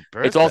 today. happy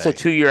It's also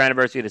birthday. 2 year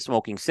anniversary of the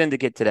Smoking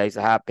Syndicate today,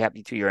 so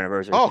happy 2 year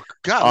anniversary. Oh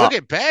God, Uh, look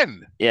at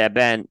Ben. yeah,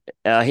 Ben.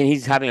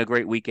 He's having a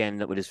great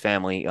weekend with his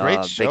family,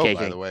 Great show, by the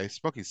vacationing. way.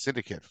 Smoking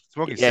Syndicate.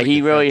 Smoking Yeah,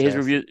 he Syndicate, really his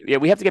fantastic. review. Yeah,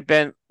 we have to get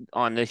Ben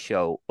on this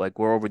show. Like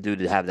we're overdue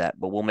to have that,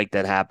 but we'll make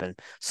that happen.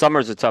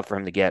 Summers are tough for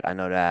him to get. I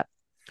know that.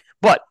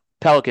 But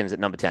Pelicans at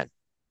number 10.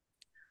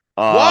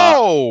 Uh,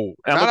 Whoa,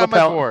 I'm gonna not go on my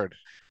Pel. board.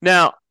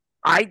 Now,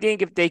 I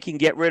think if they can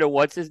get rid of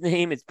what's his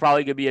name, it's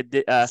probably gonna be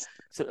addition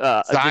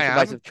by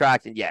Zion.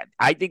 subtraction. Yeah,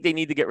 I think they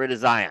need to get rid of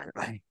Zion.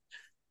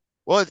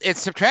 Well,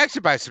 it's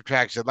subtraction by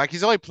subtraction. Like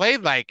he's only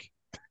played like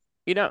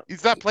You know,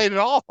 he's not played at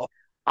all.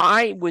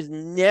 I was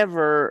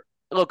never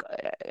look.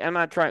 I'm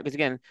not trying because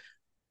again,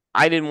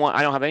 I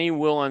don't have any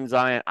will on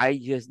Zion. I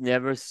just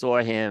never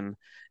saw him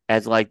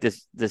as like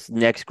this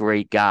next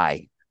great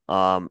guy.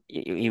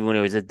 Even when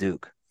he was at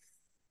Duke.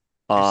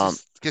 He Um,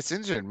 just gets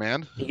injured,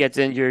 man. he gets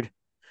injured.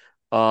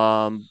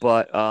 Um,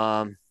 but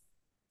um,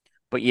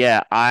 but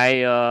yeah,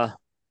 I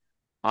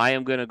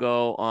am gonna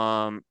go.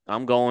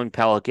 I'm going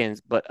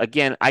Pelicans, but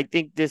again, I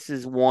think this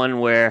is one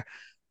where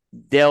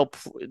they'll.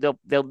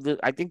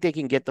 I think they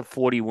can get the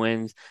 40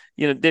 wins.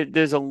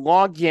 There's a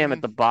log jam at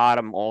Mm, the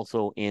bottom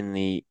also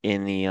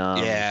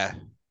yeah.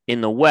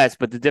 in the West,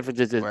 but the difference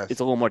is it's West.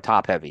 a little more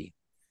top heavy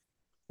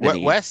than the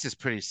East. West is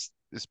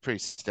pretty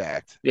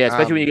stacked. Yeah,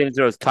 especially when you get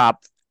into those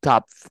top.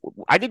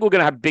 I think we're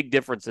gonna have big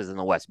differences in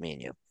the West, me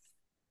and you.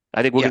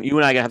 I think Yeah. you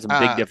and I are gonna have some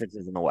big Uh,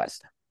 differences in the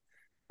West.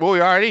 well,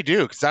 we already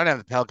do because I don't have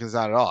the Pelicans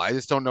on at all. I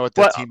just don't know what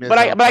that But team but is.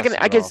 I I don't but I trust can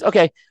them I at guess all.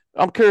 okay.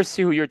 I'm curious to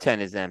see who your 10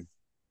 is then.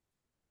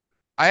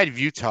 I had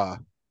Utah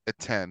at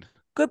 10.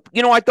 Good.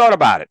 I thought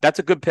about it. That's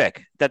a good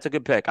pick. That's a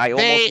good pick. I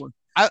almost, They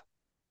I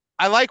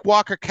I like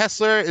Walker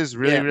Kessler is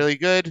really, yeah, really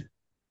good.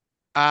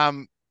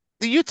 Um,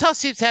 the Utah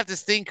seems to have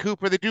this thing,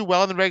 Cooper. They do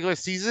well in the regular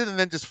season and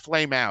then just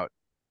flame out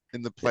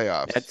in the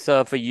playoffs. that's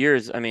for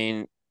years. I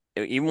mean,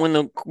 even when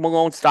the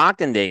Malone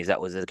Stockton days,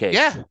 that was the case.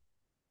 Yeah. Good.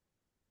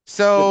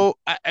 So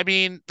I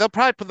mean, they'll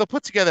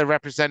put together a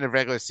representative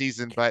regular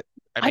season, but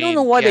I I don't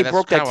know mean, why yeah, they that's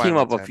broke kind that of why team I'm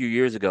at up a 10. few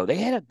years ago. They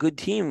had a good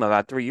team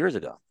about 3 years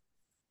ago.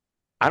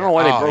 I don't Yeah. know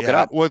why they Oh, broke it yeah.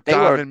 up. With They were,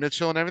 Donovan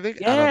Mitchell and everything.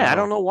 I don't yeah. I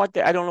don't know. know what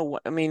I don't know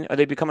what. I mean, are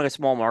they becoming a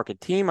small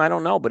market team? I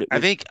don't know, but it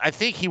was, I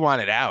think he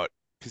wanted out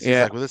because he's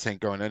yeah. like, well, this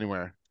ain't going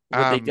anywhere.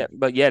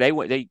 But yeah, they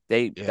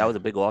that Yeah. was a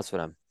big loss for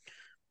them.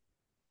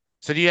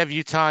 So do you have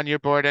Utah on your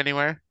board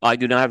anywhere? I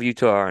do not have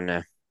Utah in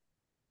there.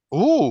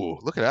 Ooh,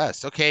 look at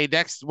us. Okay,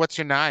 next, what's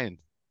your nine?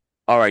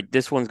 All right,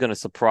 this one's gonna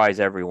surprise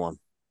everyone.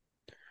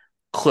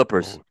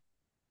 Clippers. Oh.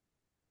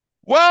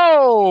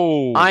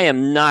 Whoa! I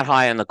am not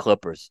high on the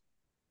Clippers.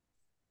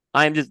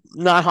 I am just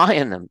not high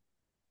on them.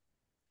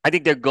 I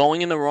think they're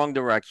going in the wrong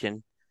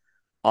direction.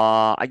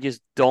 I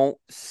just don't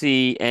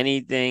see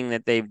anything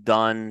that they've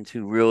done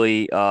to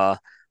really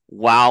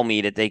wow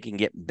me that they can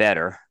get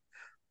better.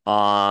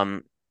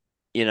 Um,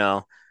 you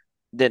know,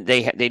 that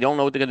they don't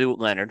know what they're gonna do with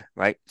Leonard,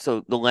 right?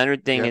 So the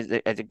Leonard thing Yep.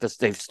 is, I think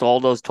they've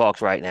stalled those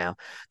talks right now.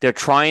 They're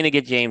trying to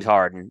get James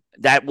Harden.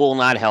 That will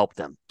not help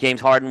them.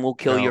 James Harden will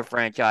kill your No.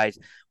 franchise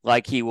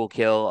like he will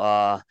kill.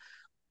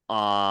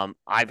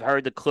 I've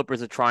heard the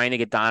Clippers are trying to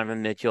get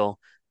Donovan Mitchell.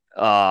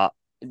 Uh,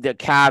 the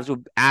Cavs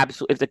would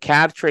absolutely, if the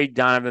Cavs trade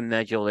Donovan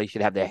Mitchell, they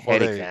should have their Well,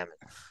 head they, examined.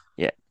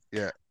 Yeah.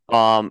 yeah.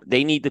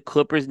 The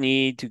Clippers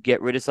need to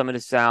get rid of some of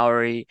the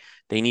salary.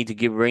 They need to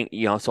give ring,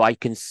 so I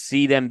can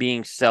see them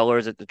being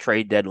sellers at the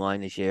trade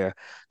deadline this year.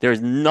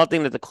 There's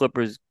nothing that the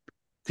Clippers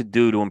could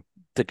do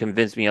to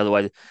convince me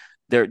otherwise.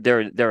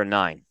 They're a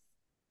nine.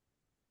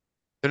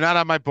 They're not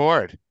on my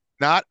board.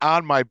 Not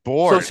on my So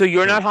board,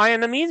 you're not Coop. high on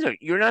them either.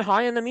 You're not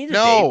high on them either,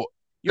 Dave. No,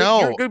 You're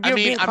no. good. I You're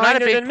mean, being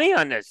kinder than me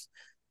on this.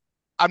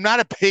 I'm not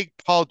a big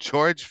Paul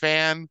George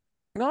fan.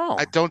 I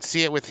No. don't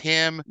see it with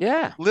him.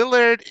 Yeah.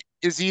 Lillard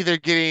is either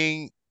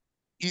getting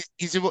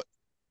he's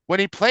when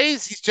he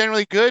plays, he's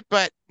generally good,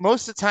 but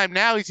most of the time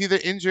now he's either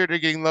injured or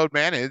getting load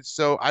managed.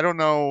 So I don't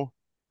know.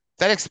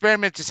 That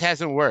experiment just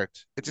hasn't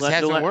worked. It just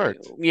hasn't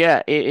worked.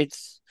 Yeah,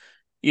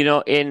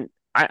 and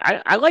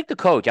I like the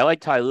coach. I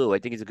like Ty Lue. I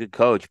think he's a good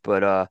coach, It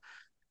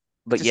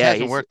but just yeah,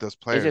 hasn't worked, those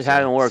it just players, though.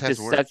 hasn't It just worked.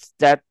 hasn't This worked.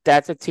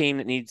 that's a team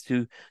that needs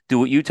to do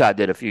what Utah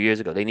did a few years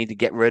ago. They need to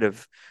get rid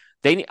of.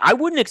 I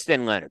wouldn't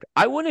extend Leonard.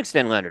 I wouldn't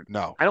extend Leonard.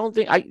 No. I don't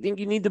think. I think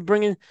you need to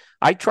bring in.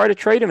 I try to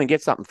trade him and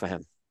get something for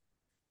him.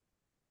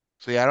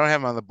 So yeah, I don't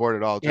have him on the board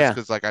at all, just Yeah.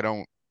 because like I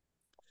don't.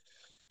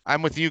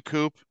 I'm with you,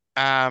 Coop.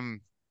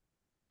 Um,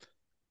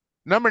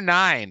 Number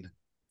nine,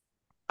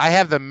 I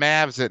have the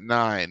Mavs at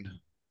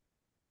nine.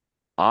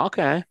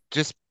 Okay.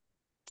 Just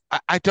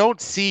I don't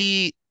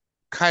see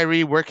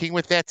Kyrie working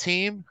with that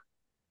team,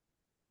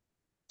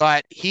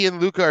 but he and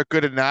Luca are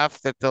good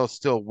enough that they'll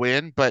still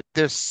win, but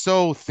they're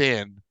so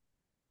thin.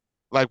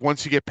 Like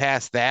once you get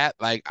past that,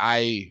 like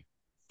I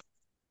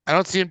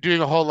don't see him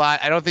doing a whole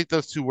lot. I don't think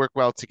those two work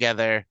well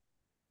together,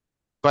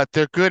 but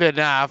they're good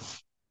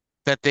enough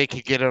that they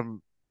could get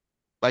them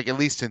like at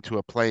least into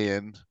a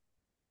play-in,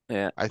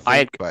 Yeah. I I think.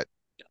 had. But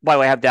By the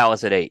way, I have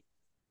Dallas at 8.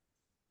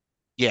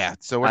 yeah,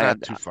 so we're I have.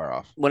 not too far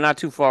off. We're not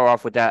too far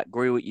off with that.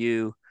 Agree with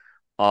you.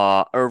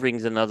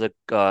 Irving's another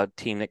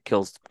team that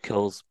kills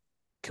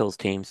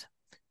teams,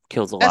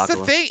 kills the That's locker the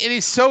room. thing, and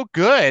he's so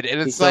good, and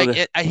He's it's so like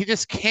good. he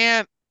just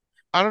can't.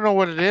 I don't know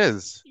what it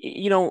is.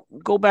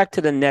 Go back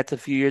to the Nets a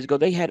few years ago.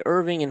 They had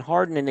Irving and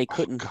Harden, and they Oh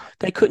couldn't God,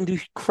 they couldn't do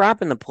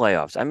crap in the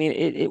playoffs. I mean,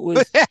 it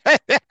was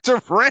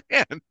Durant.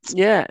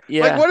 yeah,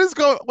 Like, yeah, what is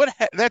going?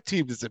 That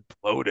team is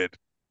imploded.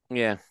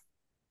 yeah.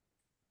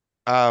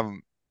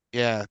 Um,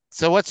 yeah.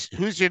 So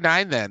who's your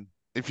nine then?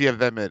 If you have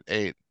them at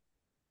eight,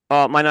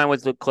 My nine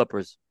was the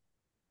Clippers.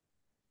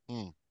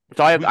 hmm.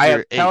 So I have Who's I have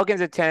your eight?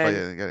 Pelicans at Oh 10.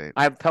 yeah, they got eight.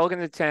 I have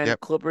Pelicans at 10, Yep.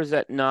 Clippers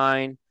at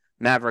 9,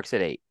 Mavericks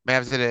at 8.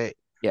 Mavs at eight.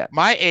 Yeah,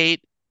 My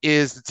eight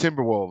is the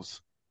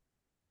Timberwolves.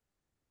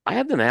 I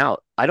have them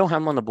out. I don't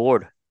have them on the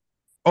board.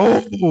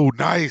 Oh,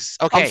 nice.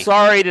 I'm Okay.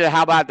 sorry to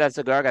how about that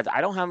cigar guys.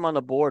 I don't have them on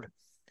the board.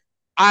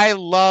 I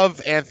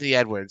love Anthony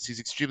Edwards. He's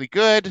extremely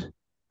good.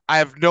 I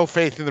have no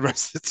faith in the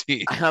rest of the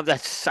team. I have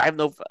that. I have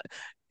no.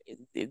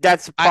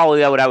 That's I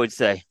probably what I would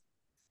say.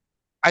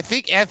 I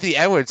think Anthony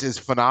Edwards is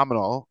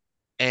phenomenal,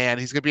 and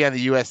he's gonna be on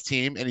the U.S.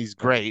 team, and he's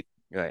Right. great.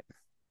 Right.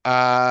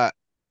 Uh,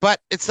 but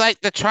it's like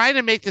they're trying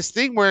to make this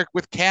thing work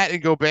with Cat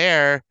and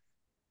Gobert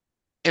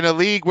in a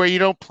league where you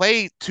don't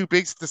play two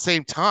bigs at the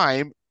same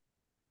time,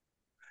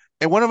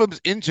 and one of them's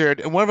injured,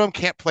 and one of them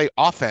can't play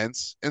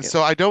offense, and Yeah.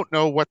 so I don't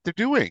know what they're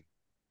doing.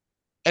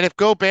 And if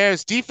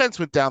Gobert's defense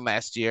went down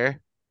last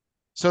year,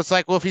 so it's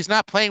like, well, if he's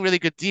not playing really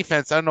good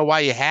defense, I don't know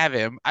why you have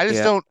him. I just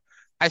Yeah. don't.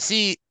 I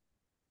see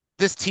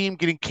this team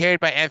getting carried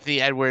by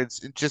Anthony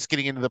Edwards and just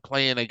getting into the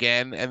play-in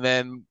again, and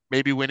then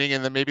maybe winning,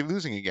 and then maybe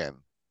losing again.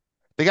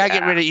 They gotta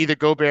get Yeah. rid of either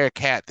Gobert or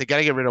Cat. They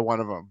gotta get rid of one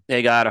of them.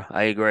 They got to.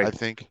 I agree. I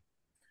think.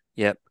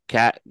 Yep.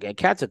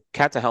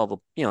 Cat's a hell of a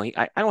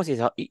I don't see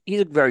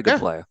he's a very good Yeah,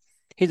 player.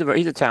 He's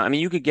a talent. I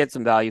mean, you could get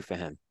some value for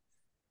him.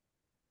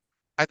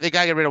 I think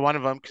I get rid of one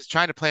of them because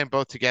trying to play them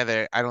both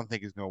together, I don't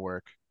think is gonna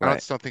work. I don't Right.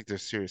 just don't think they're a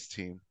serious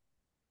team.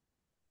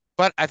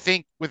 But I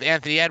think with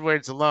Anthony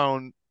Edwards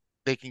alone,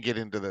 they can get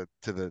into the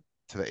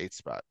eighth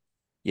spot.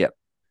 Yep.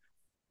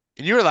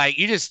 And you were like,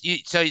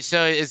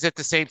 so is it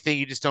the same thing?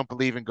 You just don't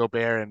believe in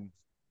Gobert and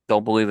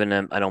Don't believe in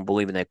them. I don't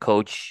believe in their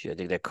coach. I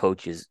think their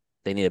coach is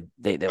they need a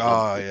they're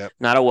oh yeah.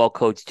 not a well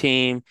coached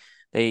team.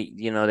 They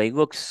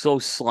look so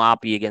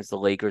sloppy against the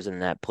Lakers in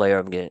that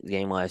playoff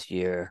game last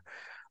year.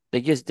 They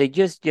just they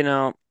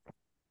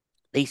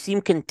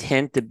seem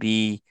content to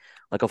be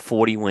like a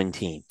 40 win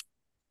team.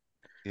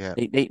 Yeah.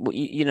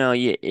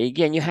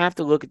 Again, you have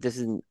to look at this,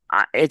 and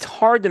it's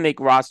hard to make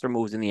roster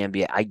moves in the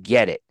NBA. I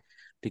get it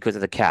because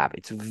of the cap.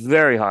 It's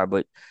very hard,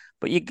 but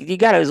you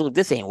got to look.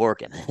 This ain't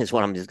working. Is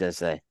what I'm just gonna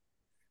say.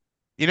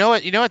 You know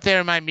what they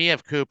remind me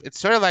of, Coop? It's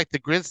sort of like the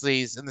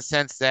Grizzlies in the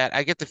sense that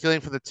I get the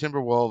feeling from the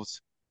Timberwolves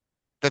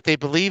that they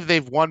believe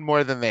they've won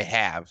more than they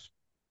have.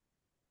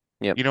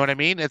 Yep, You know what I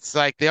mean? It's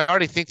like they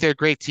already think they're a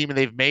great team and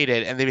they've made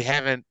it and they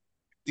haven't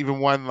even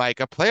won like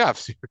a playoff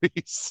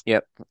series.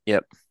 yep,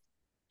 yep,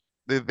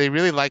 They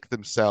really like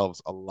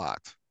themselves a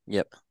lot,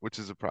 yep, which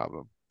is a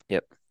problem.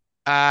 yep.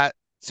 Uh,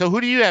 so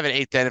who do you have at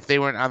eight then if they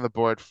weren't on the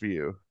board for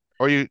you?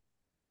 Or you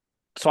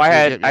So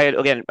yeah,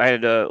 yeah, I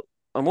had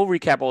and we'll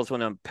recap all this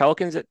one.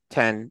 Pelicans at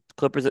 10,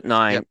 Clippers at yep.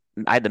 9.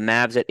 I had the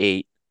Mavs at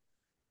 8,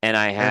 and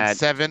I And had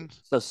seven.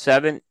 so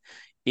 7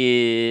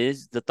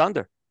 is the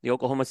Thunder, the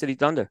Oklahoma City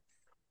Thunder.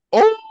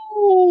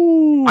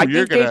 Oh, I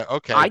you're think gonna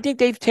okay. I think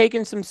they've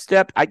taken some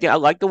steps. I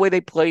like the way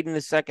they played in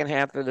the second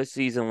half of the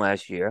season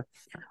last year.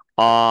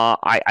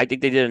 I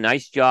think they did a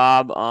nice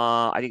job.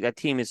 I think that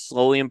team is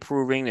slowly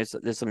improving.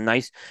 There's some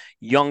nice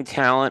young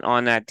talent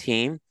on that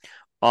team.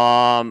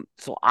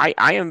 So I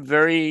am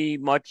very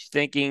much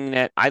thinking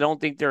that I don't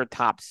think they're a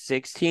top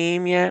six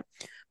team yet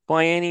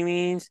by any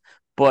means,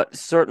 but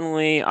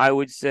certainly I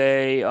would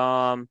say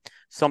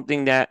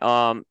something that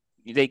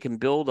they can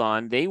build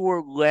on. They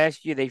were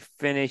last year. They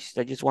finished.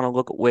 I just want to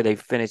look at where they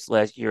finished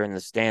last year in the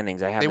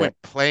standings. I They have that.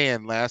 went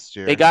playing last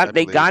year, I They got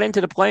believe.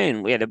 into the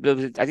play-in. Yeah,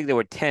 I think they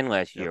were 10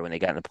 last Yep. year when they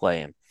got in the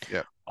play-in.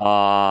 Yep.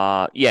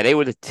 Yeah, they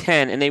were the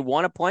 10 and they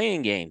won a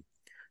playing game.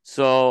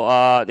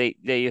 So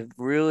they have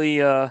really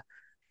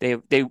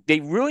they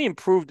really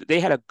improved. They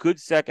had a good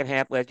second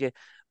half last year.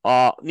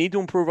 Need to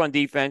improve on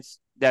defense.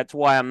 That's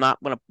why I'm not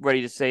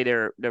ready to say they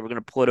were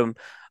gonna put them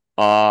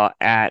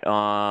at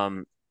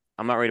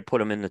I'm not ready to put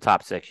them in the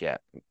top six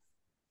yet.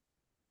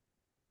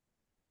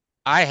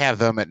 I have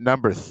them at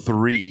number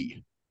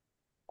three.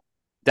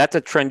 That's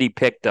a trendy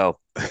pick though.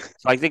 So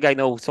I think I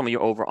know some of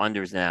your over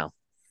unders now.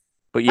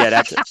 But yeah,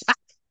 that's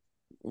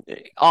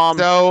um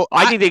So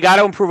I think they got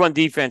to improve on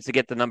defense to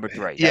get to number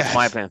three. That's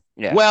my yes. opinion.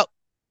 Yeah, Well,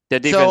 their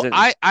defense so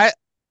is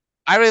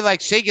I really like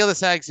Shea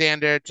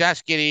Gilgeous-Alexander,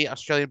 Josh Giddey,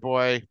 Australian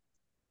boy.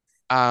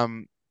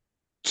 Um,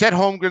 Chet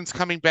Holmgren's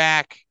coming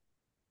back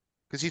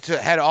because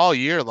had all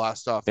year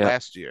lost off yep,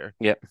 last year,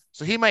 yep.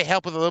 so he might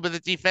help with a little bit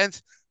of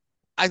defense.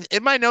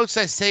 In my notes,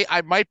 I say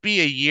I might be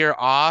a year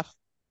off,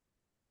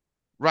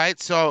 right?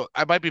 So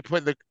I might be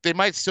they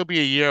might still be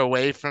a year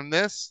away from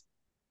this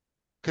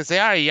because they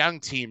are a young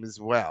team as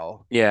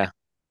well. Yeah.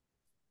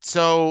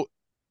 So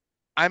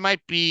I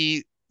might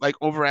be like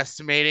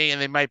overestimating,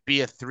 and they might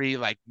be a three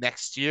like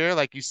next year.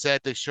 Like you said,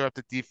 they shore up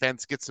the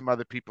defense, get some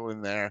other people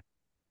in there.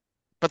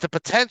 But the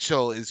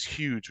potential is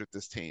huge with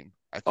this team,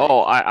 I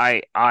Oh,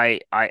 think.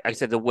 I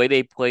said the way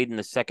they played in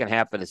the second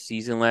half of the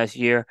season last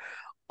year,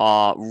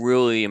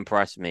 really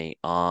impressed me.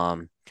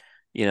 Obviously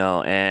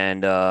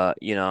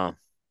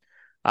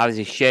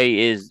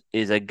Shea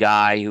is a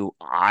guy who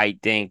I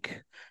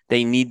think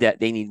they need that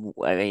they need.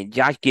 I mean,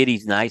 Josh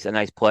Giddey's a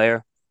nice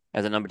player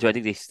as a number two. I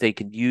think they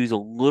could use a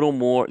little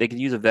more. They could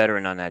use a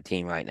veteran on that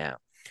team right now.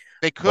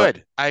 They But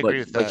could. I agree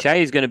with but that.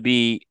 Shea is going to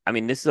be. I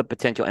mean, this is a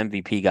potential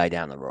MVP guy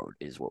down the road.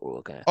 Is what we're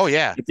looking at. Oh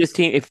yeah.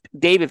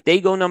 If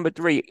they go number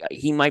three,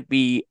 he might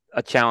be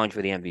a challenge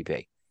for the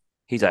MVP.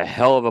 He's a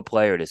hell of a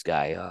player. This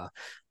guy.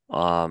 So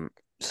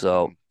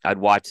Mhm. I'd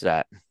watch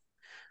that.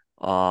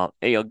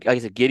 Like I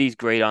said, Giddy's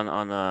great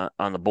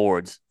on the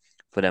boards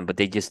for them, but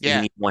he Yeah.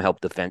 needs more help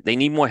defense. They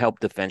need more help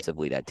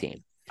defensively. That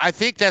team. I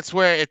think that's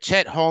where it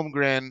Chet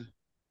Holmgren,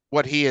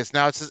 what he is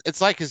now,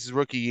 it's like his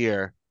rookie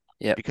year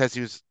Yep. because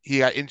he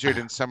got injured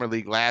in summer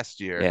league last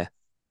year. Yeah.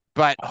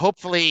 But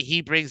hopefully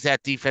he brings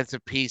that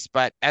defensive piece.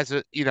 But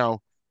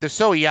they're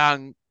so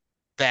young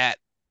that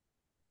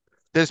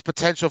there's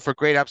potential for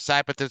great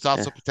upside, but there's Yeah.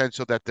 also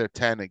potential that they're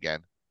 10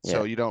 again. Yeah.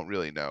 So you don't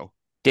really know.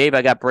 Dave,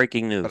 I got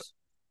breaking But news.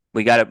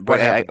 We got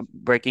what happened?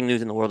 breaking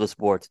news in the world of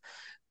sports.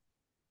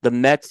 The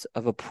Mets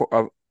have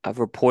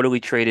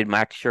reportedly traded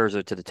Max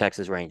Scherzer to the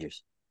Texas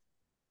Rangers.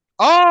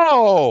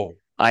 Oh,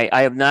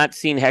 I have not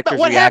seen but Hector's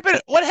what reaction.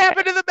 happened? What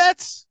happened to the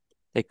Mets?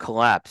 They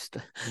collapsed.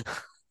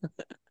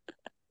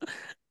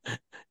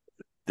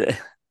 The-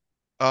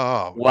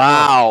 Oh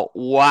no. Wow,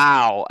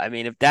 wow. I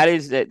mean, if that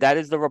is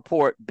the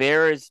report.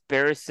 Bears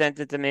sent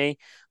it to me.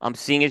 I'm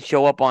seeing it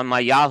show up on my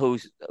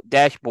Yahoo's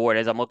dashboard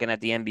as I'm looking at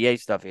the NBA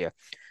stuff here.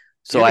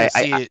 So You're gonna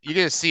see it. You're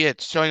gonna see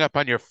it showing up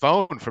on your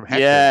phone from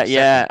Hector in yeah, a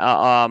yeah. second.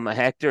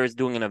 Hector is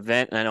doing an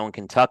event, and I know in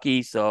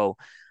Kentucky, so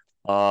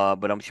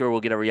but I'm sure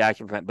we'll get a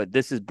reaction from it. But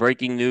this is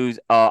breaking news.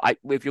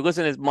 If you're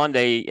listening to this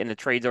Monday and the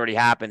trade's already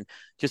happened,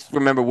 just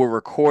remember we're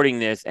recording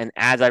this, and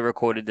as I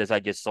recorded this, I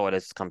just saw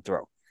this come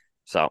through.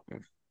 So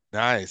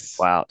Nice.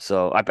 wow.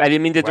 So I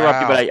didn't mean to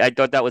interrupt you, but Wow. I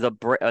thought that was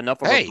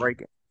enough of a Hey,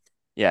 break.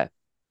 Yeah,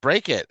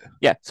 break it.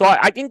 yeah. So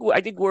I think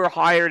we're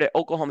higher that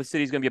Oklahoma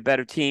City is going to be a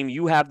better team.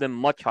 You have them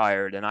much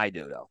higher than I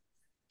do, though.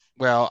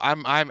 Well,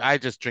 I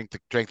just drank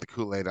the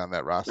Kool-Aid on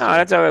that No, roster.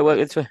 that's all right. Well, But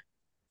it's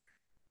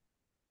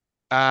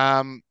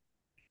um,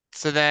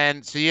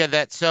 so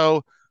yeah,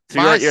 so so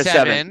you're my at your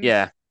seven. seven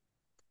Yeah,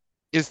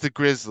 is the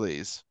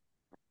Grizzlies.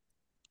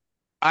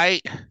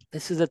 I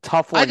this is a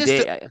tough I one. just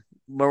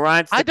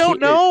Morant's I the don't key.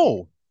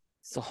 know.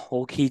 It's the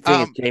whole key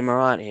thing is Um, Jay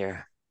Morant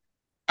here.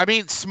 I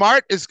mean,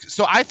 Smart is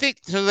so I think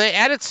so they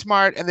added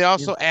Smart and they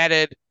Yeah. also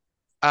added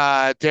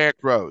Derrick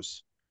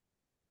Rose,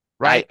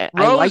 right?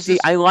 Rose is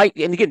I like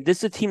and again this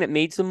is a team that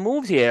made some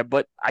moves here,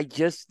 but I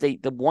just the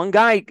one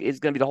guy is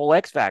going to be the whole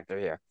X factor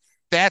here.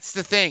 That's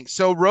the thing.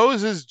 So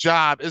Rose's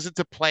job isn't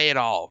to play at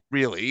all,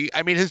 really.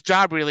 I mean, his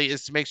job really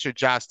is to make sure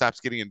Ja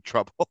stops getting in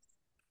trouble.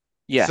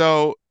 Yeah,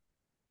 So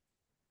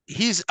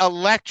he's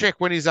electric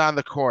when he's on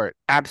the court.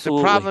 The absolutely.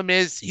 problem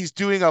is he's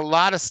doing a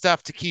lot of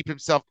stuff to keep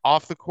himself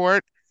off the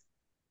court.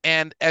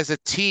 And as a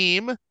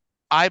team,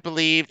 I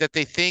believe that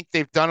they think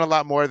they've done a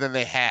lot more than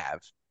they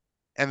have.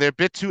 And they're a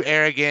bit too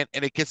arrogant,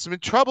 and it gets them in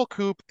trouble,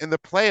 Coop, in the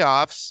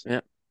playoffs.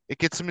 Yeah. It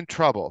gets them in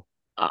trouble.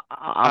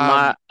 I'm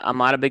Um,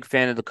 not a big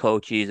fan of the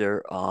coach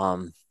either.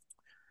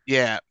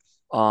 yeah.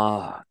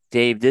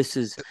 Dave, this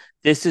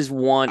is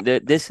one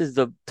that this is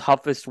the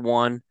toughest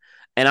one,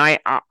 and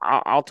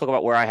I'll talk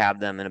about where I have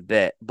them in a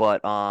bit,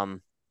 but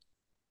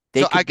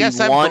So I guess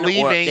I'm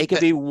they believing could that,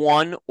 be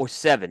 1 or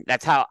 7.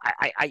 That's how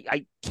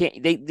I can't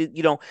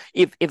you know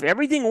if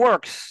everything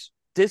works,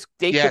 this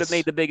they could have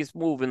made yes, the biggest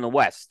move in the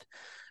West,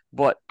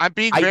 but I'm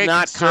being I'm very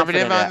not conservative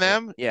confident on that way.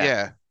 them. Yeah,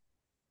 Yeah.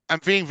 I'm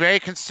being very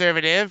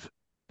conservative,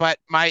 but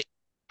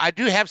I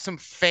do have some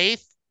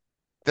faith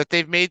that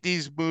they've made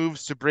these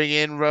moves to bring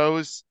in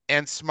Rose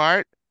and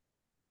Smart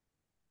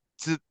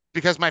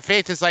because my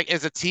faith is like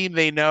as a team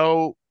they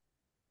know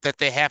that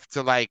they have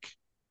to like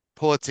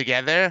pull it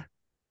together.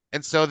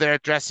 And so they're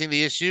addressing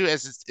the issue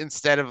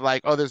instead of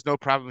like, oh, there's no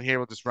problem here,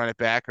 we'll just run it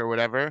back or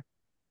whatever.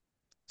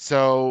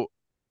 So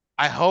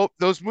I hope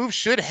those moves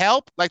should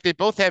help. Like they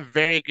both have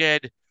very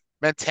good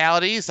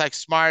mentalities. Like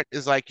Smart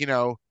is like,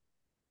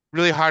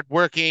 really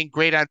hardworking,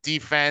 great on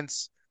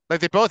defense. Like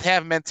they both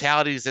have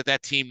mentalities that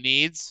that team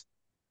needs.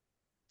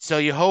 So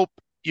you hope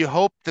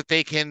that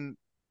they can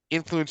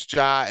influence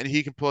Ja and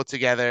he can pull it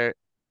together.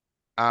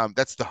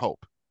 That's the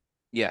hope.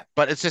 yeah,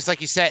 But it's just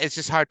like you said, it's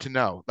just hard to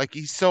know. Like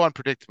he's so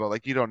unpredictable.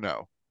 Like you don't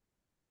know.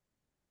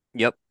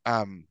 yep.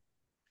 Um,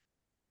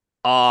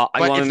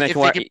 You but want me to mention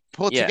if they where? can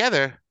pull it Yeah,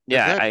 together, they're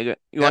yeah. good.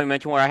 You want Yep. me to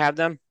mention where I have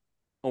them,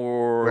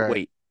 or Where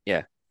wait?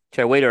 Yeah,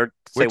 should I wait or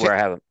say where ta where I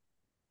have them?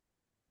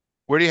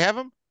 where do you have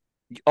them?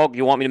 Oh,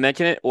 you want me to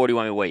mention it, or do you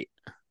want me to wait?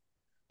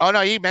 Oh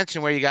no, you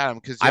mentioned where you got them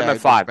because I have yeah, them I at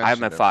just five. I have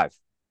them mentioned at them. 5.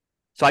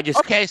 So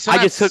Okay, so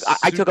not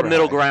I took a super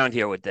middle high. ground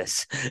here with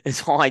this.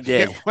 It's all I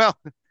Yeah, did. well,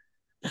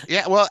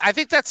 yeah, well, I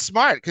think that's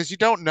smart because you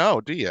don't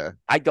know, do you?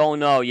 I don't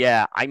know.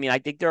 Yeah, I mean, I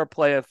think they're a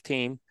playoff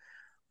team,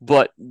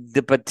 but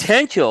the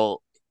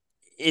potential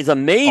is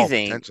Oh, amazing.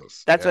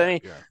 potentials. That's what I Yeah,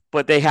 mean. yeah.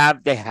 But they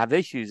have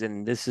issues,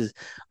 and this is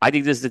I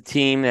think this is a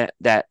team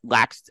that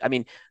lacks. I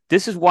mean,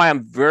 this is why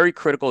I'm very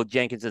critical of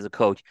Jenkins as a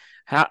coach.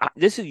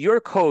 This is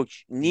your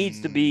coach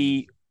needs to Mm,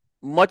 be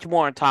much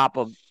more on top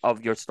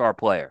of your star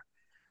player.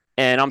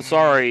 And I'm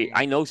sorry, mm,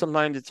 I know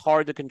sometimes it's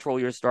hard to control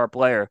your star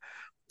player,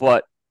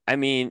 but I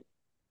mean,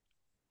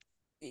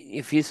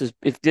 if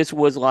this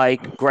was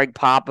like Greg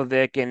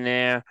Popovich in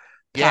there,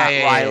 yeah, Pat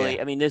yeah, yeah, yeah. Riley,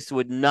 I mean, this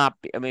would not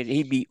be. I mean,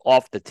 he'd be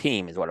off the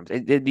team, is what I'm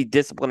saying. There'd be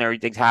disciplinary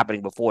things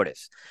happening before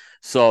this,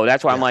 so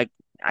that's why I'm Yeah, like,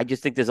 I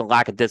just think there's a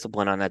lack of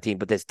discipline on that team.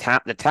 But the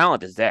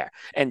talent is there,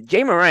 and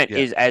Jay Morant yeah.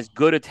 is as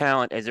good a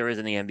talent as there is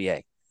in the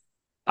NBA.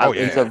 Oh,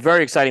 yeah, He's a yeah.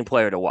 very exciting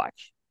player to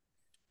watch.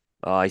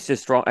 He's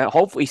just strong.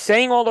 Hopefully, he's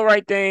saying all the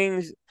right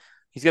things.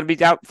 He's going to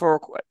be out for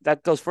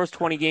those first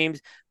 20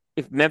 games.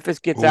 If Memphis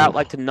gets out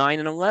like Ooh, to 9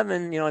 and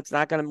 11, it's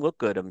not going to look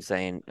good. I'm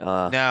saying.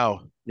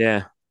 no.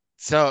 Yeah.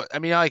 So, I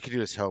mean, all you can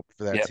do is hope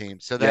for that Yep. team.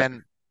 Yep.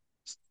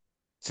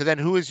 So then,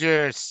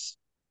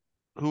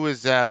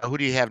 who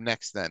do you have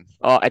next then?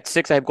 At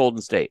 6, I have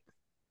Golden State.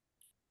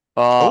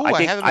 Oh,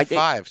 I have them I at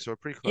think, five, so we're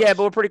pretty yeah,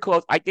 but close. we're pretty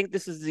close. I think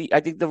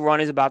the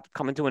run is about to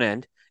come to an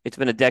end. It's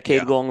been a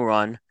decade Yeah, long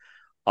run.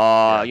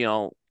 yeah. You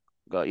know,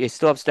 you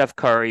still have Steph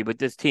Curry, but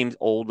this team's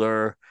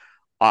older.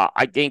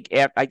 I think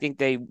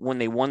when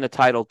they won the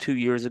title 2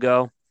 years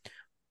ago,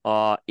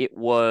 it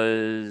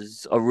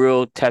was a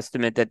real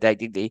testament that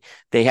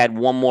they had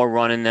one more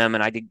run in them,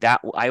 and I think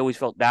that I always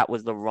felt that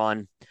was the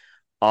run.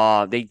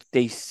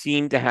 They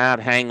seem to have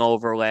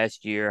hangover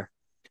last year.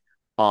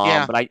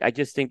 Yeah, But I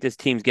just think this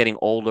team's getting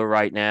older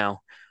right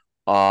now.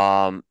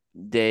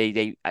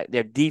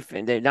 Their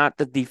defense, they're not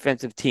the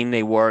defensive team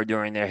they were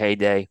during their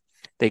heyday.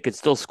 They could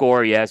still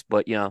score, yes,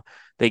 but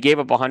they gave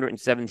up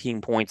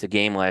 117 points a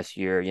game last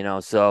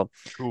year. So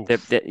oof,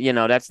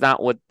 that's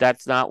not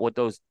what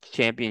those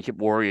championship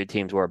warrior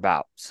teams were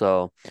about.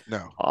 So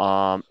no,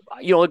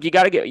 look, you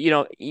got to get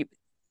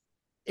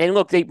and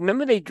look, they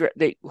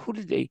who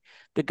did they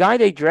the guy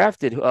they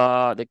drafted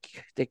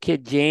the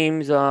kid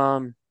James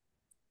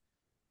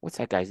what's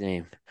that guy's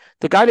name?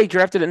 The guy they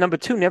drafted at number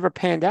 2 never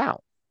panned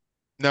out.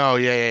 no,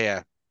 yeah, yeah,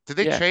 yeah. Did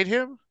they Yeah. trade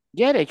him?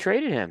 Yeah, they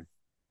traded him.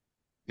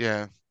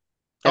 Yeah.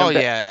 And Oh I'm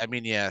bet yeah, I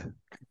mean, yeah.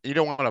 You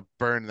don't want to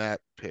burn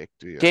that pick,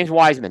 do you? James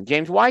Wiseman.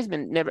 James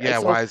Wiseman never Yeah,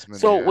 so Wiseman,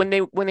 so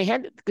yeah. when they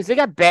had because they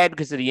got bad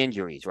because of the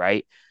injuries,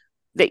 right?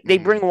 They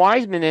bring Mm,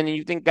 Wiseman in and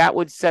you think that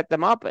would set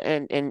them up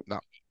and no.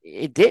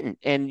 it didn't.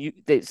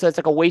 So it's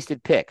like a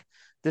wasted pick.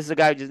 This is a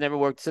guy who just never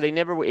worked. So they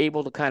never were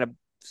able to kind of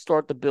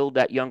start to build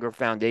that younger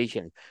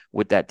foundation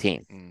with that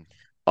team. Mm,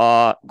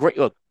 Great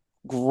look,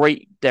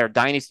 great. They're a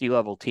dynasty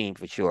level team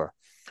for sure.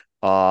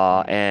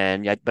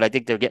 mm. But I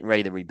think they're getting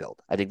ready to rebuild.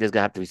 I think there's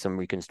gonna have to be some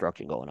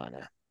reconstruction going on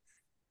there.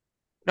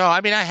 No,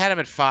 I mean I had him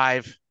at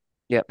 5,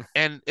 Yep,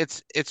 and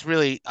it's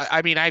really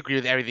I mean I agree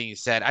with everything you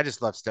said. I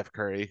just love Steph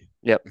Curry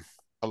yep,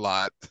 a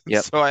lot.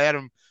 yep. So I had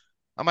him.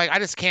 I'm like I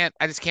just can't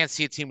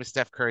see a team with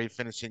Steph Curry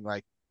finishing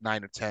like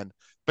 9 or 10.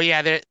 But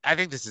yeah, I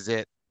think this is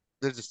it.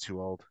 They're just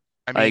too old.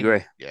 I I mean,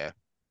 agree. yeah.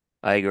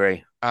 I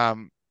agree.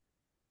 Um,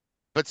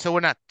 but so we're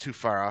not too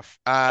far off.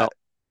 Oh,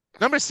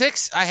 Number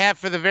 6, I have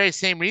for the very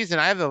same reason.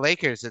 I have the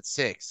Lakers at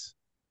 6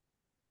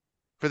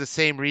 for the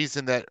same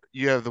reason that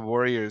you have the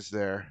Warriors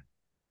there.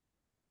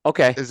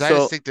 okay. Is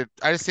So,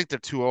 I just think they're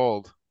too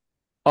old.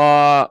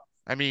 uh,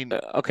 I mean,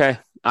 okay.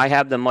 I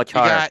have them much you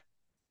higher. got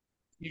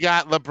you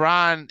got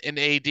LeBron and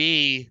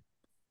AD,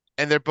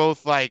 and they're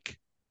both like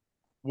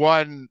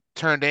one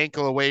turned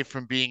ankle away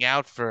from being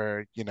out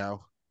for,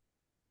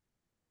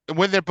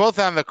 when they're both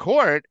on the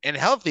court and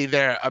healthy,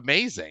 they're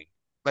amazing.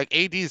 Like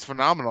AD is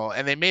phenomenal,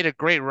 and they made a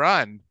great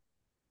run.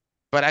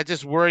 But I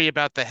just worry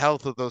about the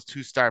health of those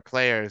two-star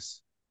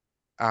players.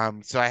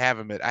 So I have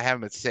them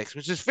at 6,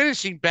 which is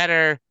finishing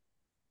better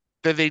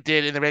than they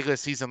did in the regular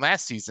season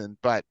last season.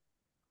 But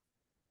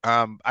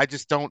I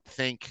just don't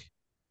think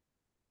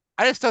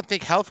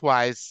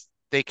health-wise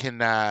they can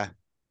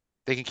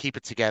keep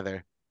it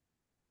together.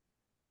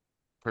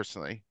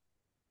 Personally,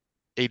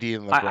 AD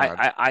and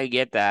LeBron. I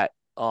get that.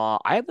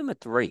 I have them at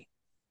 3.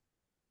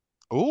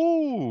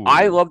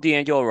 I Ooh, love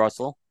D'Angelo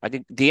Russell. I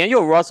think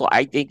D'Angelo Russell,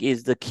 I think,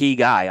 is the key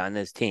guy on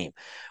this team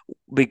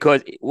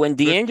because good. when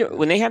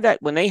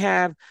they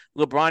have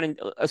LeBron and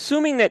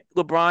assuming that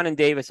LeBron and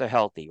Davis are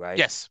healthy, right?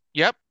 Yes.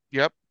 Yep.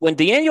 Yep. When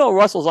D'Angelo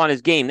Russell's on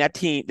his game, that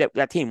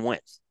team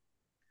wins.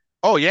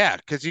 Oh yeah,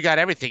 because you got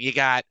everything. You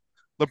got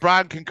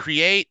LeBron can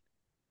create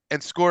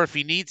and score if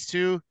he needs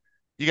to.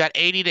 You got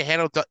 80 to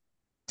handle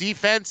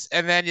defense,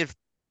 and then if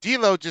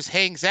D'Lo just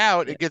hangs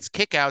out Yeah. and gets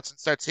kickouts and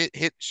starts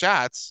hit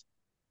shots,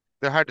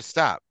 they're hard to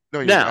stop. No,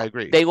 I Now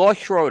agree. they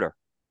lost Schroeder.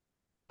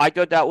 I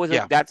thought that was a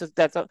Yeah.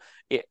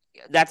 it,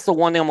 that's the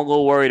one thing I'm a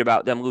little worried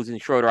about them losing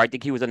Schroeder. I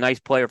think he was a nice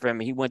player for him.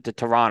 He went to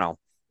Toronto,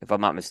 if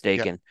I'm not Yep.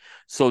 mistaken.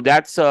 So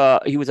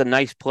he was a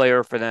nice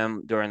player for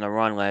them during the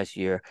run last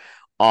year.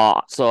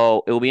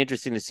 So it will be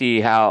interesting to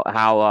see how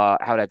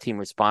that team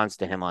responds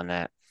to him on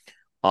that.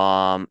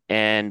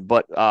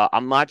 But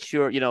I'm not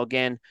sure.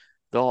 Again,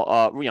 they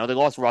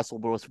lost Russell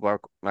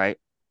Westbrook right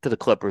to the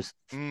Clippers.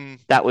 Mm,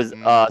 That was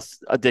mm,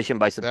 addition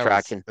by that was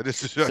subtraction. a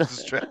So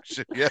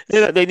distraction. Yes.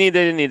 they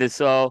didn't need it.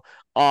 So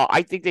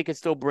I think they could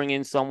still bring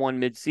in someone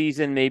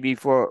mid-season, maybe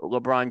for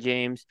LeBron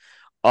James.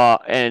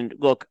 And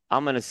look,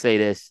 I'm gonna say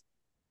this: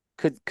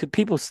 could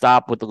people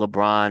stop with the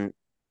LeBron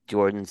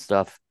Jordan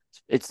stuff?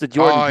 It's the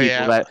Jordan Oh people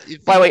yeah.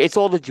 that. By the way, it's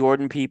all the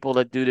Jordan people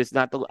that do this.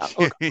 Not the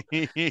look.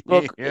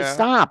 Look, Yeah.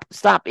 stop.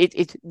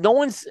 It's no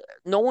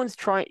one's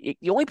trying.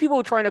 The only people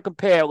who are trying to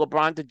compare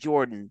LeBron to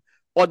Jordan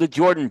are the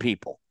Jordan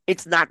people.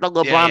 It's not the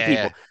Yeah. LeBron Yeah. Yeah.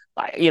 people.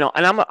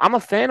 And I'm a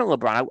fan of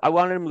LeBron. I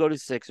wanted him to go to the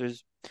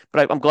Sixers,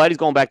 but I'm glad he's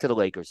going back to the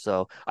Lakers.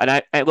 So,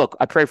 and look,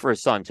 I pray for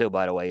his son too.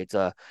 By the way, it's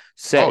a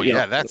Oh set.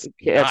 yeah. That's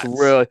That's nuts.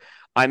 really.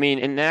 I mean,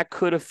 and that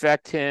could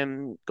affect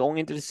him going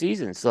into the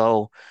season.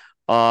 So,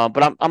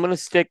 but I'm gonna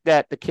stick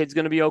that the kid's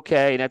gonna be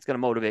okay, and that's gonna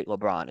motivate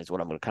LeBron. Is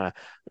what I'm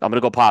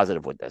gonna go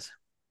positive with this.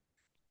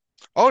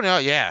 Oh no.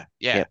 Yeah.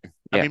 Yeah. Yep.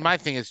 I Yep. mean, my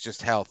thing is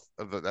just health.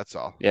 That's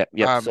all. Yep.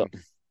 Yep. So,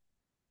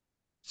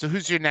 So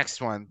who's your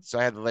next one? So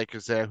I had the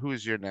Lakers there. Who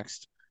is your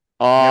next?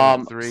 You have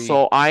them at 3.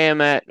 so I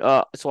am at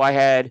so I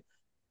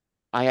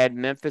had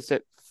Memphis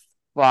at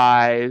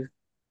 5.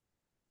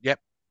 Yep.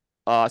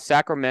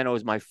 Sacramento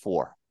is my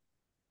 4.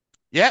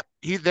 Yep.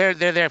 They're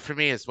there for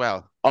me as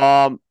well.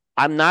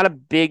 I'm not a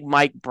big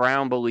Mike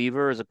Brown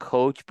believer as a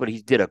coach, but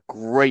he did a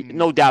great, Mm.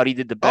 no doubt he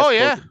did the Oh best coach.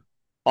 yeah.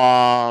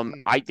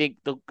 Mm.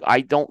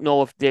 I don't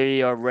know if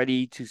they are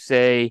ready to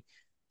say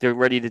they're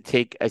ready to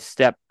take a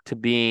step to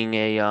being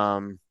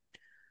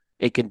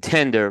a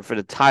contender for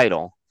the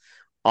title.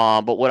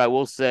 But what I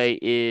will say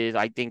is,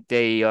 I think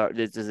they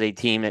this is a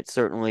team that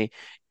certainly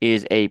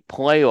is a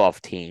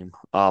playoff team,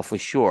 for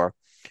sure.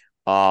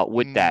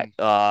 With that,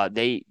 Mm.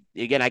 they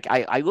again,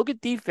 I look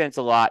at defense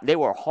a lot. They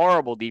were a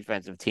horrible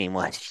defensive team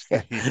last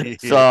year.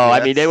 So I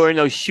mean, they were Yes. in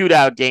those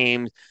shootout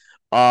games,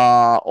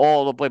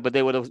 all the play, but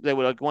they were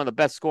like one of the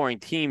best scoring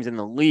teams in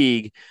the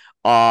league.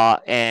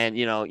 And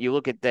you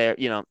look at their,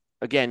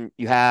 again,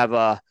 you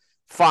have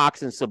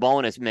Fox and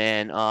Sabonis,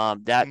 man.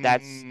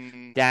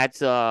 Mm.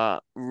 That's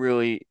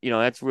really,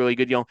 that's really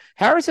good.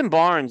 Harrison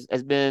Barnes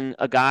has been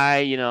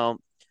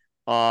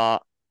uh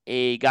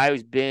a guy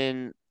who's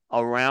been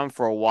around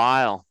for a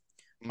while.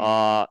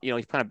 Mm.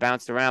 He's kind of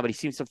bounced around, but he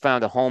seems to have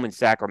found a home in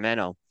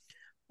Sacramento.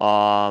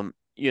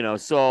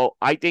 So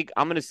I think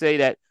I'm going to say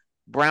that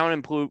Brown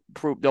and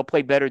Pruitt, they'll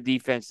play better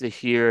defense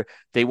this year.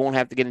 They won't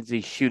have to get into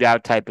these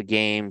shootout type of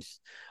games.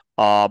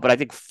 But I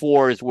think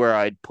 4 is where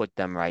I'd put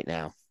them right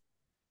now.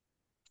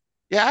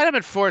 Yeah, I'd have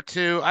been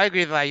 4-2. I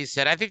agree with what you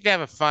said. I think they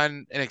have a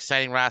fun and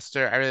exciting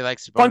roster. I really like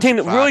Fun Sabonis team,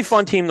 and really Fox.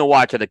 fun team to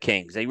watch are the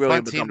Kings. They really Fun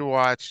have team become, to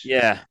watch.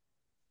 yeah.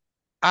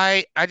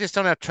 I just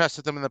don't have trust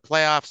with them in the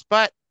playoffs,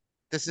 but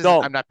this isn't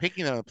No, I'm not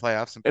picking them in the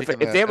playoffs. I'm if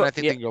picking if they the have and a I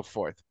think yeah, they can go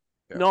fourth.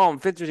 Yeah. no, I'm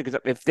interested because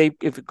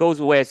if it goes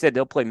the way I said,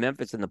 they'll play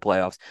Memphis in the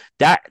playoffs.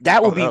 That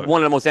will Oh, be that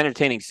one of the most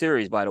entertaining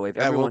series, by the way, if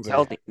that will everyone's be.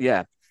 healthy.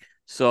 Yeah.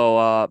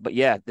 So, but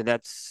yeah,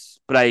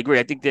 but I agree.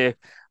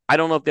 I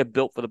don't know if they're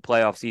built for the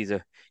playoffs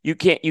either. You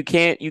can't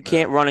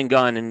No. run and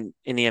gun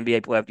in the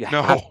NBA playoffs. You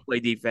have to No. play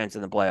defense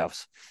in the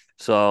playoffs.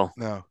 So,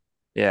 No.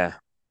 yeah.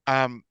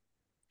 Um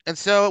and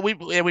so we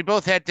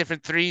both had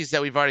different threes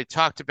that we've already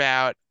talked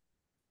about.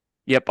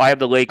 Yep. I have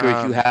the Lakers.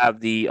 You Um have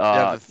the you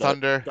have the the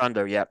Thunder.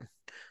 Thunder. Yep.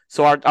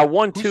 So our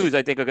one Who's twos,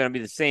 I think, are going to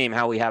be the same.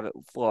 How we have it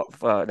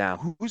for now.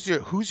 who's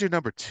your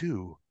number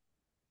two?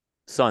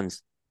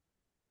 Suns.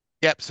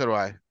 Yep, so do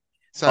I.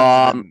 Suns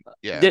and Um, then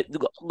yeah. th-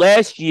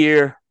 Last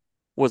year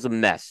was a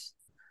mess.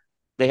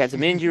 They had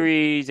some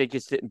injuries. They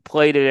just didn't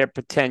play to their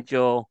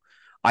potential.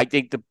 I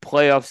think the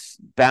playoffs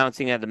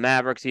bouncing at the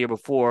Mavericks the year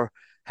before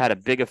had a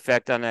big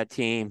effect on that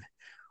team.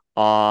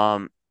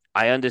 Um,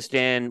 I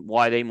understand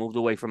why they moved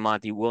away from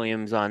Monty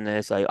Williams on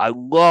this. I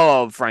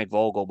love Frank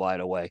Vogel, by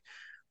the way.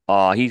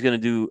 He's going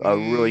to do a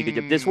really good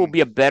job. This will Mm. be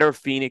a better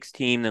Phoenix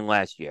team than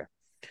last year.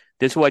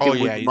 This will, I Oh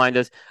think, yeah, remind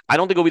us. I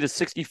don't think it'll be the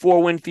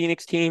 64 win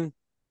Phoenix team,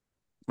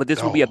 but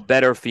this will be a oh.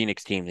 better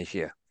Phoenix team this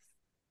year.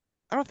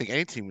 I don't think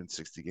any team wins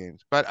 60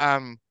 games. But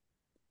yeah,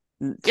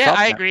 Some,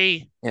 I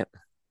agree. yeah.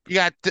 You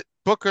got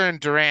Booker and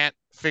Durant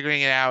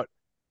figuring it out.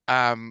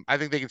 I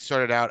think they can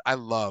sort it out. I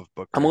love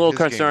I'm a Booker. little His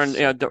game is concerned.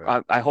 so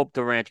good. I hope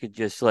Durant could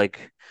just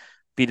like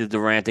be the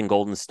Durant in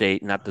Golden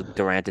State, not the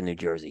Durant in New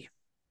Jersey.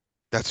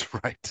 That's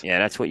right. Yeah,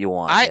 that's what you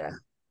want. I Yeah.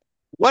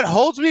 What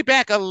holds me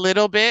back a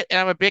little bit, and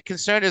I'm a bit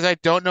concerned, is I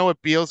don't know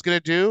what Beal's gonna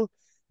do,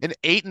 and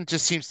Aiton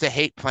just seems to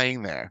hate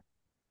playing there.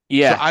 So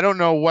Yeah. I don't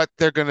know what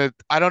they're gonna.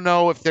 I don't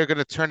know if they're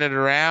gonna turn it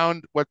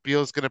around. What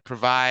Beal's gonna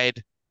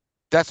provide.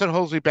 That's what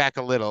holds me back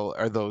a little.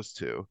 Are those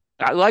two?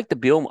 I like the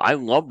Beal. I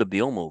love the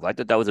Beal move. I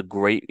thought that was a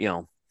great,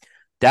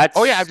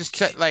 Oh yeah, I'm that's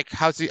just like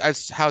how's he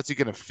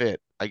gonna fit?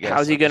 I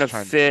how's guess he I'm gonna just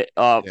trying. fit?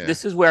 Yeah.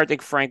 This is where I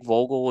think Frank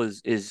Vogel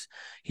is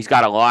he's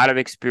got a lot of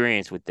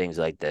experience with things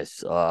like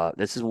this.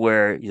 This is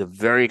where he's a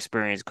very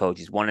experienced coach.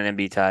 He's won an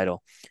NBA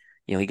title.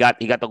 He got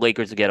the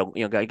Lakers to get a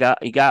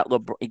he got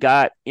LeBron, he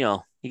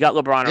got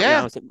LeBron.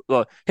 Yeah.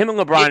 Well, him and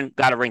It, LeBron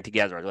got a ring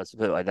together. Let's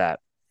put it like that.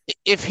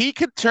 if he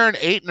could turn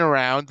Aiton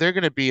around, they're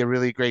going to be a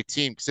really great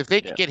team. Because if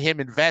they could Yeah. get him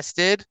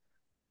invested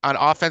on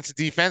offense and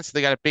defense,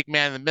 they got a big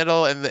man in the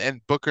middle,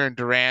 and Booker and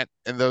Durant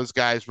and those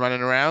guys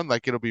running around.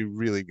 Like it'll be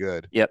really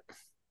good. Yep.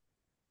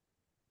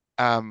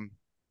 Um,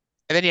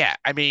 and then yeah,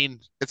 I mean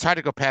it's hard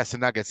to go past the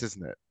Nuggets,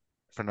 isn't it?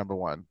 For number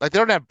one, like they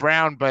don't have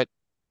Brown, but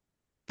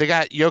they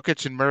got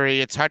Jokic and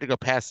Murray. It's hard to go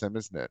past them,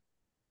 isn't it?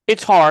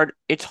 It's hard.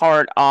 It's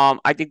hard.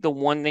 I think the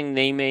one thing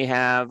they may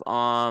have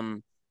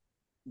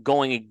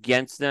going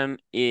against them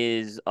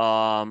is what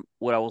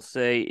I will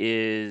say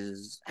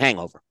is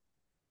hangover.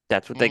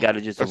 That's what they got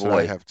to just That's what I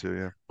avoid. have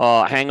too.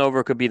 Yeah.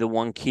 Hangover could be the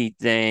one key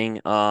thing.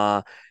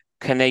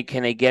 Can they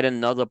get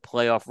another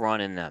playoff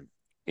run in them?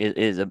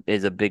 Is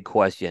a big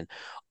question.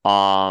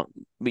 But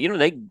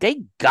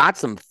they got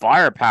some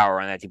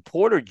firepower on that team.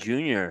 Porter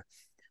Jr.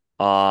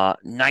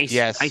 Nice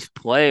Yes.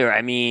 player.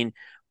 I mean,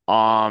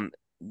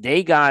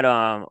 they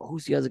got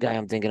who's the other guy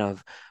I'm thinking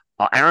of?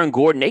 Aaron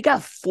Gordon. They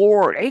got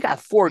four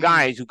Mm,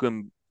 guys who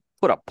can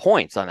put up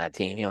points on that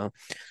team. mm.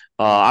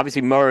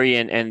 Obviously Murray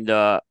and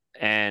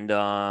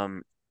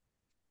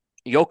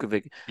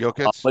Jokovic,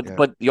 Jokic. but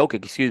Yeah.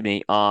 Jokic, excuse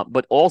me.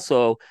 But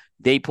also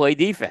they play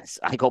defense.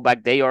 I go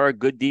back; they are a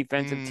good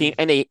defensive Mm, team,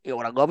 and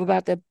what I love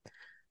about them,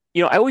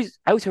 I always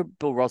heard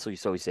Bill Russell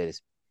used to always say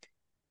this: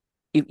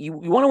 if you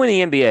want to win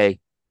the NBA,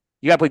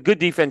 you got to play good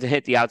defense and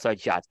hit the outside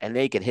shots, and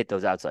they can hit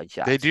those outside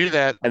they shots. do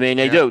that. I mean,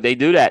 Yeah. they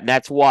do that, and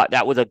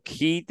that was a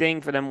key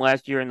thing for them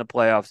last year in the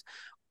playoffs.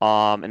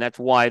 And that's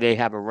why they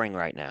have a ring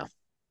right now.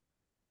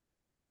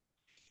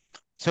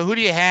 So who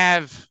do you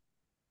have?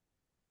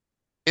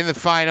 In the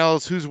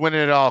finals, who's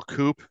winning it all?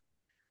 Coop.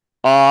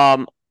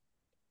 Um,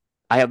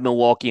 I have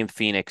Milwaukee and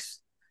Phoenix,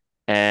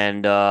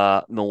 and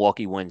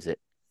Milwaukee wins it.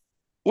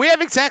 We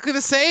have exactly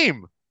the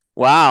same.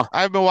 Wow.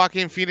 I have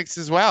Milwaukee and Phoenix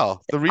as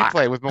well. The I,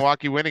 replay with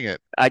Milwaukee winning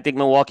it. I think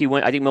Milwaukee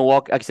win. I think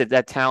Milwaukee, like I said,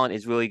 that talent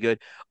is really good.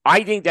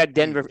 I think that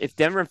Mm, if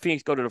Denver and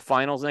Phoenix go to the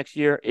finals next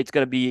year, it's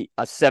going to be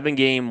a 7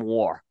 game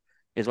war,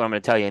 is what I'm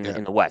going to tell you yeah.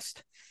 in the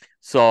West.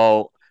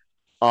 So,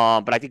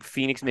 but I think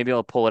Phoenix may be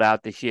able to pull it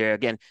out this year.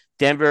 Again,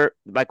 Denver.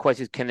 My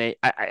question is, can they?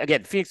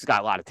 Again, Phoenix has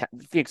got a lot of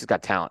Phoenix has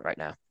got talent right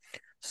now.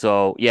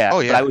 So yeah, Oh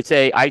but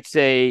yeah. I'd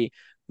say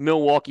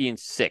Milwaukee in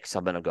 6.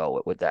 I'm going to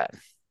go with that.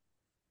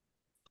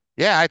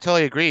 Yeah, I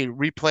totally agree.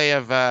 Replay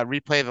of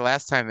the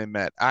last time they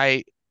met.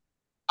 I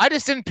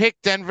just didn't pick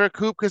Denver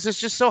Coop because it's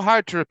just so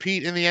hard to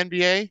repeat in the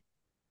NBA.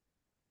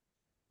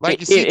 Like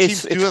you see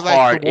teams It's do it like the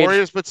hard.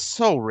 Warriors, but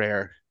so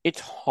rare. It's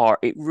hard.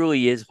 It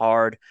really is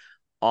hard.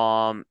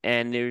 And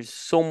there's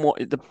so more.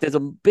 There's a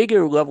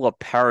bigger level of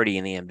parity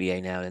in the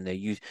NBA now than there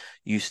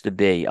used to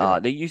be. Yeah.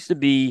 There used to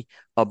be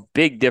a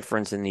big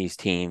difference in these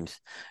teams.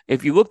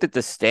 If you looked at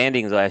the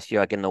standings last year,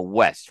 like in the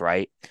West,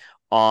 right?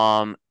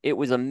 It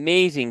was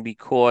amazing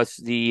because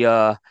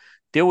there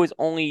was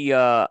only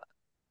uh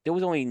there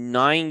was only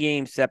 9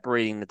 games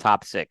separating the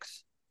top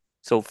six.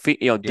 So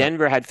Yep.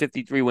 Denver had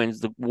 53 wins.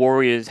 The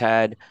Warriors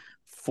had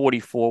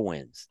 44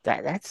 wins.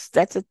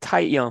 That's a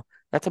tight.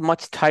 That's a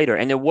much tighter.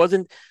 And there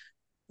wasn't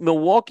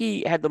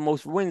Milwaukee had the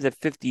most wins at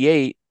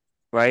 58,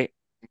 right?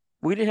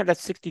 We didn't have that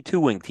 62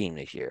 win team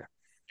this year.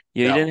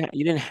 No.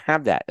 You didn't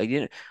have that. Like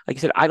you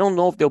said, I don't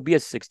know if there'll be a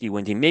 60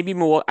 win team. Maybe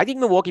Milwaukee. I think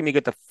Milwaukee may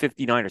get to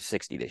 59 or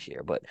 60 this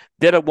year, but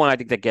they're the one I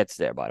think that gets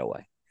there. By the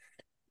way.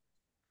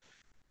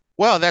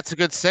 Well, that's a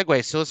good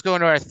segue. So let's go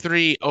into our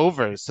three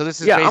overs. So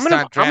this is Yeah, based on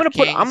I'm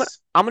DraftKings.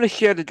 gonna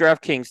share the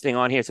DraftKings thing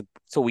on here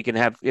so we can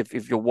have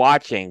if you're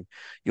watching,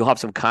 you'll have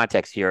some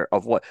context here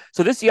of what.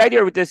 So the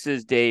idea with this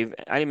is, Dave,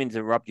 I didn't mean to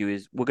interrupt you,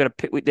 is we're gonna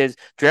pick there's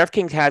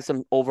DraftKings has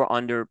some over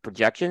under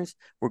projections.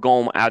 We're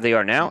going out they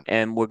are now, Mm,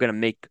 and we're gonna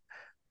make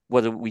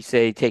whether we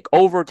say take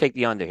over or take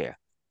the under here.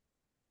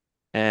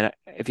 And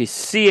if you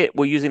see it,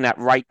 we're using that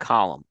right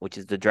column, which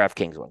is the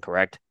DraftKings one,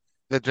 correct?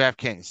 the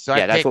DraftKings. So I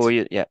Yeah, that's what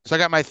picked. we yeah. So I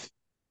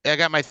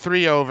got my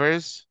three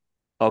overs.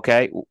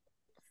 Okay.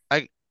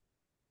 I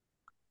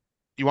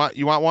you want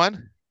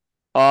one?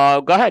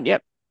 Go ahead.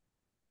 Yep.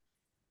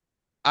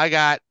 I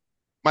got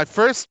my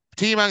first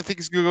team I think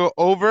is gonna go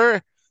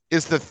over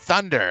is the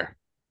Thunder.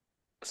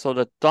 So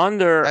The Thun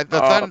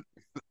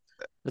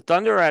the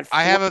Thunder are at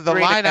I have the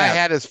 43 and line a I half.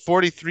 had is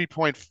 43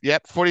 point,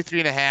 yep, 43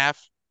 and a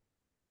half.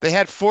 They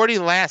had 40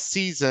 last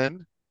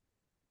season.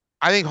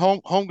 I think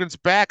Holmgren's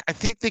back. I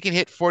think they can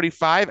hit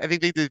 45. I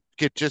think they could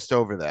get just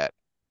over that,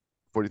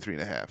 43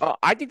 and a half.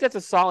 I think that's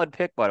a solid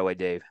pick, by the way,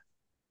 Dave.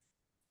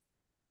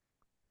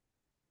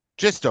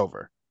 Just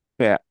over.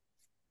 Yeah,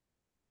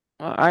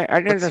 I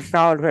think What's that's a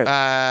solid pick.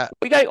 uh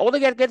We got all they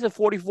got to get to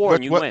 44 and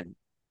what you what win.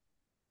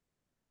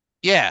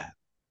 yeah.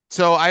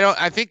 So I don't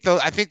I think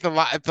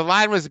if the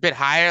line was a bit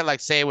higher, like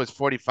say it was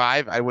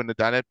 45, I wouldn't have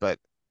done it, but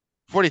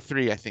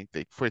 43, I think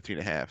they 43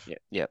 and a half. Yeah,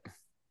 yeah.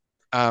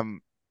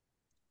 Um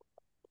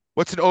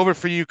what's an over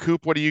for you,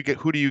 Coop? What do you get?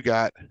 Who do you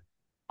got?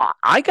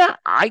 I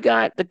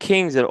got the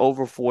Kings at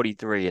over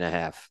 43 and a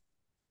half.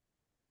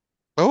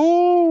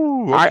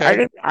 Oh,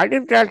 okay. I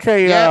think that's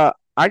a Yeah,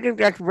 I think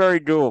that's very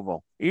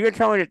doable. You're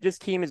telling me that this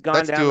team has gone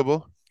that's down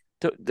doable.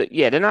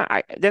 yeah, they're not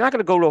going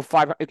to go to a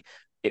 500.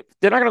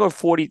 They're not going to go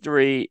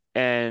 43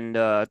 and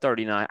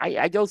 39.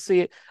 I don't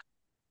see it.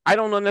 I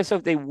don't know necessarily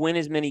if they win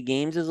as many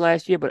games as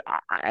last year, but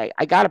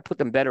I got to put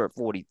them better at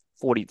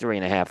 43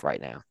 and a half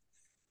right now.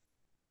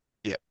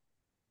 Yeah.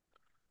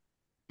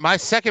 My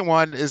second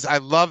one is I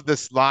love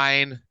this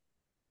line.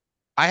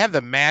 I have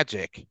the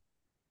Magic.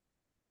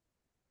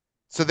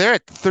 So they're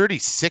at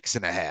 36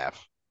 and a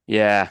half.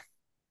 Yeah.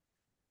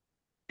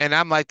 And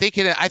I'm like,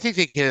 I think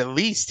they can at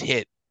least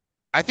hit,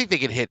 I think they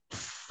can hit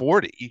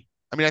 40.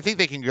 I mean, I think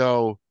they can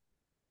go,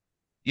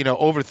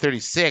 over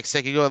 36.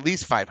 They can go at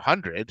least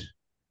 500. So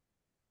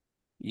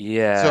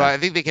Yeah. I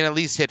think they can at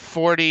least hit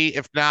 40,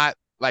 if not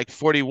like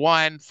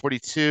 41,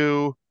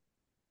 42.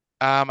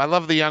 I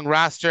love the young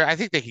roster. I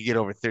think they could get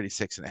over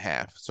 36 and a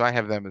half. So I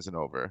have them as an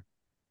over.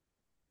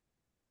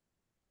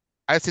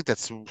 I think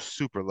that's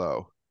super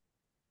low.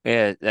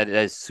 Yeah, that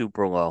is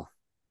super low.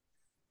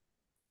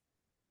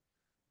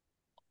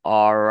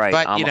 All right.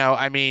 But,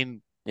 I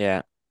mean,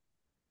 Yeah.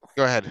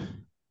 go ahead.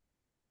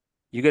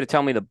 You got to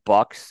tell me the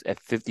Bucks at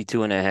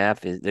 52 and a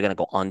half is they're going to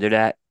go under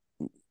that?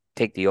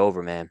 Take the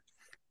over, man.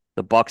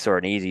 The Bucks are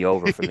an easy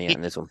over for me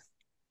on this one.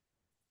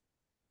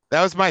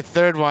 That was my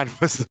third one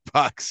was the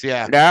Bucks.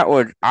 Yeah. That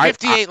was I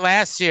 58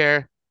 last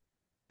year.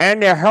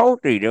 and they're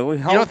healthy. They're You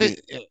don't think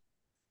healthy.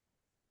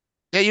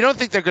 Yeah, you don't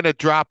think they're gonna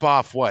drop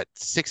off what,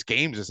 6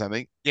 games or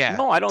something? Yeah,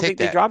 No, I don't take think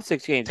they that. dropped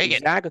 6 games. Take it.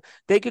 Exactly.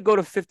 They could go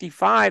to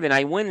 55 and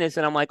I win this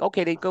and I'm like,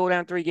 okay, they go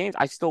down 3 games.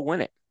 I still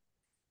win it.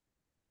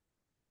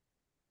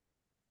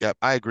 Yep,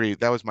 I agree.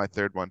 That was my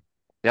third one.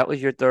 That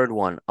was your third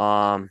one.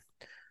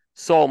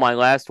 So my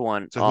last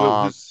one.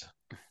 So who's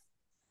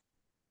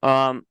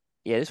Um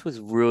Yeah, this was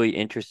really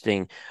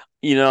interesting.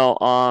 You know,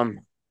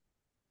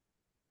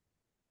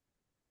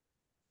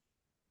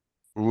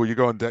 Ooh, you're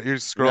going down. You're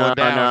no, scrolling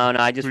no, down. no.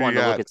 I Who just you wanted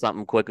to look got? at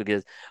something quick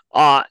because,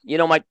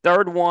 my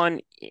third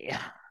one,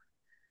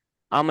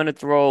 I'm gonna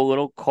throw a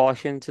little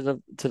caution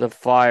to the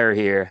fire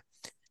here,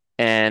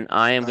 and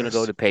I am gonna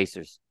go Nice. to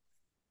Pacers.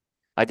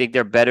 I think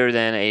they're better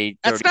than a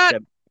That's not.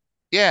 37.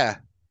 Yeah,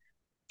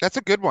 that's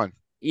a good one.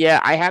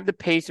 Yeah, I have the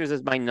Pacers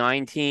as my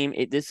nine team.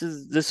 This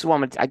is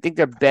one. I think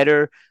they're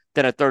better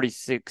than a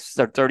 36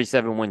 or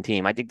 37 win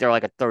team. I think they're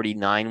like a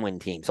 39 win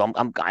team. So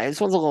this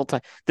one's a little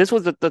tough. This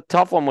was the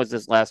tough one was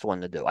this last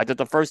one to do. I thought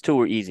the first two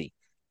were easy.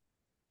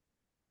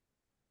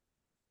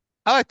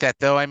 I like that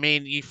though. I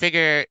mean, you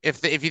figure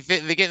if they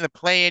get in the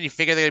play in, you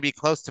figure they're gonna be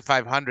close to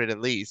 500 at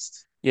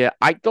least. Yeah,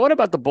 I thought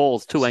about the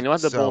Bulls too. I So, know I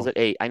have the Bulls so at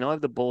 8. I know I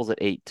have the Bulls at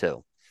 8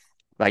 too.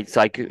 Right,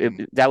 so I could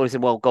mm, that was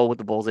well go with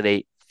the Bulls at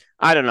 8.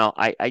 I don't know.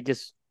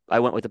 I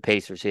went with the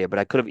Pacers here, but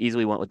I could have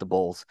easily went with the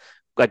Bulls.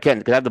 Again,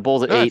 because I have the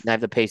Bulls at no, 8 and I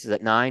have the Pacers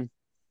at 9.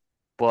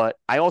 But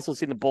I also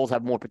see the Bulls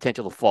have more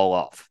potential to fall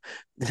off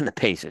than the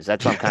Pacers.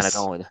 That's what I'm kind of yes.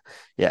 going with.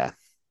 Yeah,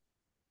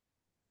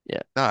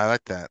 yeah, No, I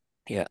like that.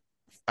 yeah,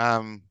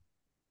 Um,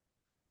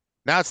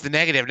 Now it's the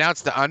negative. Now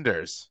it's the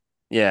unders.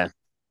 yeah.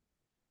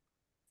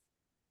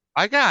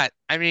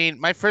 I mean,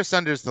 my first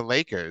under is the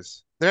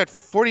Lakers. They're at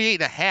 48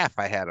 and a half.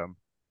 I had them.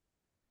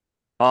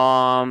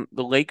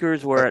 The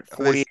Lakers were at Are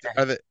they, 40.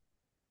 are they,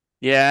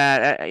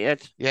 Yeah,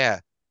 it's yeah.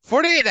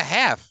 48 and a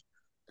half.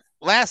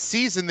 Last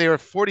season they were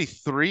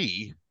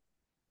 43.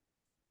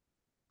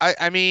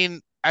 I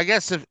mean, I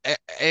guess if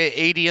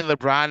AD and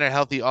LeBron are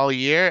healthy all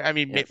year, I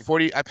mean, yeah.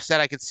 40, I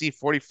said I could see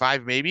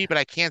 45 maybe, but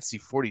I can't see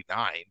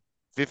 49,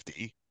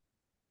 50.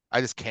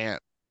 I just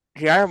can't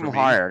See, I have for them me.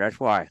 higher. That's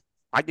why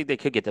I think they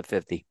could get to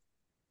 50.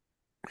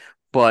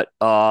 But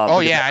Oh because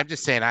yeah, I'm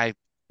just saying I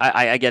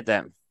get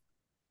that.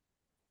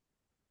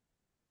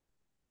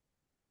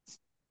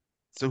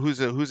 so who's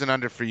an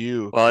under for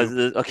you, Well, Coop?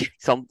 okay.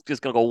 So I'm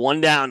just gonna go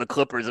one down. The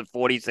Clippers at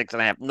 46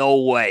 and a half.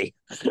 No way.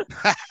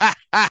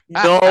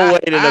 No way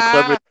to the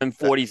Clippers in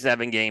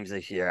 47 games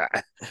this year.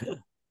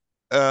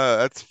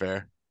 That's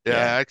fair.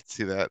 Yeah. Yeah, I can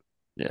see that.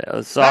 Yeah.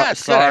 No, Sorry,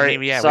 that's good. I sorry,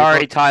 mean, yeah, we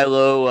sorry, both. Ty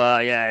Lue.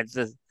 Yeah, it's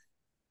just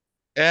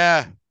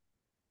Yeah,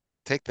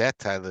 take that,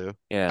 Ty Lue.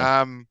 yeah.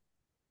 Um,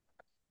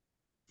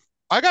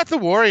 I got the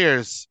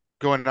Warriors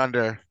going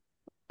under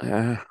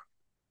Uh,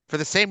 for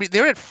the same.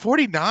 They're at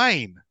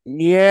 49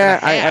 and a yeah,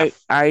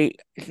 half.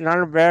 it's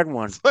not a bad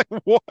one. It's like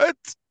what?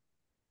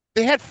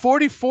 They had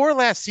 44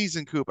 last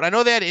season, Coop, and I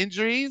know they had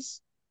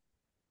injuries,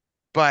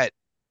 but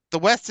the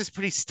West is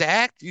pretty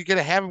stacked. You're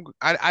gonna have them.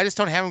 I just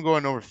don't have them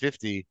going over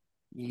 50.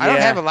 I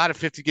don't have Yeah, a lot of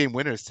 50 game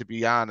winners, to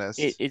be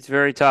honest. it's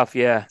very tough.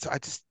 Yeah, So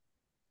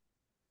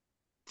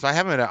I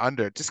have them at an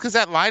under just because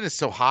that line is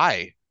so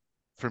high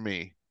for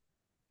me.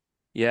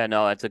 yeah.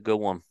 No, that's a good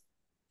one.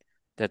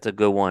 That's a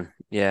good one.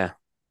 Yeah.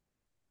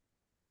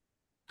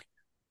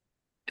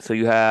 So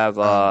you have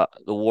Um,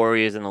 the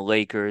Warriors and the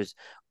Lakers.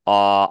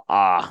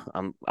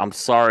 I'm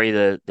sorry.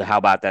 The how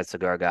about that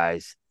cigar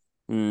guys?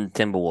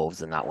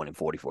 Timberwolves are not winning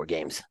 44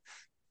 games.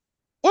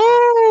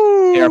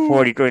 They are Woo!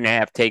 43 and a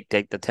half. Take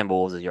the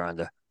Timberwolves as your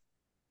under.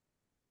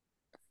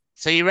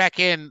 So you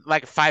reckon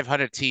like a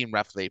 500 team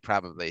roughly,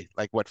 probably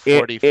like what,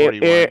 It, 40, it,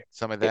 41, it,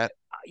 some of it, that.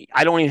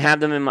 I don't even have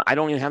them I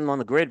don't even have them on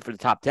the grid for the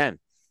top 10.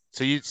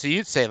 So you'd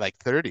say like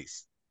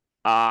 30s.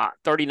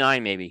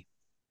 39 maybe.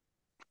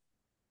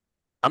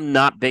 I'm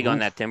not big on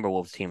that Oof,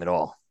 Timberwolves team at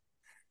all.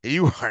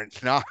 you are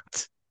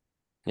not.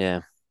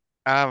 Yeah.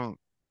 Um,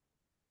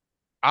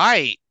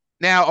 I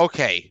now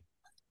okay.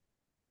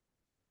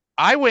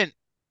 I went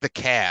the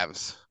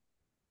Cavs.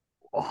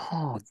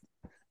 Oh,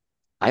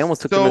 I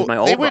almost took them as So my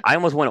they over. went I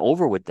almost went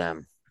over with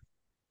them.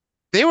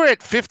 they were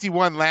at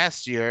 51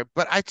 last year,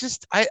 but I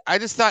just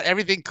thought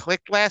everything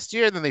clicked last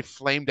year and then they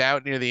flamed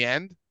out near the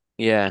end.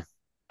 Yeah.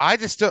 I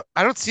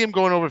don't see them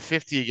going over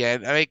 50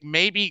 again. I think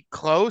maybe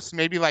close,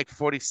 maybe like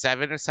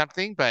 47 or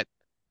something, but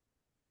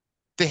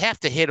they have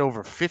to hit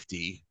over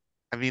 50.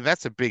 I mean,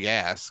 that's a big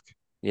ask.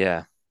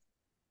 Yeah.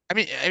 I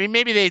mean,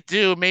 maybe they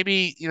do.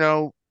 Maybe,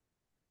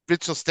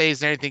 Mitchell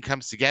stays and everything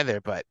comes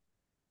together, but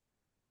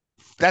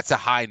that's a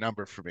high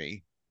number for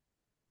me.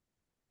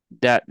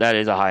 That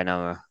is a high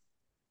number.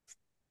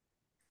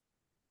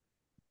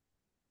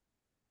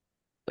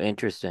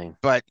 Interesting.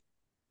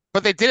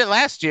 But they did it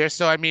last year,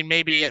 so I mean,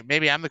 maybe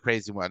I'm the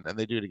crazy one and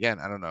they do it again.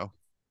 I don't know.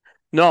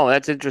 No,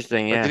 that's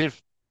interesting. But Yeah.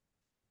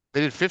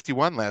 they did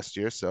 51 last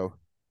year, so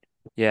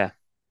Yeah.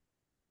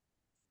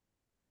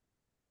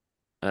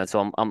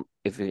 So I'm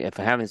if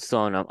I haven't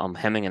stolen, I'm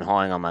hemming and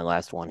hawing on my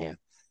last one here.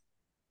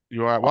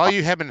 you are. While Uh,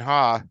 you hem and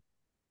haw,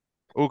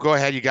 oh, go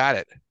ahead, you got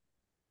it.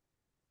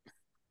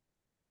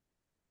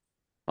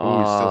 Oh,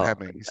 he's still uh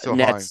hemming. He's still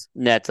hawing.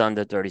 Nets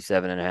under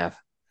 37 and a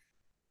half.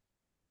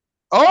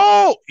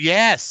 Oh,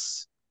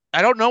 yes.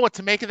 I don't know what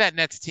to make of that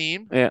Nets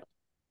team. Yeah.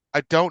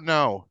 I don't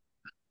know.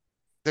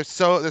 They're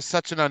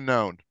such an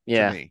unknown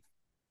to Yeah. me.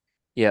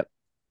 Yep.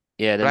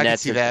 Yeah, the But I can Nets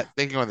see are that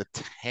they can go in the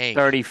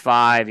tank.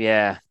 35.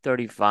 Yeah.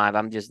 35.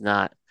 I'm just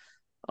not.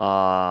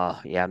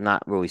 Yeah, I'm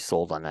not really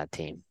sold on that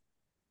team.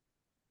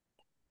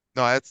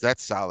 No,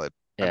 that's solid.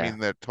 I Yeah, mean,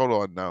 the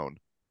total unknown.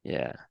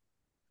 yeah.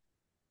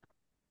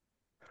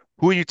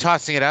 Who are you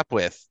tossing it up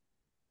with?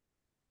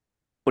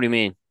 What do you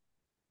mean?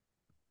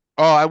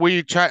 Oh, were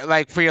you try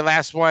like for your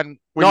last one?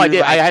 Were No, I you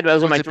did. I like, had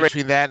those in my was it three.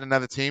 between that and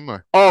another team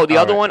or? Oh, the All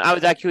other right. one, I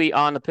was actually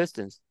on the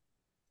Pistons.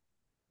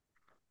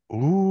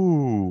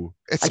 Ooh,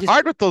 I it's just,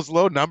 hard with those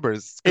low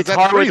numbers because it's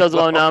that's hard with pretty those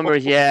low. low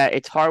numbers. Yeah,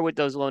 it's hard with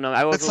those low numbers.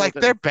 I It's also like looked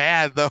at, they're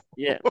bad though.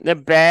 yeah, they're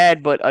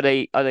bad, but are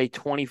they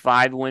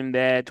 25 win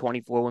bad,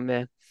 24 win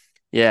bad?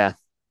 Yeah.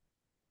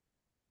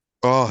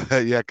 Oh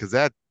yeah, because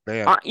that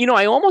man,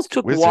 I almost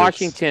took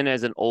Wizards. Washington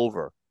as an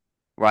over,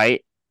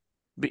 right?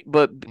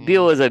 But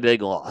Beal Mm. is a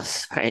big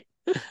loss, right?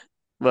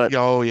 But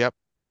Oh, yep.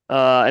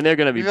 and they're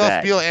gonna I be mean, they'll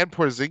bad. Beal and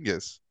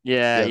Porzingis.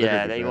 Yeah, Yeah, they're gonna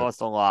yeah, be they bad.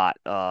 lost a lot.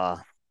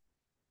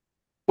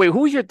 Wait,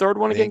 who's your third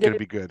one They again, ain't gonna Dave?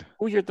 be good.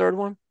 Who's your third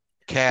one?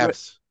 You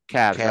Cavs,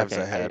 Cavs. Cavs.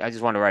 I Okay, I, had. I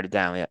just want to write it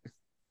down. Yeah,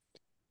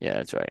 yeah,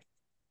 that's right.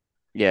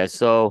 Yeah,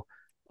 so,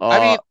 I uh,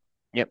 mean,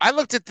 yep. I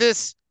looked at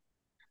this.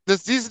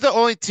 These are the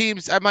only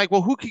teams. I'm like,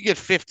 well, who could get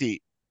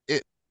 50?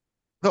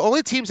 The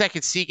only teams I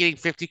could see getting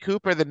 50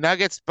 Coop are the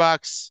Nuggets,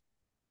 Bucks,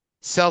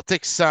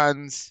 Celtics,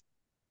 Suns,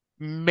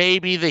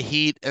 maybe the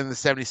Heat and the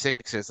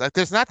 76ers. Like,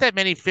 there's not that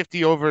many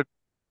 50 over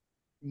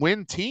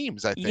win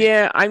teams, I think.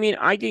 Yeah, I mean,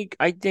 I think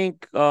I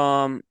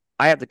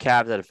have the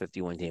Cavs at a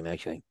 50-win team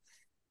actually.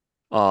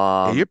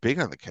 Yeah, you're Um, big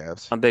on the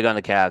Cavs. I'm big on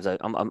the Cavs.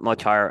 I'm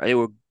much higher. They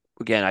were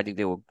again. I think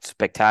they were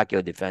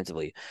spectacular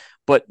defensively.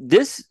 But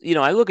this,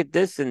 I look at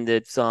this and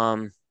it's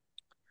the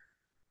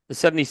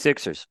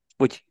 76ers,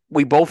 which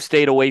we both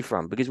stayed away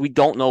from because we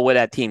don't know where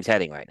that team's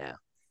heading right now.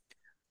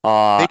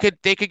 Uh,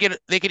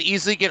 They could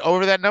easily get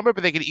over that number,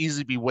 but they could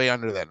easily be way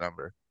under that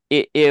number,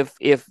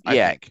 if I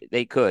yeah, think.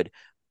 they could.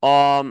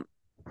 Um,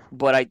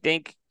 but I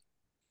think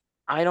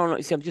I don't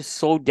know. See, I'm just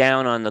so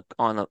down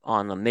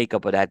on the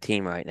makeup of that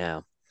team right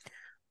now.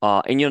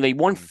 And they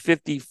won Mm.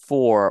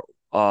 54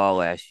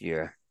 last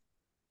year.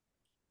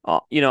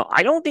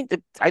 I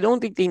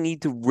don't think they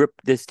need to rip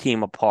this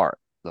team apart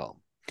though.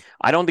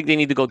 I don't think they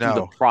need to go through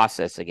the No.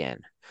 process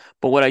again.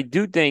 But what I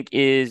do think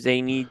is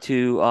they need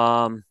to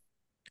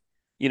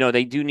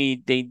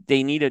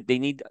they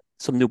need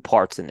some new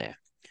parts in there.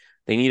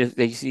 They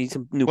need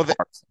some new Well,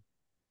 parts.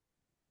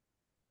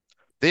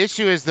 the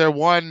issue is they're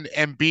one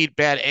Embiid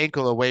bad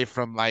ankle away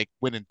from like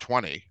winning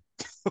 20.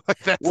 Like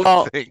that's the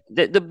Well, thing.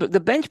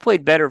 the bench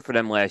played better for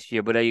them last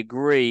year, but I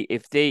agree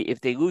if they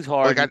lose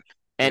Like I Harden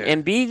and yeah.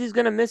 Embiid is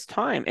going to miss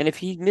time, and if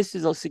he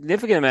misses a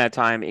significant amount of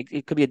time,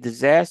 it could be a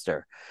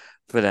disaster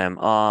for them.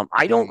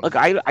 I don't Mm. like.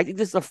 I think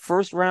this is a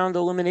first round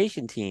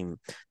elimination team.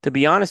 To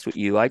be honest with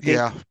you, I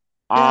think Yeah.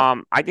 Yeah.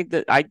 I think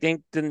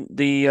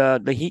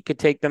the Heat could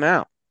take them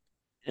out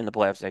in the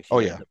playoffs next Oh year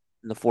yeah.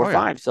 in the four Oh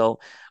yeah. five. So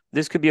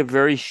this could be a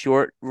very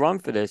short run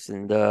for this,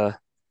 and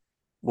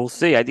we'll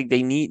see. I think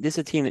this is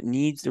a team that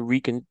needs to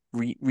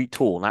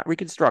retool, not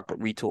reconstruct, but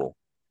retool.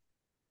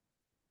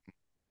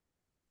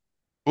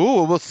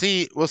 Ooh, we'll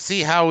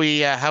see how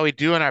we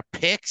do in our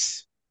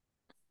picks.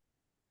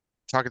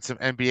 Talking some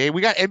NBA.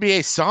 We got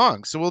NBA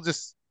songs, so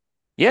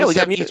Yeah, we'll we just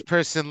got have music. each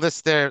person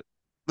list their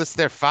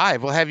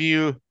five. We'll have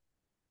you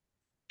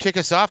kick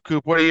us off,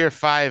 Coop. What are your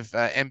five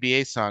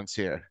NBA songs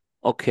here?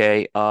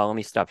 Okay, let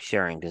me stop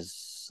sharing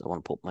because I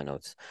want to pull up my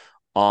notes.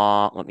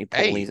 Let me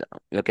pull Hey, these.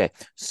 Okay,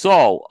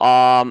 so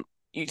I'm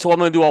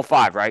gonna do all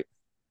five, right?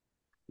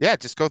 yeah,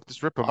 just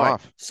rip them All right.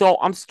 off. So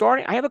I'm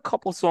starting. I have a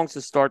couple songs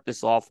to start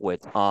this off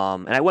with.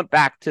 And I went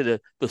back to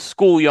the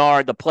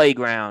schoolyard, the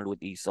playground with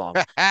these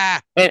songs.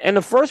 And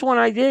the first one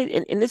I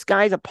did, and this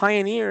guy's a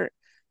pioneer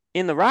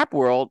in the rap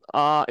world,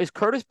 is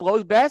Curtis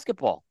Blow's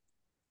Basketball.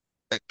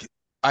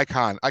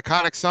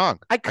 Iconic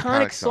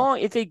Iconic song. song.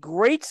 It's a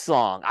great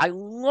song. I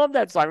love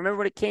that song. I remember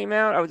when it came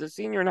out. I was a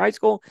senior in high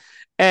school,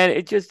 and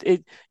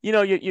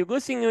you're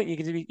listening to it.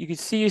 You can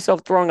see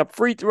yourself throwing up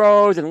free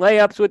throws and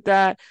layups with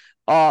that.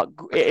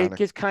 It Iconic.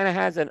 just kind of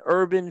has an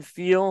urban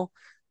feel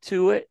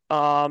to it.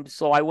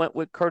 So I went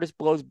with Curtis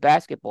Blow's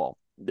Basketball.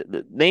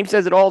 The name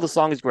says it all. The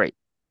song is great.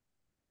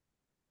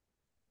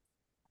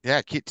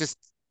 Yeah, just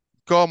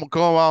go 'em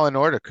all in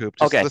order, Coop.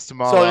 Just Okay, list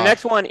them all so the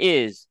next off. one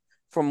is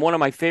from one of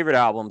my favorite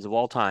albums of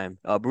all time,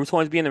 Bruce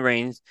Hornsby and the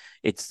Rains.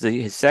 It's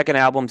his second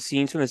album,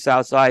 Scenes from the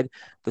South Side.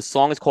 The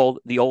song is called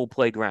 "The Old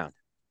Playground."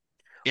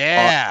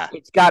 Yeah.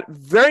 It's got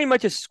very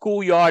much a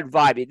schoolyard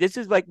vibe. This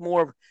is like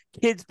more of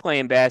kids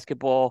playing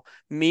basketball,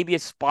 maybe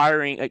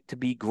aspiring to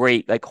be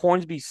great. Like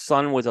Hornsby's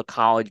son was a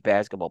college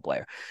basketball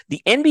player.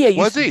 The NBA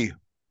used Was to, he?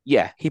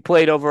 yeah, he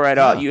played over at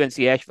Oh.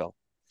 UNC Asheville.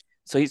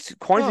 So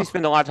Hornsby Oh.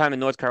 spent a lot of time in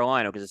North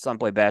Carolina because his son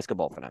played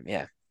basketball for them.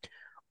 Yeah.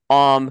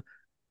 Um,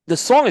 the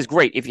song is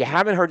great. If you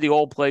haven't heard the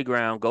old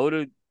playground,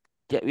 we're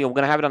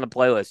gonna have it on the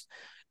playlist.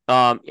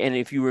 And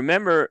if you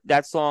remember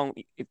that song,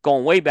 if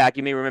going way back,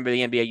 you may remember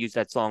the NBA used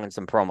that song in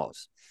some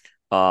promos.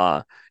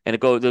 Uh, and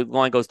the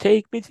line goes,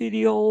 "Take me to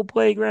the old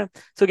playground."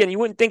 So again, you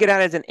wouldn't think of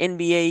that as an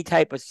NBA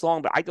type of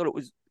song, but I thought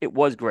it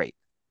was great.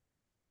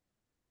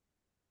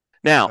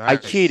 Now I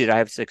cheated. Nice. I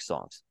have six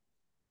songs.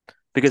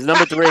 because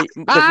number three,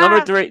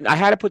 I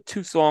had to put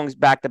two songs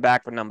back to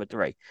back for number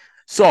three.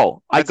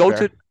 So That's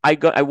fair.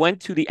 I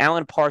went to the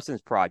Alan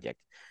Parsons Project,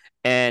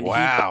 and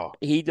Wow.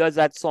 he does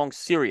that song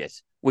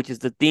 "Serious," which is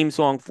the theme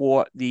song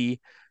for the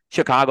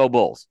Chicago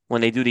Bulls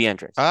when they do the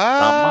entrance.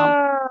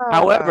 Ah.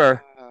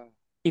 However,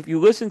 if you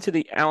listen to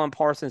the Alan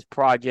Parsons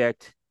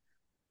Project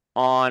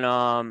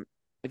on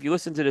if you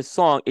listen to this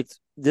song, it's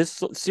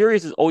this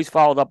series is always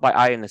followed up by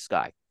Eye in the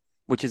Sky,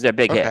 which is their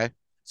big hit. Okay.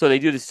 So they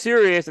do the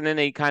Sirius and then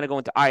they kind of go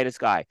into Eye in the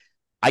Sky.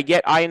 I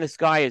get Eye in the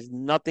Sky is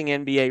nothing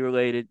NBA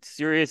related.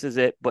 Sirius is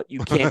it, but you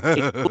can't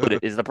include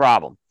it is the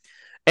problem.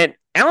 And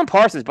Alan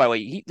Parsons, by the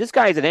way, this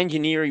guy is an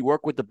engineer. He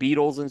worked with the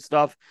Beatles and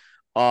stuff.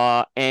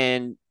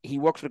 And he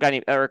works with a guy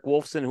named Eric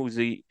Wolfson,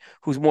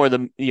 who's more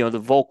the the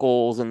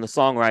vocals and the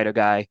songwriter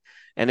guy.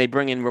 And they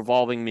bring in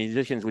revolving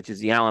musicians, which is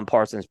the Alan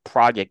Parsons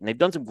Project. And they've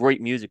done some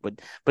great music,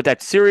 but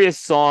that serious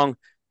song,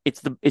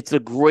 it's the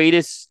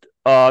greatest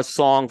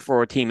song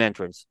for a team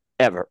entrance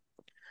ever.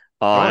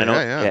 Oh I know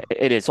yeah, yeah.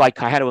 it is. So I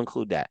had to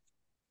include that.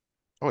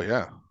 Oh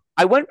yeah.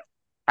 I went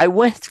I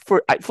went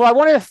for I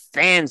wanted a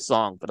fan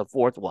song for the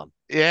fourth one.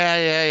 Yeah,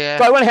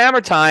 So yeah, I went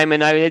Hammer Time,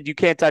 and I had You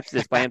Can't Touch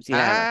This by MC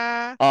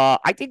Hammer. yeah.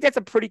 I think that's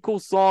a pretty cool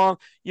song.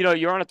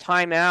 You're on a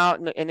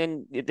timeout, and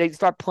then they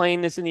start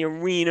playing this in the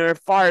arena, it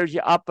fires you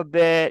up a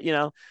bit.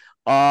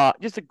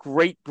 Just a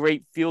great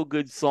feel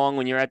good song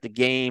when you're at the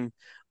game.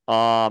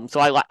 So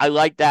I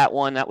like that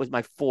one. That was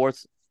my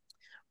fourth.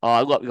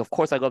 Of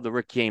course, I love the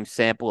Rick James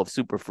sample of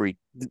Super Freak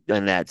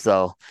and that.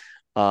 So,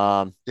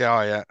 um, Yeah,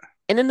 oh yeah.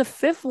 and then the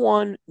fifth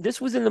one,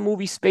 this was in the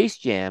movie Space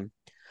Jam.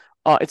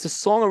 It's a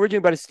song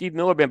originally by the Steve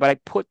Miller Band, but I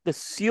put the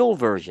Seal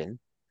version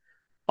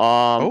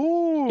um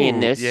in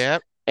Oh, this, yeah.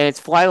 and it's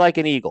Fly Like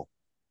an Eagle.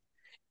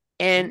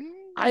 And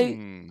I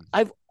Mm.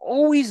 I've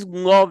always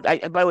loved. By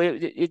the way,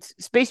 it's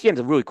Space Jam's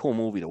a really cool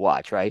movie to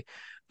watch, right?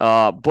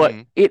 But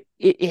Mm.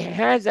 it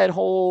has that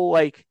whole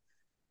like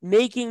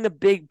making the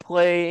big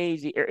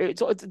plays.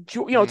 It's all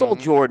Mm.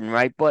 Jordan,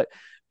 right? But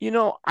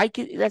I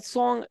can that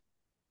song.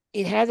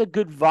 It has a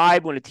good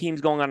vibe when a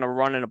team's going on a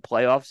run in the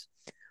playoffs.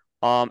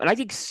 And I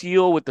think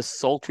Seal with the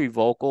sultry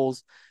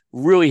vocals,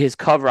 really his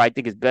cover I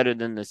think is better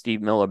than the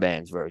Steve Miller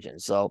Band's version.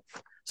 So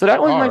that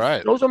was All my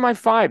right. those are my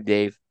five,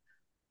 Dave.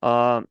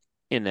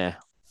 In there.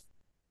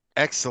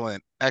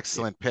 Excellent.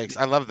 Excellent picks.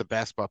 I love the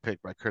basketball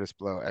pick by Curtis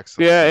Blow.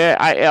 Excellent Yeah,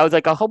 yeah. job. I was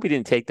like, I hope he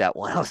didn't take that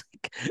one. I was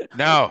like,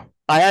 No.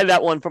 I had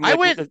that one from I like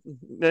went the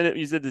minute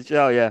you said the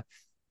show. Yeah.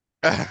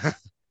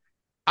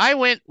 I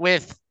went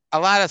with a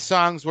lot of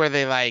songs where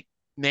they like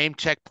name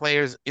check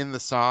players in the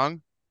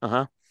song. Uh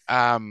huh.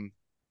 Um,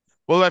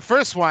 well, my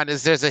first one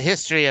is there's a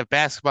history of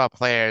basketball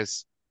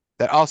players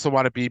that also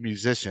want to be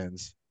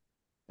musicians.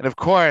 And of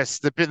course,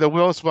 the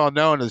most well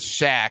known is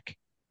Shaq,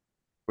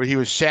 where he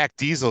was Shaq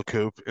Diesel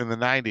Coupe in the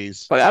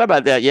 90s. Forgot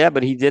about that. Yeah,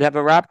 but he did have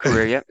a rap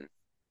career. So Yeah.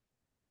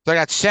 I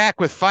got Shaq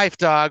with Fife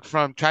Dog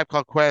from Tribe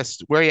Called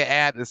Quest. Where You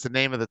At is the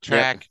name of the Yep.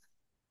 track.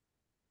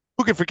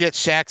 Who can forget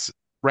Shaq's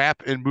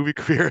rap and movie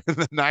career in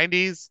the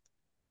 90s?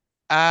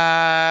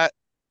 Uh,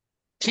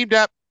 Teamed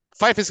Up.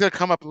 Fife is going to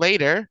come up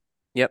later.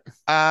 Yep.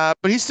 But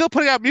he's still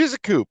putting out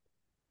music, Coop.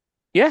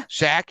 Yeah.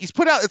 Shaq, he's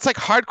put out, it's like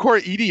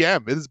hardcore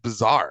EDM. It is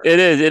bizarre. It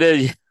is. It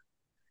is.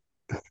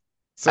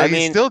 So I he's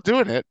mean, still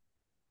doing it.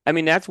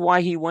 that's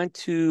why he went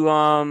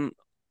to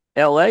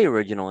L.A.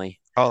 originally.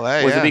 Oh,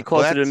 hey, Was to be yeah. Well,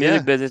 closer to the that's, music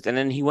yeah. business, and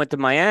then he went to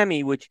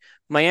Miami, which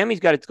Miami's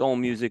got its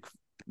own music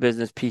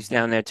business piece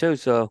down there too.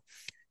 So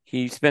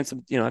he spent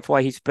that's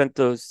why he spent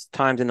those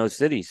times in those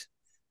cities.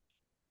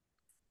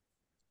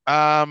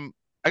 Um,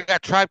 I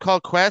got Tribe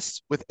Called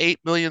Quest with 8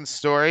 million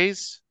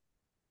stories.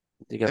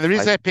 They got And the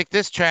reason five. I picked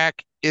this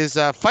track is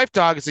Fife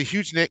Dog is a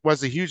huge Nick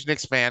was a huge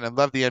Knicks fan and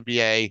loved the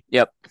NBA.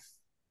 Yep.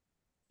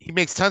 He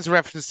makes tons of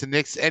references to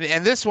Knicks,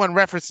 and this one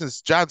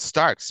references John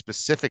Starks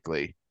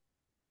specifically.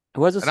 It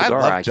was a And I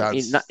cigar love out.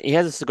 He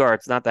has a cigar.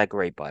 It's not that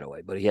great, by the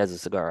way, but he has a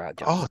cigar out,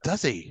 John Oh, Starks.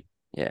 does he?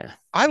 Yeah.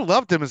 I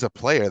loved him as a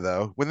player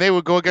though. When they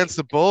would go against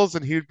the Bulls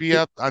and he would be He,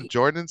 up on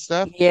Jordan and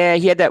stuff. yeah,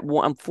 he had that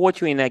one.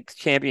 Unfortunately, in that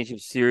championship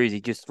series,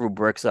 he just threw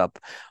bricks up.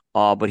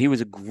 But he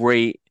was a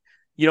great.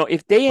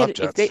 If they Love had, if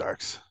John they,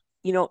 Starks.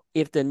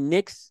 if the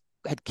Knicks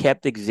had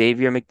kept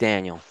Xavier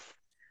McDaniel,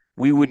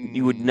 you would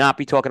Mm, not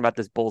be talking about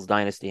this Bulls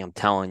dynasty. I'm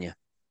telling you,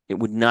 it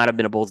would not have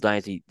been a Bulls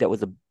dynasty.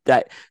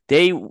 That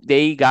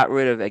they got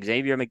rid of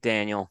Xavier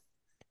McDaniel,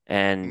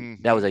 and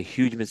that was hmm. a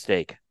huge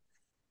mistake.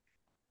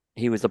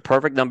 He was the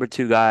perfect number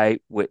two guy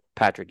with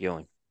Patrick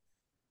Ewing.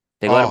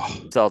 They let him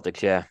Oh,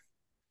 Celtics, yeah.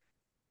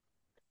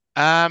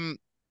 um,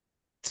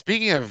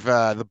 speaking of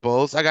the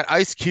Bulls, I got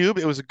Ice Cube.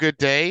 It was a good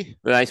day,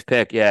 Nice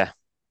pick, yeah.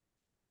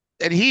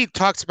 and he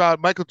talks about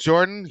Michael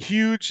Jordan,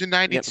 huge in Yep.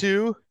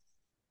 '92,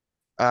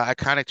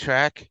 iconic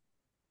track.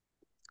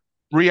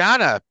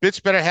 Rihanna,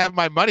 bitch, better have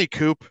my money,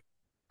 Coop.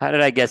 How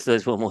did I guess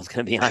this one was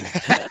going to be on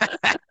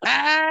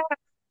there?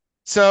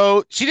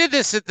 So she did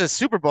this at the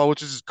Super Bowl,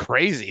 which is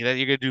crazy that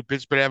you're gonna do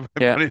bitch better have my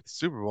Yeah. money at the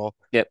Super Bowl.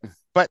 Yep.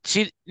 But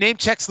she name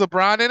checks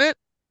LeBron in it.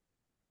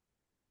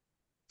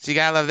 So you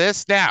gotta love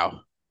this.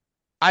 Now,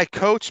 I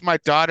coach my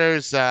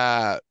daughter's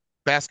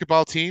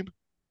basketball team.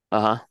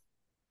 Uh-huh.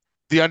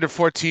 The under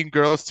 14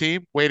 girls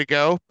team. Way to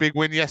go. Big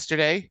win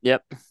yesterday.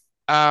 Yep.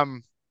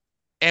 Um,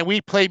 and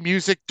we play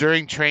music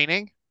during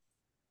training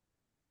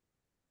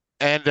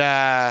and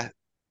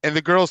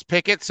the girls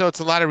pick it, so it's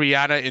a lot of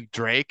Rihanna and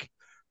Drake.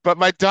 But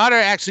my daughter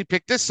actually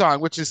picked this song,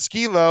 which is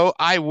Skilo,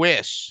 I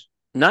Wish.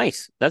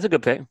 Nice. That's a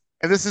good pick.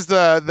 And this is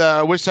the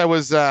I wish I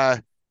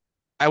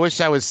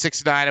was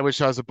 6'9", I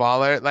wish I was a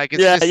baller. Like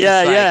it's Yeah, just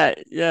yeah, this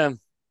like yeah, yeah.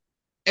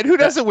 and who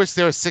That, doesn't wish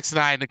they was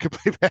 6'9" and could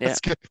play yeah.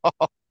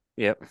 basketball?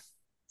 Yep.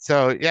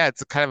 So yeah,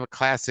 it's a kind of a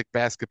classic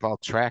basketball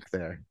track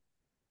there.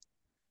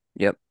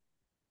 Yep.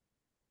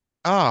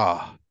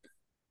 Oh.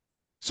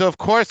 So of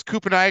course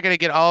Coop and I are gonna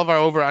get all of our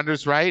over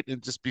unders right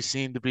and just be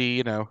seen to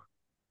be,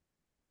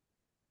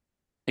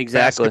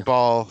 Exactly.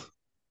 basketball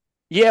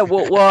Yeah,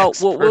 well, what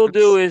we'll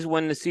do experts. is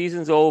when the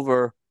season's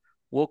over,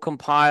 we'll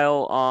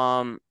compile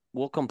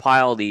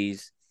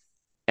these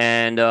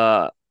and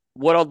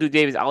what I'll do,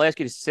 Dave, is I'll ask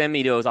you to send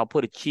me those. I'll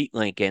put a cheat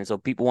link in so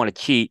people want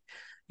to cheat,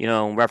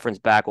 and reference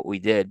back what we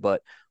did.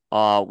 But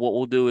what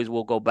we'll do is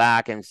we'll go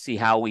back and see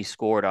how we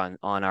scored on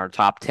our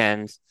top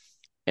tens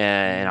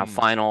and our Mm.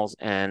 finals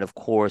and of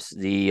course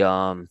the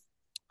over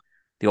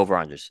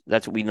unders.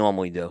 That's what we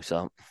normally do.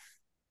 So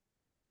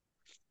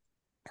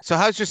So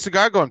how's your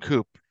cigar going,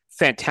 Coop?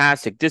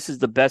 fantastic. This is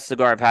the best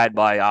cigar I've had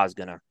by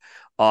Osgoner.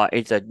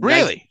 It's a nice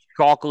Really?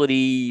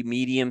 chocolatey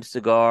medium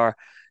cigar.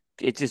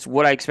 It's just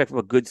what I expect from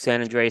a good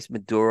San Andreas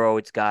Maduro.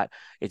 It's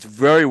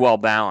very well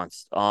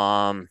balanced.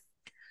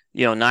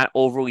 Not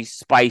overly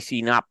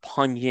spicy, not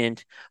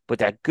pungent, but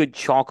that good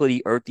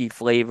chocolatey, earthy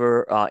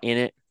flavor in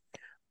it.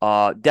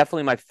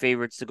 Definitely my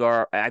favorite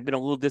cigar. I've been a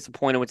little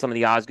disappointed with some of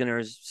the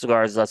Osgoner's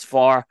cigars thus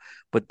far,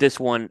 but this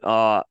one's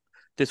a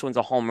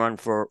home run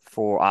for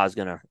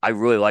Osgoner. I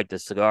really like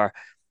this cigar.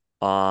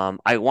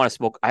 I want to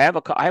smoke. I have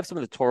some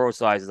of the Toro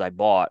sizes I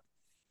bought.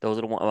 Those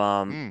are the one.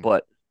 Mm,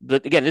 But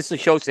again, this is a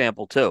show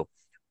sample too.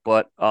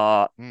 But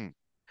mm.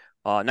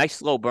 nice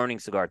slow burning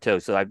cigar too.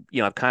 So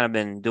I've kind of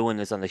been doing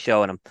this on the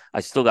show, and I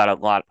still got a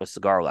lot of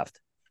cigar left.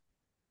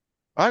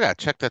 I gotta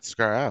check that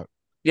cigar out.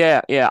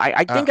 Yeah, yeah.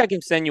 I Uh, think I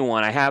can send you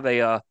one. I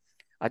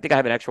think I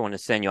have an extra one to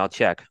send you. I'll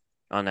check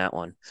on that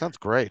one. sounds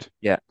great.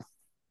 Yeah.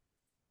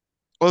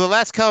 Well, the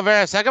last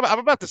Calaveras, I'm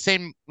about the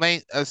same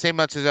length, same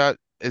much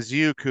as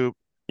you, Coop.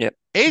 Yep.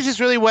 Ages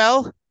really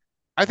well.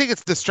 I think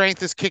it's the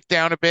strength is kicked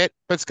down a bit,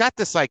 but it's got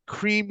this like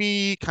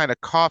creamy kind of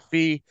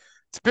coffee.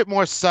 It's a bit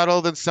more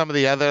subtle than some of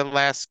the other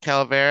last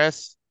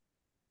Calaveras.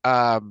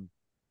 Um,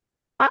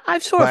 I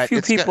saw a but few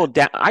it's got people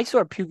I saw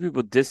a few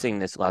people dissing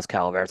this Las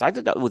Calaveras. I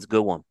thought that was a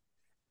good one.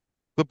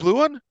 the blue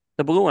one.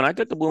 The blue one. I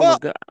thought the blue one was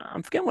Well, good.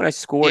 I'm forgetting what I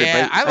scored it,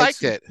 yeah, but I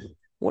liked it.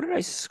 what did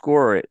I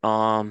score it?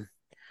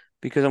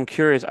 Because I'm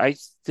curious. I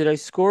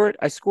score it?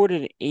 I scored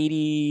it an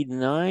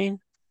 89.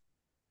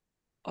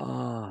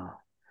 Uh,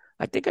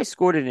 I think I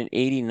scored it an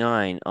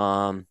 89.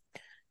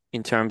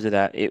 In terms of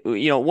that, it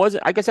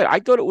wasn't like I said. I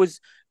thought it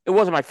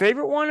wasn't my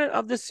favorite one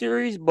of the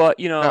series, but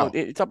No,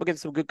 it's up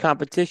against some good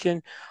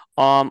competition.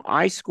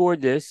 I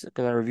scored this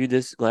because I reviewed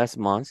this last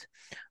month,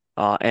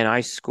 and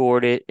I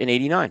scored it an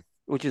 89,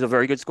 which is a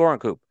very good score on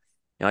Coop.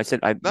 I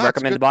said I no, it's a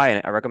recommend good. buying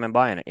it. I recommend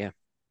buying it. Yeah.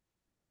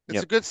 It's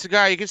Yep. a good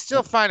cigar. You can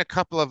still find a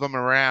couple of them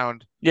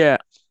around. Yeah.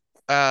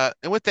 And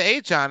with the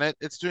age on it,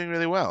 it's doing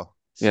really well.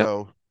 Yep.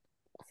 So,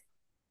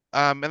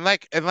 and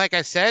like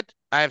I said,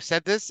 I have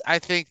said this. I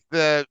think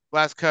the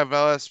Las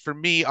Caravelas for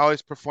me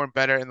always perform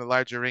better in the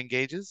larger ring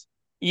gauges.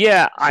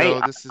 Yeah.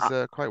 So this is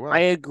quite I well.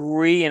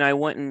 agree, and I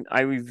went and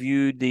I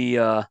reviewed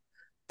the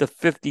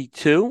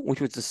 52,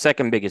 which was the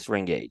second biggest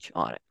ring gauge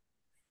on it.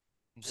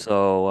 Mhm.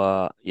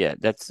 So yeah,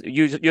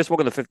 you're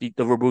smoking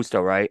the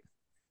Robusto, right?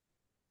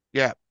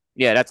 Yeah.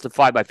 Yeah, that's the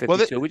 5 by Well,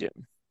 52. Would you?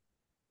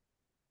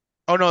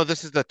 oh no,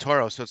 this is the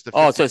Toro, so it's the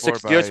Oh, so 54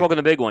 six. You're by. smoking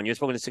the big one. You're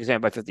smoking the 6 by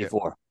Yeah.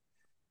 54.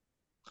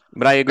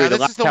 But I agree. Now The this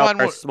La is the one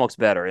where Calaveras smokes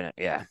better in it.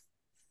 Yeah.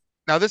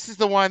 now this is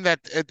the one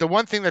that the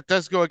one thing that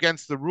does go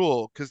against the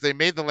rule because they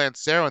made the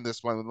Lancero in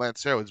this one. The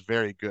Lancero was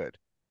very good.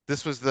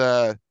 This was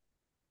the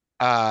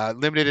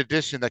limited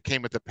edition that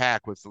came with the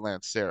pack was the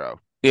Lancero,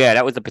 Yeah,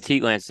 that was the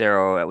Petite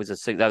Lancero. That was a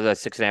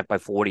 6.5 by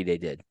 40 they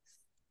did.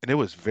 and it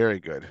was very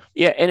good.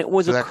 Yeah, and it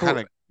was So a that kind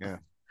of yeah.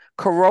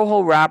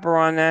 Corojo wrapper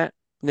on that.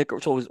 So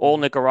it was all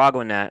Mhm.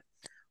 Nicaraguan that.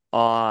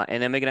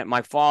 And then making it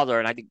my father,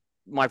 and I think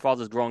my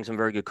father's growing some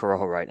very good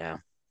Corojo right now.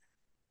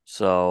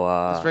 So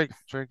It's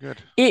very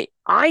good.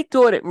 I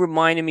thought it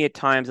reminded me at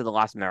times of the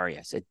Las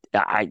Marias.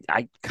 I kind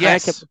of kept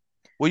Yes.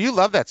 Well, you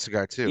love that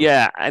cigar too.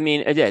 Yeah, I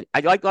mean, I did. I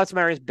like Las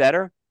Marias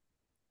better,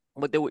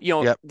 but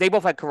Yep. they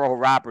both had Corojo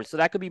wrappers, so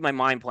that could be my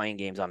mind playing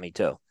games on me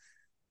too.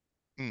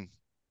 Mm.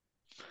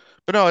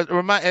 But no, it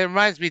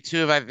reminds me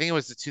too of I think it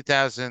was the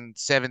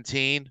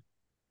 2017,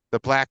 the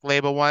Black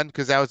Label one,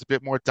 because that was a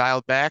bit more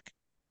dialed back,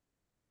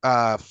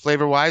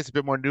 flavor wise, a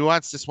bit more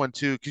nuanced. This one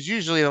too, because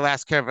usually the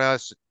last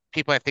Caravelas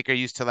people I think are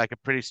used to like a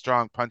pretty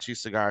strong, punchy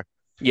cigar.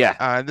 Yeah,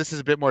 And this is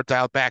a bit more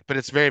dialed back, but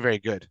it's very, very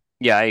good.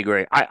 yeah, I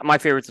agree. My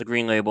favorite's the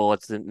Green Label.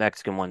 It's the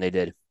Mexican one they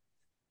did.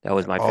 That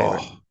was my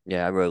favorite. Oh,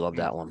 Yeah, I really love mm.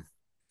 that one.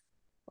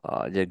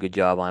 Did a good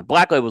job on it.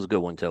 Black Label's a good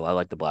one too. I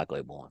like the Black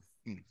Label one.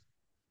 Hmm.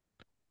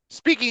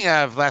 Speaking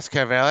of Las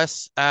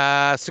Cavelas,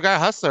 Cigar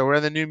Hustler, we're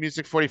in the new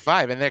Music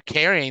 45, and they're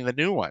carrying the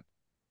new one.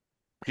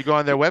 If you go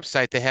on their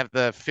website, they have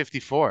the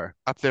 54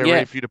 up there ready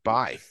Yeah, for you to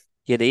buy.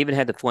 yeah. They even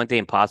had the Fuente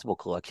Impossible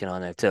collection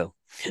on there too.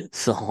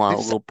 So They a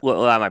just,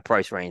 little out of my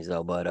price range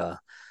though, but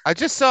I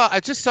just saw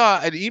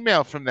an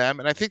email from them,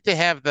 and I think they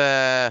have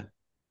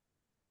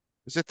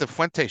is it the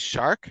Fuente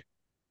Shark?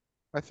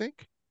 I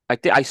think.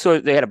 I saw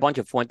they had a bunch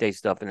of Fuente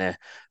stuff in there.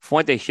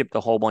 Fuente shipped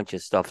a whole bunch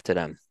of stuff to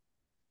them.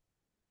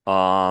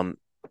 Um,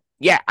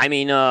 yeah, I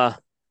mean,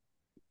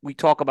 we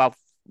talk about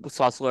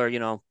Hustler,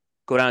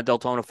 go down to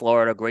Deltona,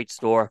 Florida, great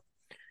store.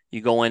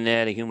 You go in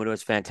there, the humidor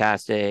is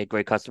fantastic,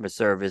 great customer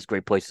service,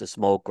 great place to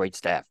smoke, great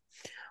staff.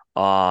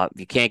 If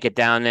you can't get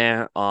down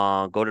there,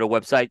 go to the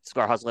website,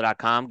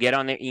 scarhustler.com, get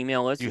on their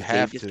email list, You as Dave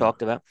have just to.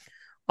 talked about,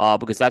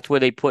 because that's where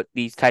they put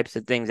these types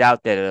of things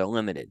out there that are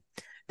limited.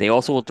 They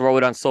also will throw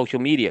it on social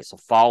media, so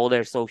follow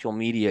their social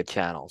media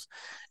channels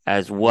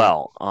as Yep.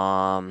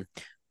 well.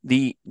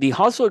 The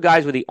Hustler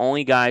guys were the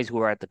only guys who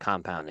were at the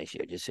compound this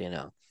year, just so you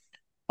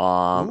know.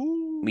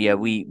 Um, yeah, Ooh.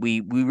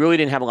 we really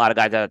didn't have a lot of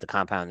guys out at the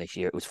compound this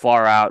year. It was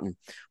far out, and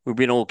we were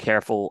being a little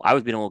careful. I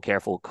was being a little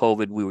careful with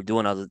COVID. We were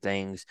doing other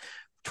things,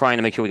 trying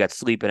to make sure we got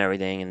sleep and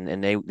everything,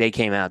 and they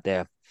came out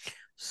there.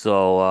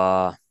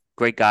 So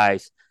great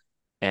guys,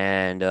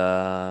 and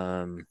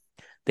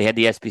they had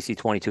the SBC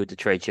 22 at the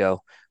trade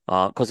show.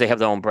 Because they have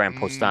their own brand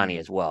Postani Mm.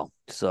 as well.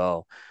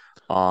 So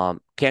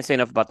can't say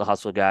enough about the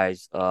Hustler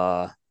guys.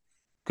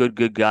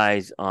 Good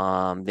guys.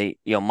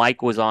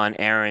 Mike was on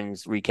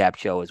Aaron's recap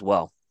show as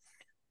well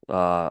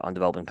on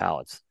developing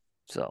pallets.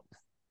 So,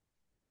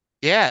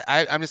 Yeah,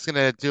 I'm just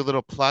gonna do a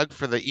little plug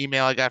for the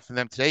email I got from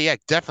them today. Yeah,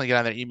 definitely get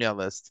on their email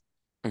list.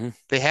 mhm.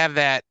 They have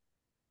that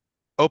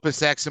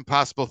Opus X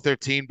Impossible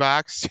 13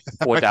 box.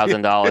 four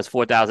thousand dollars,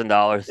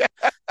 $4,000.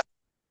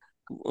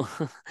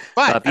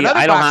 But If you,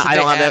 another box that I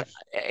they don't have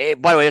that.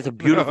 have, By the way, it's a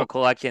beautiful you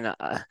collection.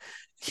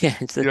 Yeah,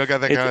 don't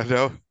got that it's kind of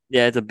dough.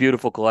 yeah, it's a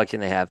beautiful collection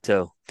they have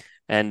too.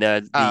 And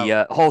the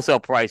Um, wholesale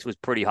price was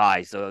pretty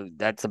high, so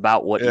that's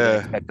about what you can yeah.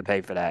 expect to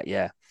pay for that.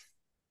 Yeah.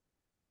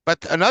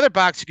 But another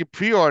box you can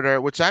pre-order,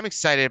 which I'm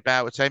excited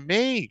about, which I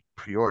may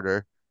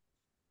pre-order,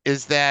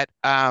 is that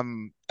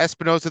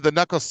Espinosa the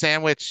Knuckle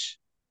Sandwich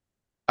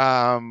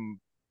um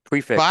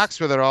Prefix. box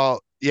where they're all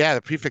yeah,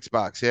 the prefix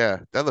box. Yeah,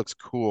 that looks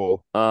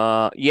cool.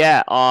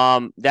 Yeah,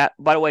 that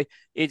by the way,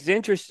 it's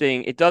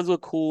interesting. It does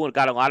look cool. It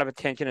got a lot of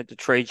attention at the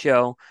trade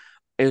show.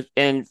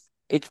 And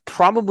it's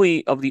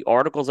probably of the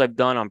articles I've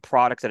done on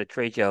products at a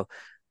trade show,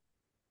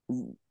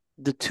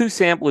 the two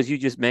samplers you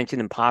just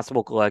mentioned,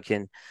 Impossible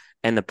Collection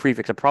and the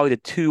Prefix, are probably the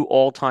two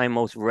all-time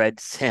most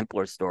read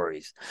sampler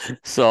stories.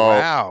 So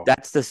Wow.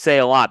 that's to say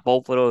a lot.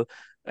 Both of those,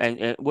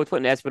 and what's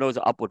putting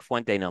Espinosa up with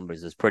Fuente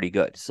numbers is pretty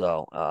good.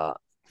 So,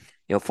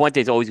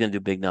 Fuente's always going to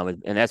do big numbers,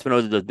 and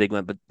Espinosa does big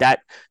ones. But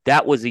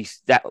that was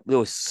that there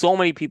was so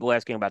many people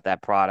asking about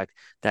that product.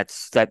 They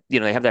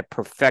have that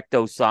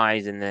perfecto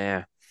size in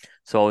there,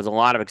 so there's a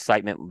lot of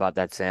excitement about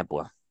that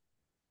sampler.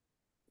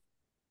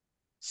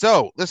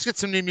 So let's get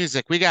some new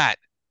music. We got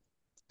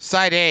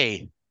side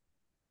A,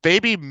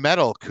 Baby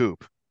Metal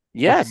Coupe with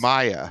Yes,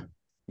 Maya.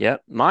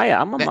 yep. Maya,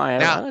 I'm a Maya. I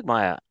Now, like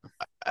Maya.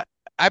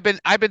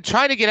 I've been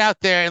trying to get out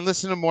there and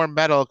listen to more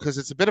metal because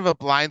it's a bit of a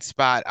blind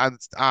spot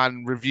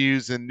on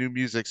reviews and new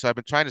music. So I've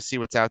been trying to see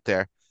what's out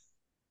there.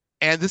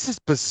 And this is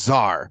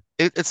bizarre.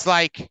 It's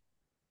like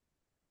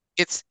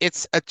it's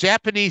a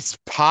Japanese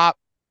pop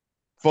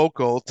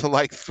vocal to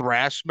like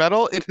thrash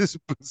metal. It is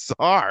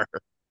bizarre,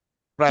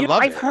 but I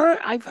love it.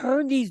 I've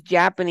heard these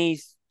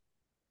Japanese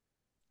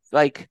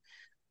like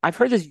I've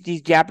heard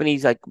these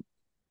Japanese like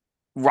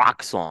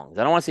rock songs.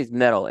 I don't want to say it's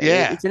metal.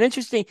 Yeah.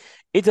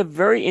 It's a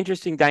very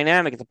interesting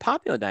dynamic. It's a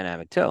popular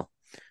dynamic too.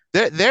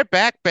 They're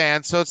back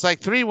band, so it's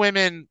like three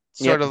women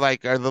sort Yep, of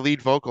like are the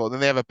lead vocal, and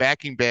then they have a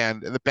backing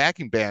band, and the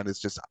backing band is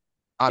just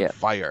on yep,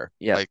 fire.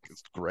 yep. Like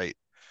it's great.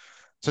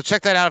 So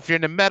check that out if you're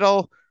into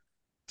metal.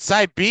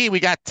 Side B, we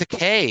got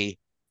Takei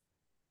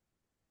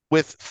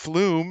with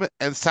Flume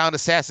and Sound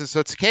Assassin.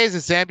 So Takei is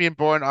a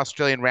Zambian-born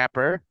Australian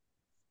rapper,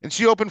 and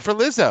she opened for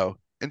Lizzo,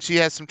 and she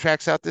has some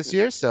tracks out this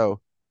year. So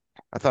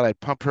I thought I'd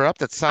pump her up.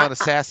 That's Silent I,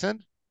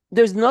 Assassin.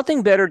 there's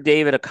nothing better,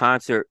 Dave, at a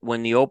concert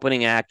when the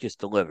opening act just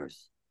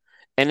delivers.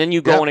 And then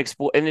you go Yep. and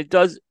explore, and it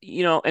does,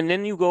 and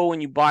then you go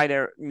and you buy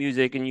their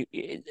music, and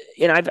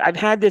I've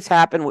had this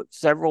happen with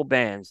several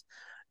bands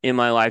in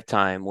my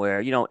lifetime where,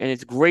 and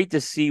it's great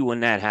to see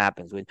when that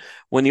happens.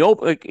 When the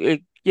open,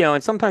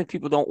 and sometimes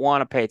people don't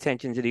want to pay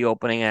attention to the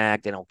opening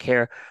act, they don't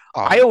care.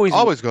 Oh,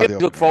 always go I to the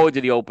look opening forward act.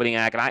 to the opening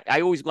act, and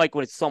I always like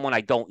when it's someone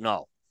I don't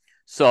know.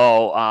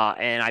 So,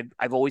 and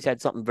I've always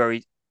had something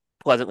very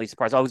pleasantly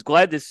surprised. I was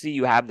glad to see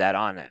you have that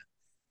on there.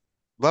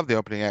 Love the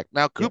opening act.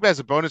 Now, Yep. Coop has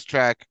a bonus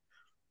track,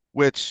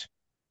 which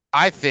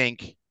I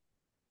think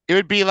it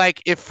would be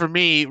like if for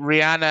me,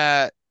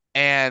 Rihanna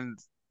and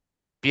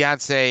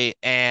Beyonce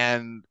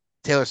and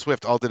Taylor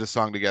Swift all did a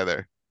song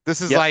together. This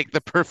is Yep. like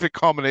the perfect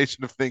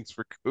combination of things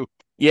for Coop.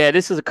 Yeah,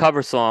 this is a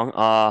cover song.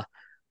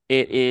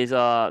 It is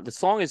the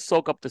song is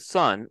 "Soak Up the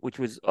Sun," which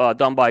was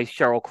done by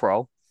Sheryl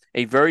Crow,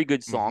 a very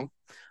good Hmm. song.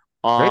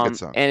 Very good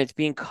song. And it's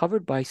being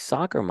covered by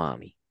Soccer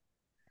Mommy,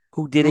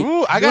 who did a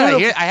Ooh, I gotta hear.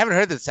 beautiful. I haven't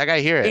heard this. I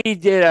gotta hear it. He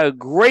did a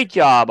great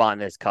job on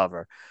this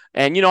cover.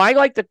 And I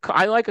like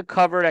a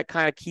cover that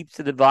kind of keeps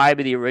to the vibe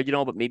of the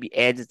original, but maybe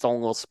adds its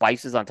own little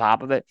spices on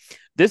top of it.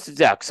 This is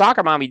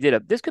Soccer Mommy did a.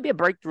 This could be a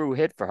breakthrough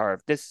hit for her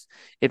if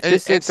And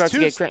this thing starts to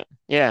get crazy.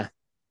 Yeah,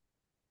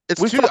 it's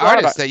we've two talked a lot about.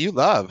 artists that you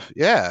love.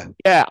 Yeah.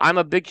 Yeah, I'm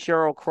a big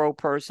Sheryl Crow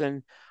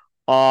person.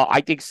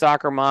 I think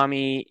Soccer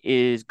Mommy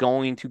is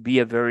going to be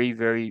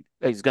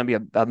is going to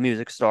be a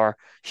music star.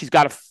 She's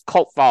got a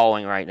cult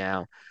following right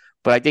now,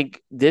 but I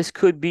think this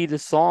could be the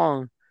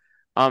song.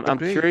 Could I'm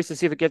be. curious to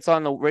see if it gets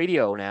on the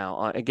radio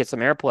now and get some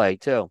airplay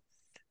too.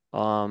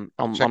 I'll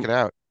check it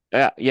out.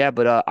 Yeah,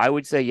 but I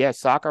would say yeah,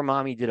 Soccer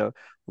Mommy did a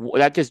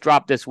that just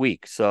dropped this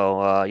week,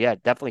 so yeah,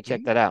 definitely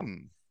check that out.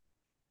 Mm.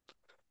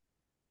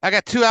 I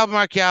got two album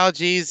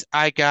archaeologies.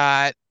 I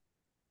got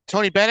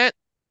Tony Bennett.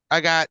 I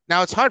got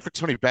now it's hard for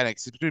Tony Bennett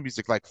because he's been doing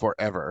music like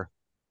forever.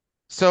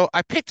 So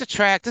I picked a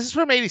track. This is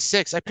from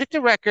 '86. I picked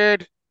a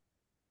record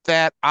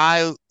that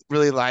I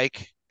really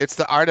like. It's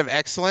The Art of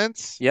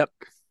Excellence. Yep,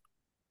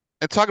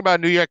 And talk about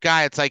a New York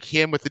guy. It's like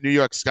him with the New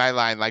York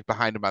skyline like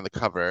behind him on the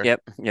cover.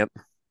 yep.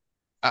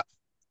 Uh,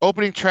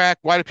 Opening track,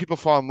 Why Do People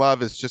Fall in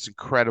Love is just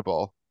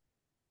incredible.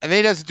 And then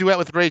he does a duet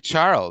with Ray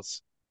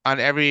Charles on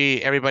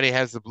Everybody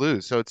Has the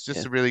Blues. So it's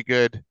just Yeah. a really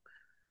good,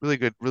 really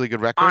good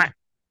I record.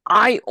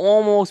 I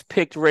almost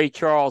picked Ray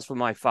Charles for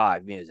my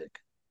five music,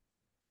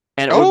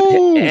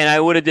 Oh, and I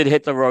would have did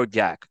Hit the Road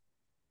Jack.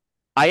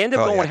 oh yeah,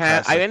 I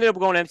classic. ended up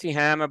going MC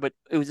Hammer, but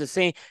it was the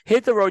same.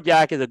 Hit the Road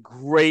Jack is a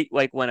great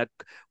like when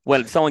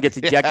someone gets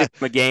ejected Yeah.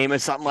 from a game or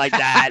something like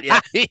that. Yeah,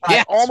 I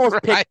Yes, almost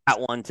picked right. that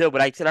one too,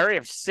 but I said I already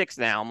have six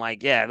now. I'm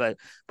like, yeah,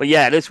 but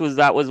yeah,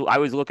 that was I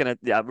was looking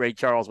at Ray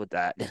Charles with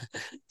that.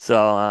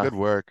 So Good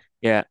work.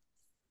 yeah,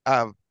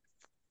 Um,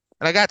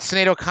 and I got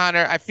Sinead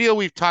O'Connor. I feel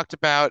we've talked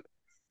about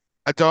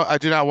I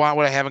do not want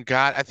what I haven't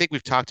got. I think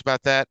we've talked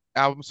about that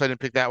album, so I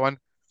didn't pick that one.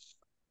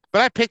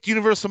 But I picked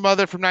Universal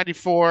Mother from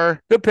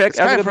 '94. good pick. It's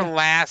That's a kind of good her pick.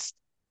 last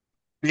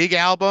big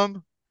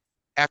album.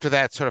 After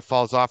that, sort of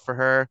falls off for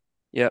her.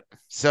 Yep,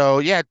 So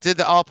yeah, did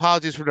the All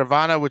Apologies for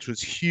Nirvana, which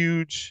was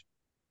huge.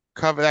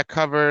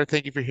 Cover.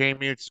 Thank you for hearing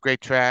me. It's a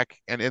great track,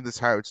 and In This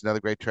Heart, which is another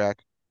great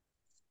track.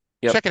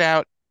 yep. Check it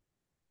out,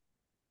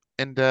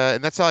 and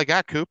that's all I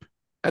got, Coop.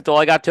 That's all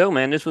I got too,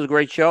 man. This was a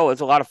great show.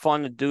 It's a lot of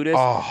fun to do this.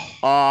 Oh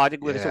I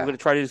think we're yeah, gonna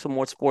try to do some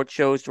more sports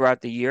shows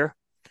throughout the year.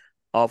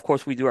 Of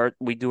course, we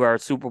do our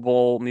Super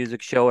Bowl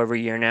music show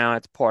every year now.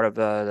 It's part of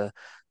the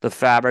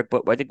fabric.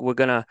 But I think we're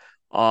gonna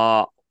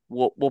uh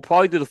we'll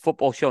probably do the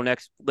football show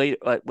next late.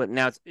 But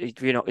now it's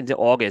into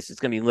August. It's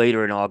gonna be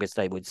later in August,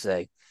 I would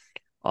say.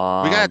 we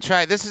gotta Um,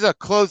 try. This is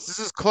closed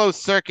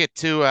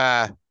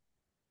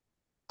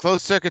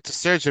circuit to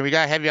surgeon. We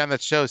gotta have you on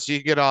that show so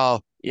you get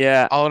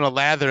yeah. all in a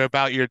lather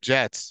about your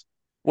Jets.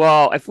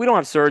 Well, if we don't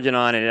have Surgeon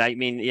on it, I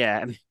mean, yeah.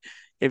 I mean,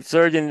 if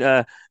Surgeon,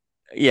 yeah,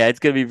 it's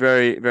gonna be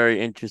very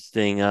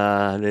interesting.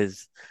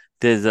 There's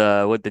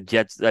what the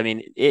Jets. I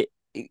mean,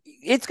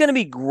 it's gonna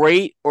be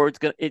great, or it's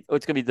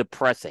gonna be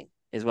depressing.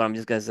 Is what I'm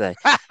just gonna say.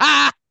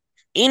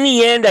 In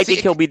the end, I think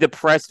See, he'll be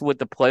depressed with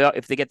the playoff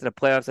if they get to the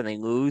playoffs and they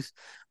lose.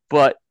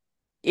 But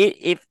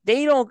if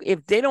they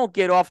don't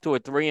get off to a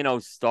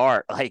 3-0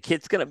 start, like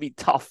it's gonna be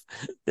tough.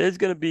 There's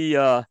gonna be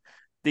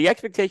the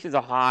expectations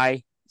are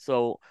high.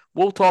 So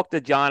we'll talk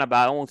to John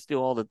about. I won't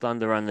steal all the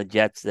thunder on the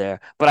Jets there,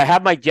 but I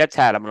have my Jets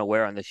hat I'm gonna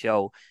wear on the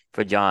show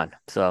for John.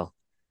 So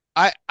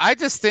I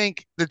just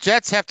think the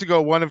Jets have to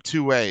go one of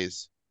two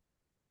ways.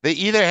 They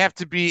either have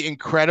to be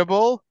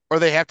incredible or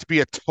they have to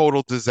be a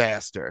total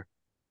disaster.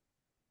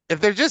 If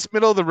they're just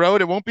middle of the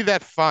road, it won't be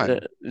that fun.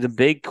 the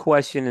big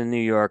question in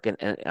New York,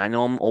 and I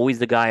know I'm always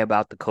the guy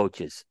about the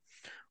coaches,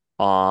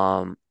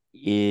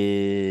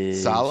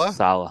 is Salah?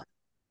 Salah.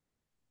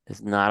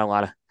 There's not a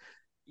lot of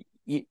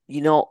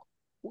you know.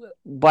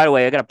 By the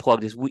way, I got to plug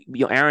this.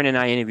 Aaron and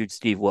I interviewed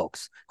Steve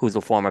Wilkes, who's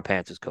the former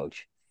Panthers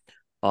coach.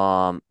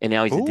 And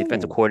now he's the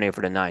defensive Ooh. coordinator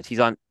for the Nines. He's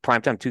on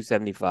primetime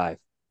 275.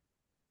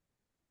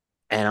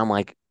 And I'm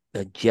like,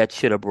 the Jets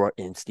should have brought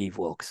in Steve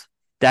Wilkes.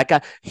 That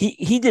guy,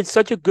 he did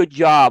such a good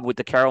job with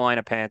the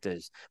Carolina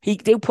Panthers. They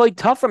played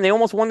tough for him. They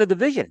almost won the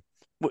division,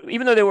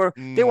 even though they were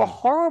Mm.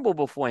 horrible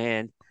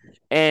beforehand.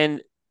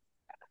 And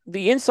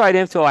the inside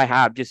info I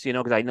have, just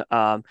because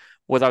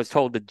I was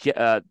told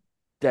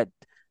that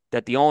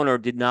that the owner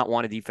did not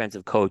want a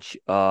defensive coach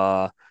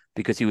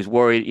because he was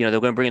worried. They're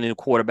going to bring in a new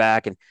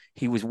quarterback, and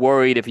he was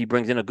worried if he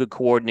brings in a good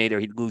coordinator,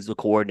 he'd lose the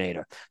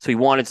coordinator. So he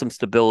wanted some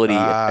stability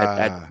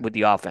Ah. with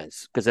the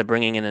offense because they're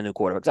bringing in a new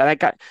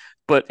quarterback.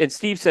 And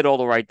Steve said all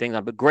the right things.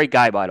 I'm a great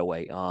guy, by the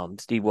way.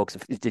 Steve Wilkes.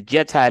 If the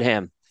Jets had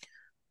him,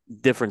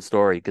 different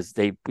story because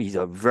he's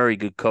a very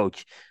good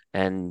coach.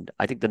 And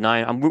I think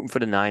I'm rooting for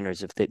the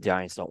Niners if the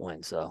Giants don't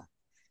win. So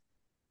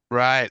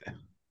Right.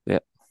 yeah.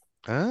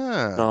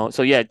 Ah.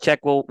 So yeah, check.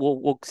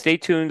 We'll stay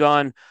tuned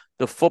on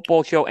the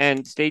football show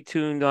and stay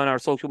tuned on our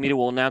social media.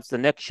 We'll announce the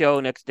next show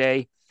next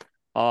day.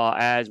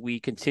 as we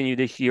continue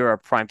this year our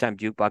primetime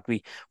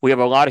jukebox. We have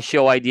a lot of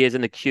show ideas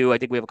in the queue. I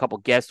think we have a couple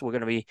guests.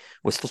 We're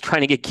still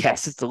trying to get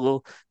guests. It's a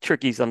little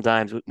tricky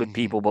sometimes with Hmm.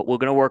 people, but we're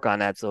gonna work on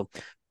that. So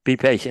be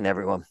patient,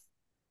 everyone.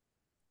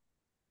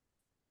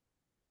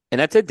 And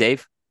that's it,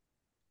 Dave.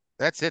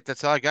 That's it.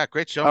 That's all I got.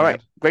 Great show, All right,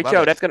 man. great Love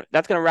show. it.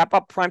 That's gonna wrap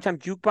up Primetime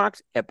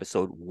Jukebox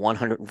episode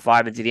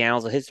 105 into the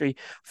annals of history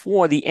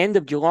for the end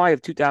of July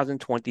of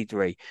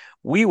 2023.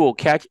 We will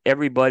catch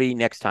everybody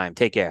next time.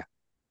 Take care.